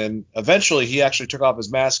Phantasma, and eventually he actually took off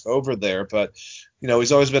his mask over there, but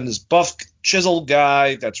he's always been this buff, chiseled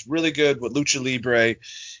guy that's really good with Lucha Libre,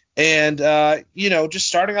 and just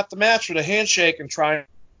starting out the match with a handshake and trying to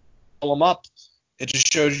pull him up, it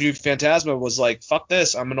just shows you Phantasma was like, fuck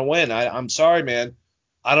this, I'm gonna win. I'm sorry, man,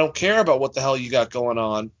 I don't care about what the hell you got going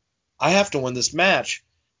on. I have to win this match.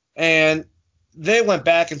 And they went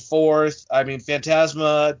back and forth. I mean,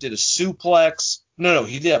 Phantasma did a suplex. No,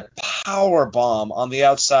 he did a power bomb on the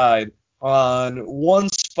outside on one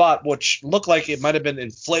spot, which looked like it might have been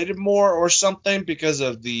inflated more or something because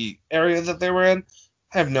of the area that they were in.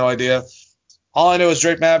 I have no idea. All I know is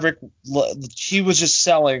Drake Maverick, he was just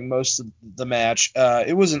selling most of the match.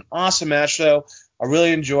 It was an awesome match, though. I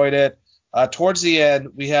really enjoyed it. Towards the end,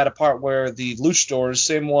 we had a part where the luchadors,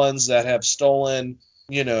 same ones that have stolen,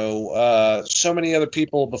 so many other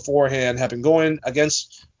people beforehand, have been going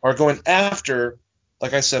against or going after,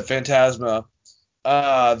 like I said, Phantasma,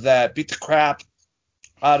 that beat the crap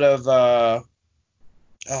out of, I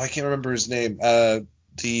can't remember his name,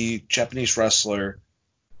 the Japanese wrestler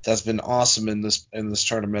that's been awesome in this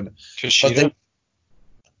tournament. Kushida?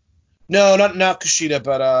 No, not Kushida,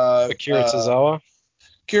 but Akira Tozawa?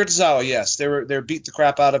 Akira Tozawa, yes. They beat the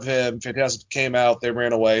crap out of him. Phantasma came out. They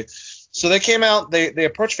ran away. So they came out. They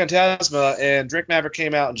approached Phantasma, and Drake Maverick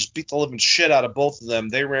came out and just beat the living shit out of both of them.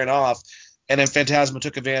 They ran off, and then Phantasma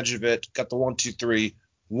took advantage of it, got the 1-2-3,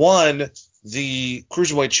 won the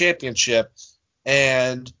Cruiserweight Championship,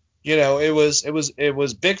 and it was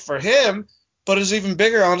big for him, but it was even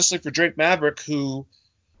bigger, honestly, for Drake Maverick, who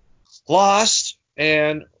lost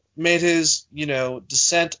and made his,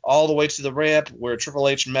 descent all the way to the ramp where Triple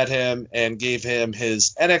H met him and gave him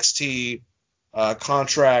his NXT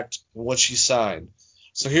contract, which he signed.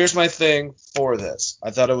 So here's my thing for this.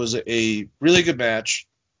 I thought it was a really good match.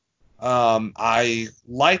 I'll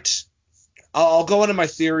go into my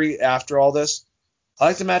theory after all this. I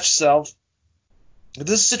like the match itself.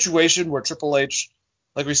 This is a situation where Triple H,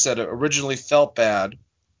 like we said, originally felt bad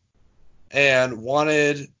and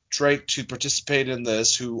wanted Drake to participate in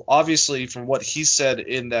this, who obviously, from what he said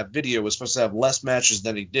in that video, was supposed to have less matches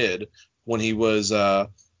than he did when he was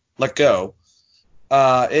let go.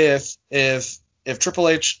 If Triple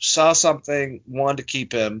H saw something, wanted to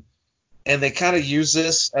keep him, and they kind of use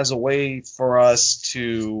this as a way for us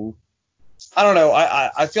to, I don't know,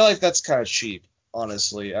 I feel like that's kind of cheap,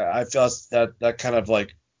 honestly. I feel that kind of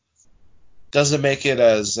like doesn't make it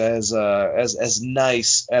as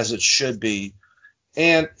nice as it should be.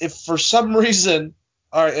 And if for some reason,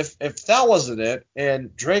 or if that wasn't it,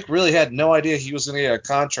 and Drake really had no idea he was going to get a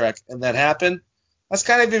contract, and that happened, that's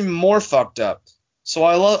kind of even more fucked up. So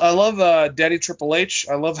I love Daddy Triple H.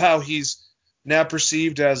 I love how he's now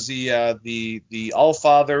perceived as the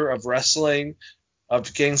all-father of wrestling,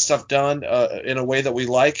 of getting stuff done in a way that we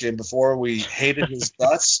like. And before we hated his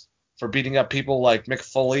guts for beating up people like Mick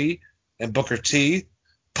Foley and Booker T.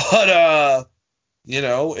 But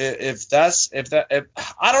if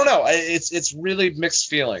I don't know, it's really mixed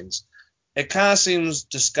feelings. It kind of seems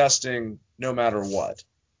disgusting no matter what.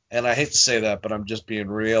 And I hate to say that, but I'm just being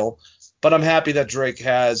real. But I'm happy that Drake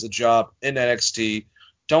has a job in NXT.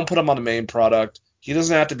 Don't put him on the main product. He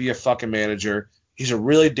doesn't have to be a fucking manager. He's a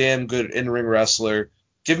really damn good in-ring wrestler.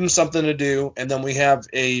 Give him something to do, and then we have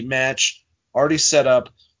a match already set up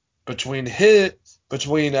between Phantasma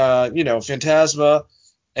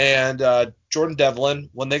and Jordan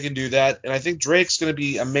Devlin when they can do that. And I think Drake's going to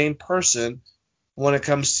be a main person when it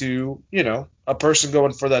comes to, a person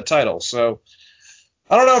going for that title. So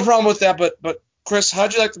I don't have a problem with that, but Chris,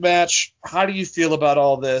 how'd you like the match? How do you feel about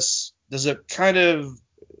all this? Does it kind of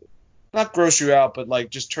not gross you out, but like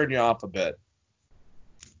just turn you off a bit?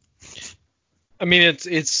 I mean,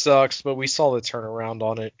 it sucks, but we saw the turnaround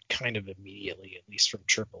on it kind of immediately, at least from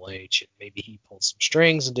Triple H. And maybe he pulled some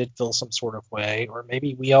strings and did feel some sort of way, or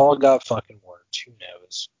maybe we all got fucking worked. Who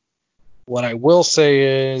knows? What I will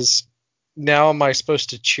say is, now am I supposed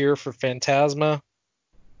to cheer for Phantasma?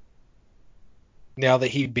 Now that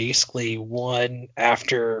he basically won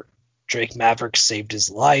after Drake Maverick saved his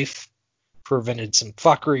life, prevented some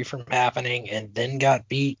fuckery from happening, and then got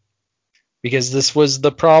beat. Because this was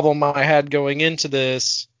the problem I had going into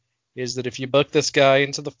this, is that if you book this guy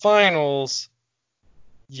into the finals,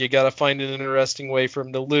 you got to find an interesting way for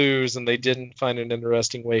him to lose, and they didn't find an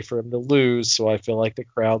interesting way for him to lose, so I feel like the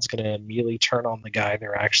crowd's going to immediately turn on the guy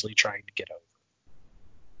they're actually trying to get over.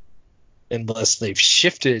 Unless they've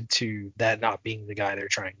shifted to that not being the guy they're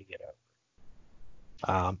trying to get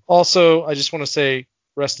over. Also, I just want to say,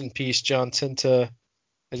 rest in peace, John Tenta.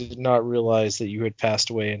 I did not realize that you had passed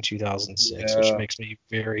away in 2006, which makes me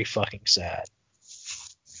very fucking sad.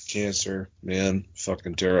 Cancer, man.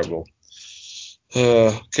 Fucking terrible.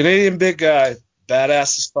 Canadian big guy.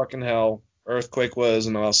 Badass as fucking hell. Earthquake was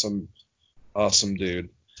an awesome dude.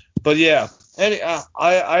 But yeah,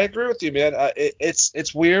 I agree with you, man.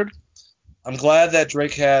 It's weird. I'm glad that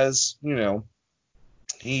Drake has,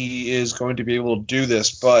 he is going to be able to do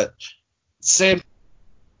this, but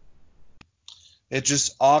it's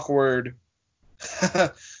just awkward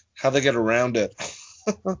how they get around it.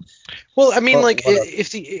 Well, I mean, like, if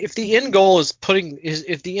the end goal is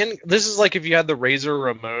this is like if you had the Razor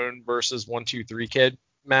Ramon versus 1-2-3 Kid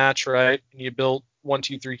match, right? And you built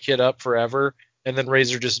 1-2-3 Kid up forever, and then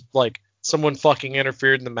Razor just, like, someone fucking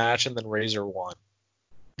interfered in the match, and then Razor won.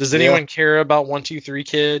 Does anyone care about 1-2-3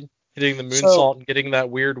 Kid hitting the moonsault and getting that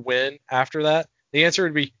weird win after that? The answer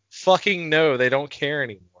would be fucking no. They don't care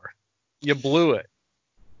anymore. You blew it.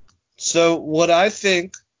 So what I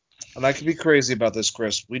think, and I could be crazy about this,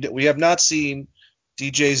 Chris, we have not seen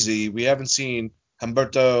DJZ. We haven't seen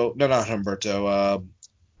Humberto. No, not Humberto.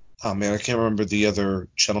 Oh man, I can't remember the other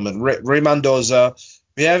gentleman. Ray Mendoza.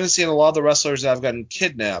 We haven't seen a lot of the wrestlers that have gotten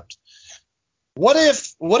kidnapped. What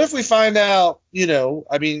if we find out,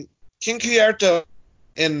 I mean, King Cuerto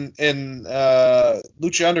in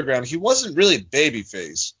Lucha Underground, he wasn't really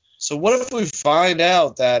babyface. So what if we find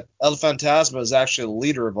out that El Fantasma is actually the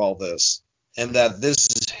leader of all this, and that this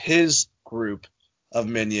is his group of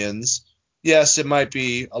minions? Yes, it might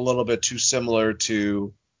be a little bit too similar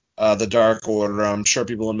to the Dark Order. I'm sure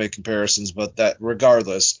people will make comparisons, but that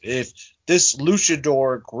regardless, if this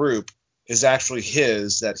luchador group is actually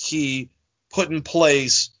his, that he put in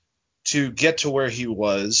place to get to where he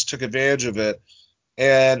was, took advantage of it,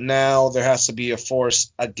 and now there has to be a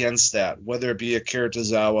force against that, whether it be Akira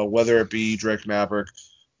Tozawa, whether it be Drake Maverick,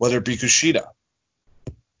 whether it be Kushida.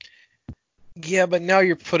 Yeah, but now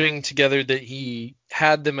you're putting together that he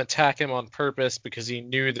had them attack him on purpose because he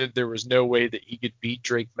knew that there was no way that he could beat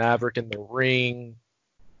Drake Maverick in the ring.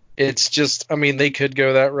 It's just, I mean, they could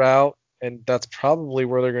go that route, and that's probably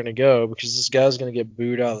where they're going to go, because this guy's going to get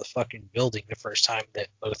booed out of the fucking building the first time that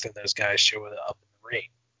both of those guys show up in the ring.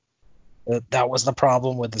 That was the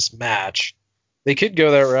problem with this match. They could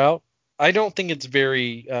go that route. I don't think it's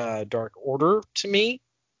very Dark Order to me,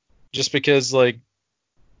 just because they're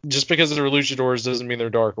luchadors doesn't mean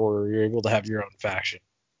they're Dark Order. You're able to have your own faction.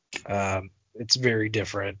 It's very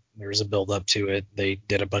different. There's a build up to it. They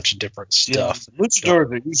did a bunch of different stuff. Yeah,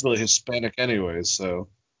 luchadors are usually Hispanic anyways, so.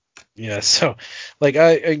 Yeah, so like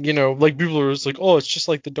like people are just like, oh, it's just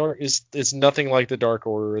like the Dark. It's nothing like the Dark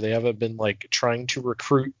Order. They haven't been like trying to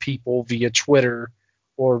recruit people via Twitter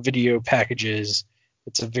or video packages.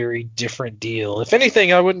 It's a very different deal. If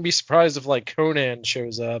anything, I wouldn't be surprised if like Conan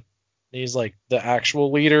shows up and he's like the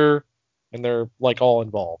actual leader and they're like all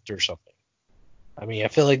involved or something. I mean, I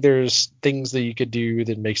feel like there's things that you could do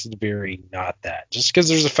that makes it very not that. Just because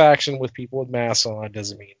there's a faction with people with masks on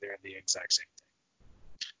doesn't mean they're the exact same thing.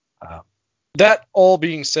 That all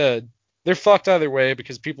being said, they're fucked either way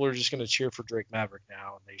because people are just going to cheer for Drake Maverick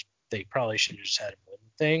now, and they probably should have just had him win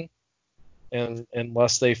the thing, and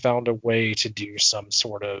unless they found a way to do some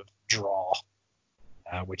sort of draw,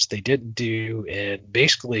 which they didn't do, and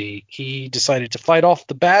basically he decided to fight off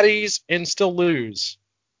the baddies and still lose,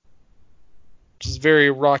 which is a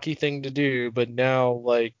very Rocky thing to do. But now,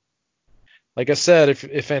 like I said,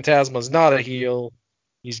 if Phantasma's not a heel,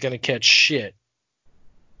 he's going to catch shit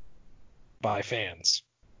by fans.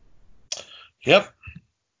 Yep.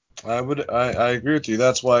 I agree with you.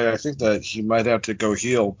 That's why I think that he might have to go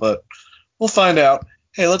heel, but we'll find out.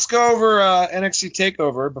 Hey, let's go over NXT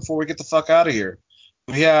TakeOver before we get the fuck out of here.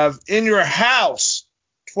 We have In Your House,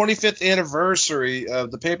 25th anniversary of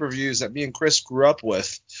the pay-per-views that me and Chris grew up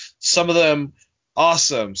with. Some of them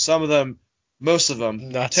awesome, some of them, most of them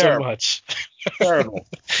not terrible. So much. Terrible.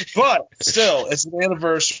 But still, it's an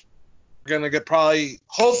anniversary. We're going to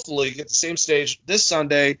hopefully get the same stage this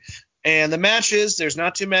Sunday. And the matches, there's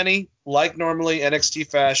not too many, like normally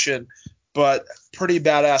NXT fashion, but pretty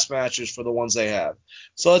badass matches for the ones they have.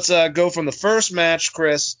 So let's go from the first match,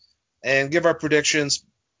 Chris, and give our predictions.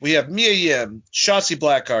 We have Mia Yim, Shotzi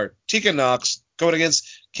Blackheart, Tika Knox going against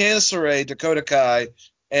Candice LeRae, Dakota Kai,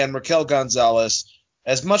 and Raquel Gonzalez.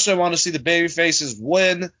 As much as I want to see the babyfaces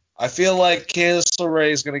win, I feel like Candice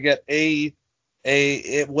LeRae is going to get a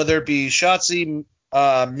whether it be Shotzi,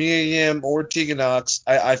 Mia Yim, or Tegan Knox,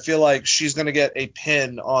 I feel like she's going to get a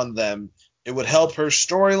pin on them. It would help her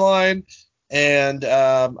storyline, and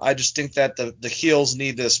I just think that the heels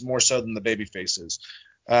need this more so than the baby faces.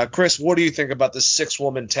 Chris, what do you think about this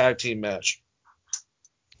 6-woman tag team match?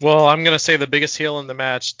 Well, I'm going to say the biggest heel in the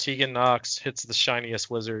match, Tegan Knox, hits the shiniest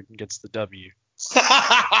wizard and gets the W.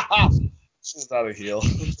 She's not a heel.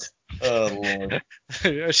 Oh, Lord.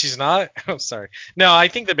 She's not? I'm sorry. No, I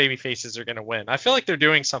think the baby faces are going to win. I feel like they're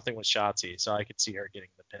doing something with Shotzi, so I could see her getting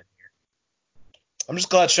the pin here. I'm just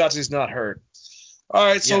glad Shotzi's not hurt. All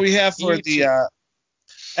right, so we have for the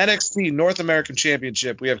NXT North American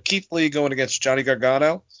Championship, we have Keith Lee going against Johnny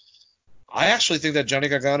Gargano. I actually think that Johnny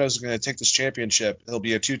Gargano is going to take this championship. He'll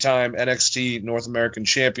be a 2-time NXT North American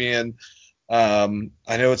champion. I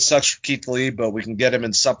know it sucks for Keith Lee, but we can get him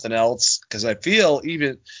in something else because I feel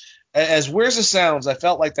even as weird as it sounds, I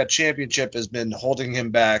felt like that championship has been holding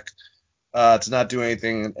him back to not do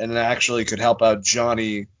anything, and it actually could help out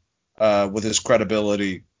Johnny with his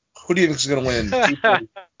credibility. Who do you think is going to win? Keith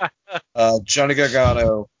Lee, Johnny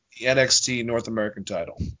Gargano, the NXT North American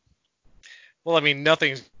title. Well, I mean,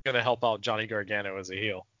 nothing's going to help out Johnny Gargano as a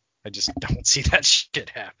heel. I just don't see that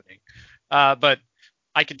shit happening. But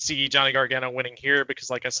I could see Johnny Gargano winning here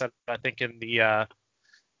because, like I said, I think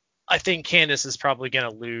I think Candice is probably going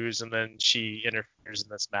to lose, and then she interferes in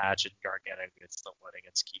this match, and Gargano gets the win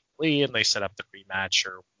against Keith Lee, and they set up the rematch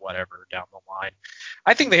or whatever down the line.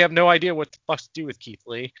 I think they have no idea what the fuck to do with Keith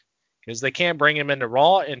Lee because they can't bring him into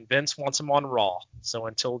Raw, and Vince wants him on Raw. So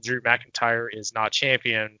until Drew McIntyre is not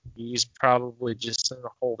champion, he's probably just in a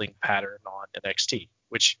holding pattern on NXT,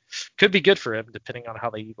 which could be good for him depending on how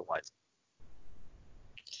they utilize him.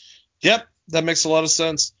 Yep, that makes a lot of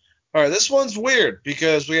sense. All right, this one's weird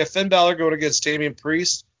because we have Finn Balor going against Damian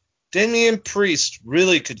Priest. Damian Priest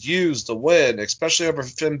really could use the win, especially over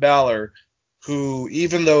Finn Balor, who,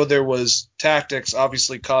 even though there was tactics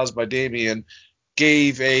obviously caused by Damian,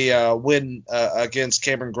 gave a win against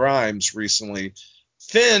Cameron Grimes recently.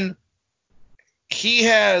 Finn, he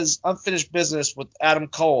has unfinished business with Adam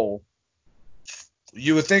Cole.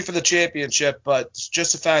 You would think for the championship, but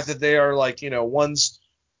just the fact that they are like, one's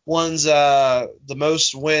the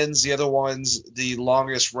most wins, the other one's the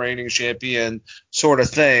longest reigning champion sort of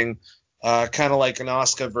thing, kind of like an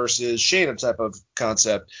Asuka versus Shayna type of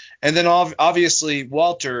concept. And then obviously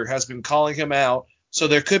Walter has been calling him out, so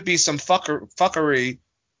there could be some fuckery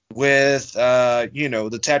with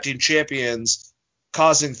the tag team champions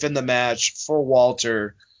causing Finn the match for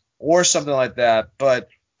Walter or something like that. But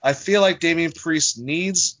I feel like Damian Priest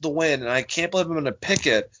needs the win, and I can't believe I'm going to pick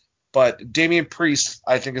it. But Damian Priest,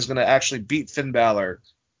 I think, is going to actually beat Finn Balor,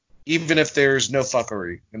 even if there's no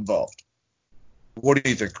fuckery involved. What do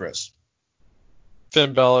you think, Chris?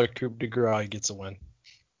 Finn Balor, coup de grace, gets a win.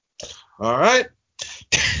 All right.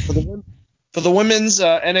 For the women's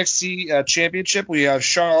NXT championship, we have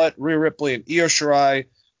Charlotte, Rhea Ripley, and Io Shirai.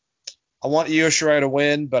 I want Io Shirai to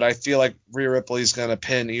win, but I feel like Rhea Ripley is going to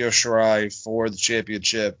pin Io Shirai for the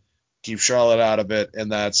championship, keep Charlotte out of it,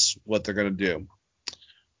 and that's what they're going to do.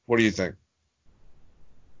 What do you think?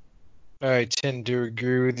 I tend to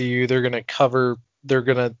agree with you. They're going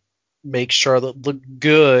to make Charlotte look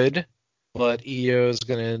good, but Io is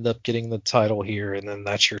going to end up getting the title here, and then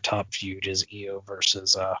that's your top feud is Io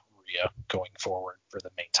versus Rhea going forward for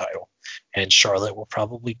the main title. And Charlotte will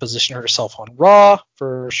probably position herself on Raw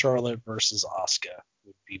for Charlotte versus Asuka,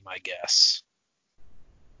 would be my guess.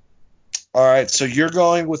 All right, so you're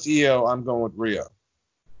going with Io, I'm going with Rhea.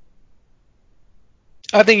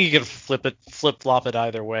 I think you can flip-flop it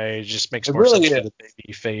either way. It just makes more sense for the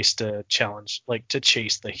baby face to challenge, to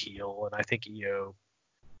chase the heel. And I think Io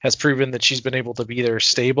has proven that she's been able to be there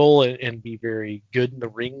stable and be very good in the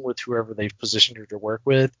ring with whoever they've positioned her to work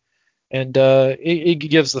with. And it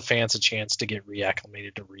gives the fans a chance to get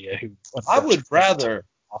reacclimated to Rhea, who I would rather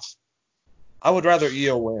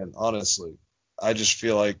Io win, honestly. I just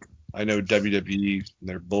feel like I know WWE and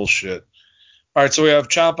their bullshit. All right, so we have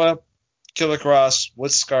Ciampa, Killer Cross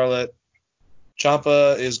with Scarlett.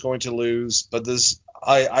 Ciampa is going to lose, but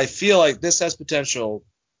I feel like this has potential.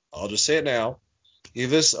 I'll just say it now. Either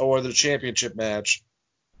this or the championship match.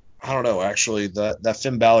 I don't know, actually. That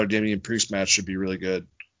Finn Balor Damian Priest match should be really good.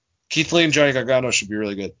 Keith Lee and Johnny Gargano should be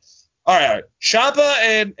really good. All right.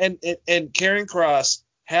 Ciampa and Karrion Kross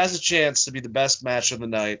has a chance to be the best match of the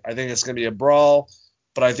night. I think it's going to be a brawl,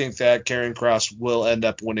 but I think that Karrion Kross will end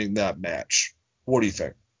up winning that match. What do you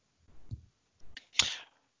think?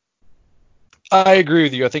 I agree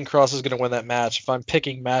with you. I think Kross is going to win that match. If I'm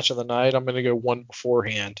picking match of the night, I'm going to go one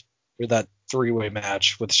beforehand for that three-way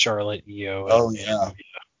match with Charlotte, Io, and Rhea.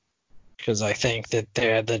 because I think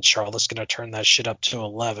that Charlotte's going to turn that shit up to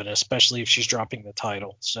 11, especially if she's dropping the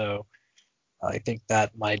title. So I think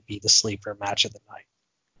that might be the sleeper match of the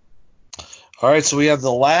night. All right, so we have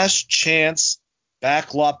the last chance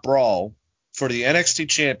backlot brawl for the NXT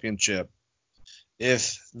Championship.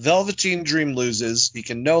 If Velveteen Dream loses, he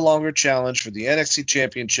can no longer challenge for the NXT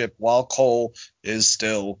Championship while Cole is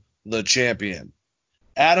still the champion.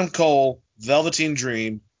 Adam Cole, Velveteen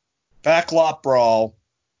Dream, backlot brawl.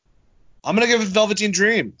 I'm going to give it Velveteen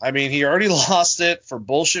Dream. I mean, he already lost it for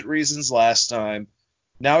bullshit reasons last time.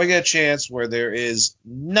 Now we get a chance where there is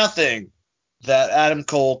nothing that Adam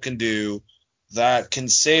Cole can do that can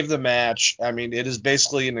save the match. I mean, it is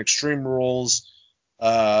basically an Extreme Rules,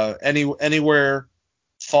 anywhere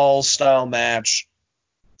fall style match.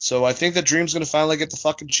 So I think that Dream's going to finally get the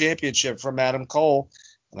fucking championship from Adam Cole.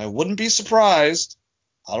 And I wouldn't be surprised.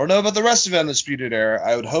 I don't know about the rest of Undisputed Era.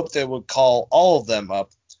 I would hope they would call all of them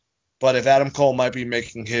up. But if Adam Cole might be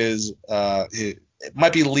making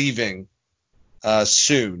might be leaving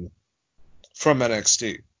soon from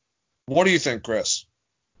NXT. What do you think, Chris?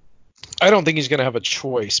 I don't think he's going to have a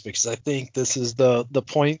choice, because I think this is the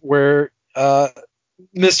point where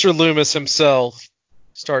Mr. Loomis himself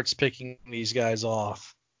starts picking these guys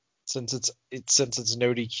off. Since it's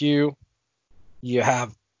no DQ, you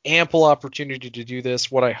have ample opportunity to do this.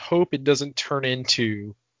 What I hope it doesn't turn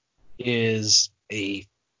into is a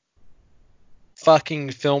fucking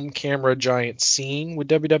film camera giant scene with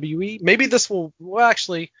WWE. Maybe this will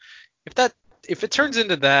actually, if it turns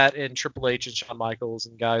into that and Triple H and Shawn Michaels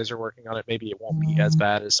and guys are working on it, maybe it won't be as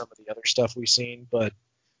bad as some of the other stuff we've seen. But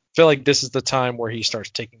I feel like this is the time where he starts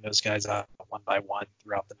taking those guys out one by one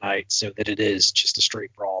throughout the night, so that it is just a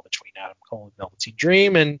straight brawl between Adam Cole and Velveteen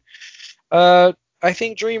Dream. And I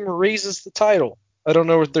think Dream raises the title. I don't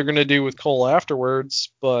know what they're going to do with Cole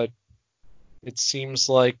afterwards, but it seems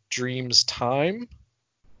like Dream's time.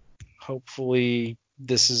 Hopefully,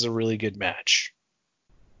 this is a really good match.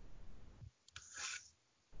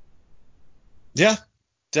 Yeah,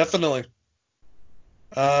 definitely.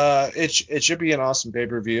 It should be an awesome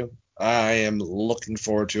pay-per-view. I am looking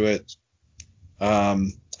forward to it.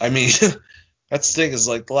 I mean, that's the thing is,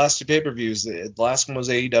 like, the last two pay-per-views, the last one was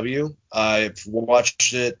AEW. I've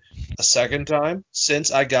watched it a second time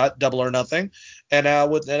since I got Double or Nothing. And now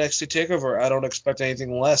with NXT TakeOver, I don't expect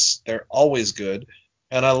anything less. They're always good.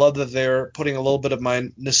 And I love that they're putting a little bit of my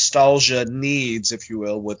nostalgia needs, if you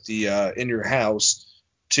will, with the In Your House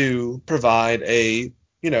to provide a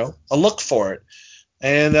look for it.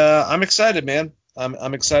 And I'm excited, man.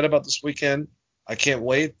 I'm excited about this weekend. I can't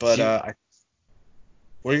wait. But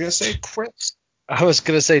what are you going to say, Chris? I was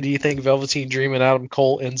going to say, do you think Velveteen Dream and Adam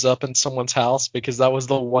Cole ends up in someone's house? Because that was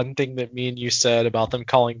the one thing that me and you said about them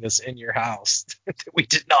calling this In Your House that we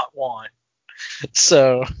did not want.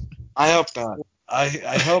 So I hope not.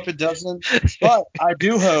 I hope it doesn't. But I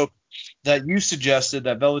do hope that you suggested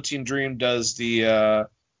that Velveteen Dream does the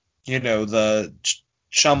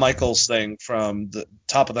Shawn Michaels thing from the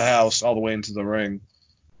top of the house all the way into the ring.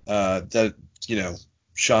 That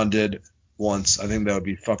Shawn did once. I think that would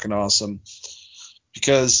be fucking awesome.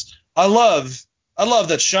 Because I love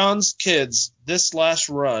that Shawn's kids this last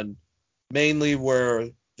run mainly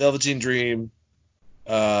were Velveteen Dream,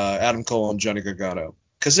 Adam Cole, and Johnny Gargano.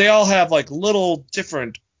 Because they all have like little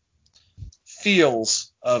different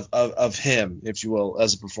feels of him, if you will,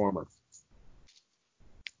 as a performer.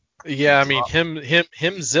 Yeah, I mean him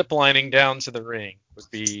ziplining down to the ring would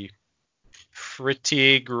be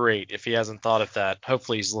pretty great if he hasn't thought of that.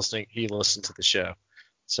 Hopefully he's listening. He listened to the show,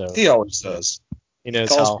 so He always does. he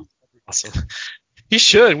knows how awesome. He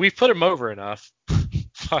should. We've put him over enough.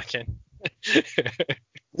 Fucking.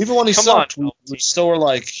 Even when he Come sucked, on, we still were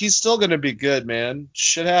like, he's still gonna be good, man.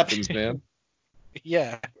 Shit happens, man.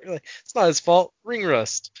 Yeah, really. It's not his fault. Ring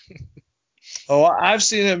rust. Oh, I've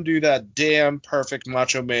seen him do that damn perfect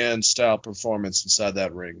Macho Man style performance inside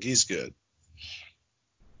that ring. He's good.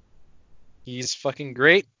 He's fucking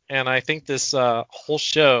great, and I think this whole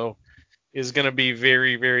show is going to be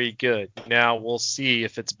very, very good. Now we'll see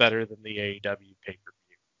if it's better than the AEW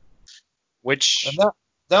pay-per-view. Which And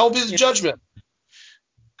that will be the judgment.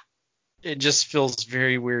 It just feels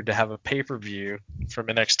very weird to have a pay-per-view from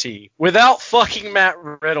NXT without fucking Matt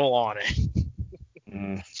Riddle on it.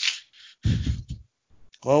 Mm.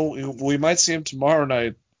 Well, we might see him tomorrow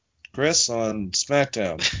night, Chris, on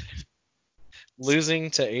SmackDown.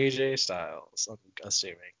 Losing to AJ Styles, I'm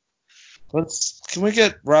assuming. Can we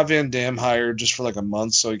get Rob Van Dam hired just for like a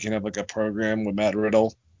month so he can have like a program with Matt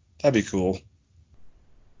Riddle? That'd be cool.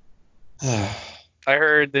 I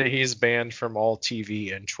heard that he's banned from all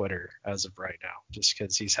TV and Twitter as of right now, just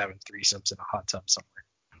because he's having threesomes in a hot tub somewhere.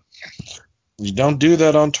 You don't do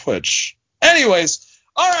that on Twitch. Anyways,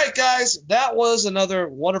 all right, guys, that was another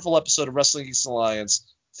wonderful episode of Wrestling Geeks Alliance.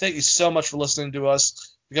 Thank you so much for listening to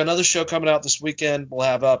us. We got another show coming out this weekend. We'll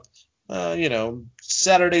have up,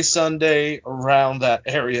 Saturday, Sunday, around that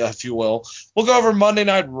area, if you will. We'll go over Monday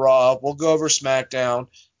Night Raw. We'll go over SmackDown,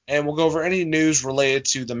 and we'll go over any news related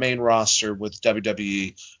to the main roster with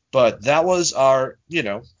WWE. But that was our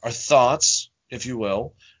thoughts, if you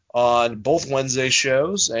will, on both Wednesday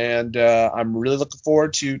shows, and I'm really looking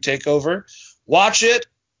forward to TakeOver. Watch it.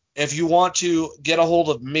 If you want to get a hold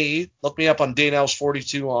of me, look me up on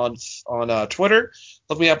DaneAlves42 on Twitter.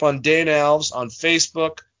 Look me up on Dane Alves on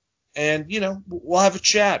Facebook, and we'll have a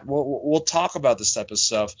chat. We'll talk about this type of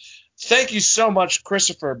stuff. Thank you so much,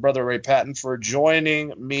 Christopher, Brother Ray Patton, for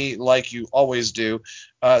joining me like you always do.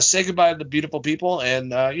 Say goodbye to the beautiful people,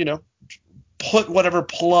 and put whatever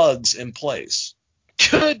plugs in place.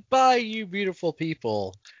 Goodbye, you beautiful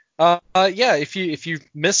people. If you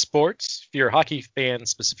miss sports, if you're a hockey fan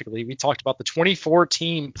specifically, we talked about the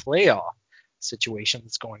 24-team playoff situation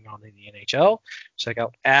that's going on in the NHL. Check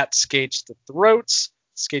out @Skates the Throats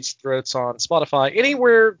on Spotify.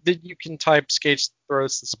 Anywhere that you can type Skates the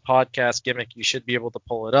Throats, it's a podcast gimmick. You should be able to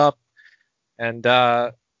pull it up. And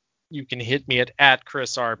you can hit me at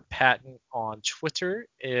Chris R. Patton on Twitter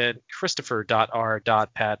and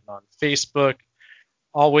Christopher.R.Patton on Facebook.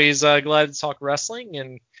 Always glad to talk wrestling.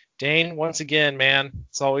 And Dane, once again, man,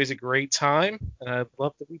 it's always a great time. And I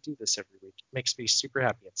love that we do this every week. It makes me super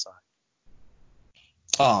happy inside.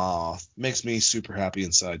 Aw, makes me super happy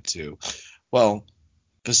inside too. Well,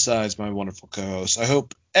 besides my wonderful co-host, I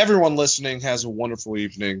hope everyone listening has a wonderful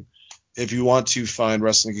evening. If you want to find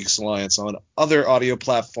Wrestling Geeks Alliance on other audio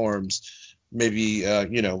platforms, maybe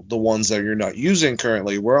the ones that you're not using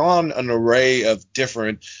currently, we're on an array of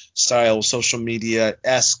different style social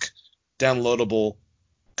media-esque downloadable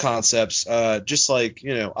concepts, just like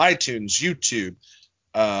iTunes, YouTube.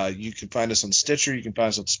 You can find us on Stitcher, you can find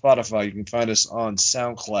us on Spotify, you can find us on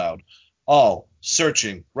SoundCloud, all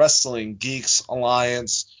searching Wrestling Geeks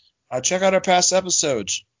Alliance. Check out our past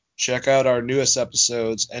episodes, check out our newest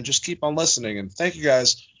episodes, and just keep on listening. And thank you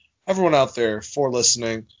guys, everyone out there, for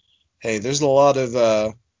listening. Hey, there's a lot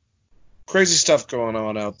of crazy stuff going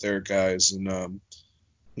on out there, guys, and I'm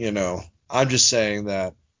just saying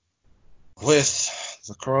that with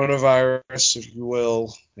the coronavirus, if you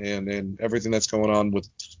will, and everything that's going on with,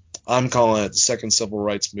 I'm calling it the second civil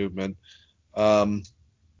rights movement.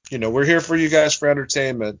 We're here for you guys for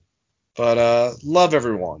entertainment, but love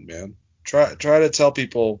everyone, man. Try to tell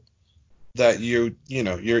people that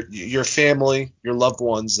your family, your loved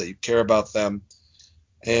ones, that you care about them,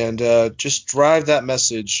 and just drive that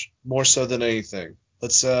message more so than anything.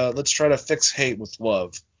 Let's try to fix hate with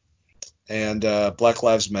love, and Black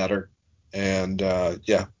Lives Matter. And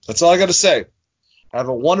that's all I got to say. Have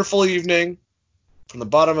a wonderful evening from the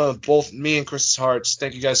bottom of both me and Chris's hearts.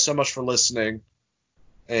 Thank you guys so much for listening,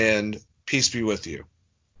 and peace be with you.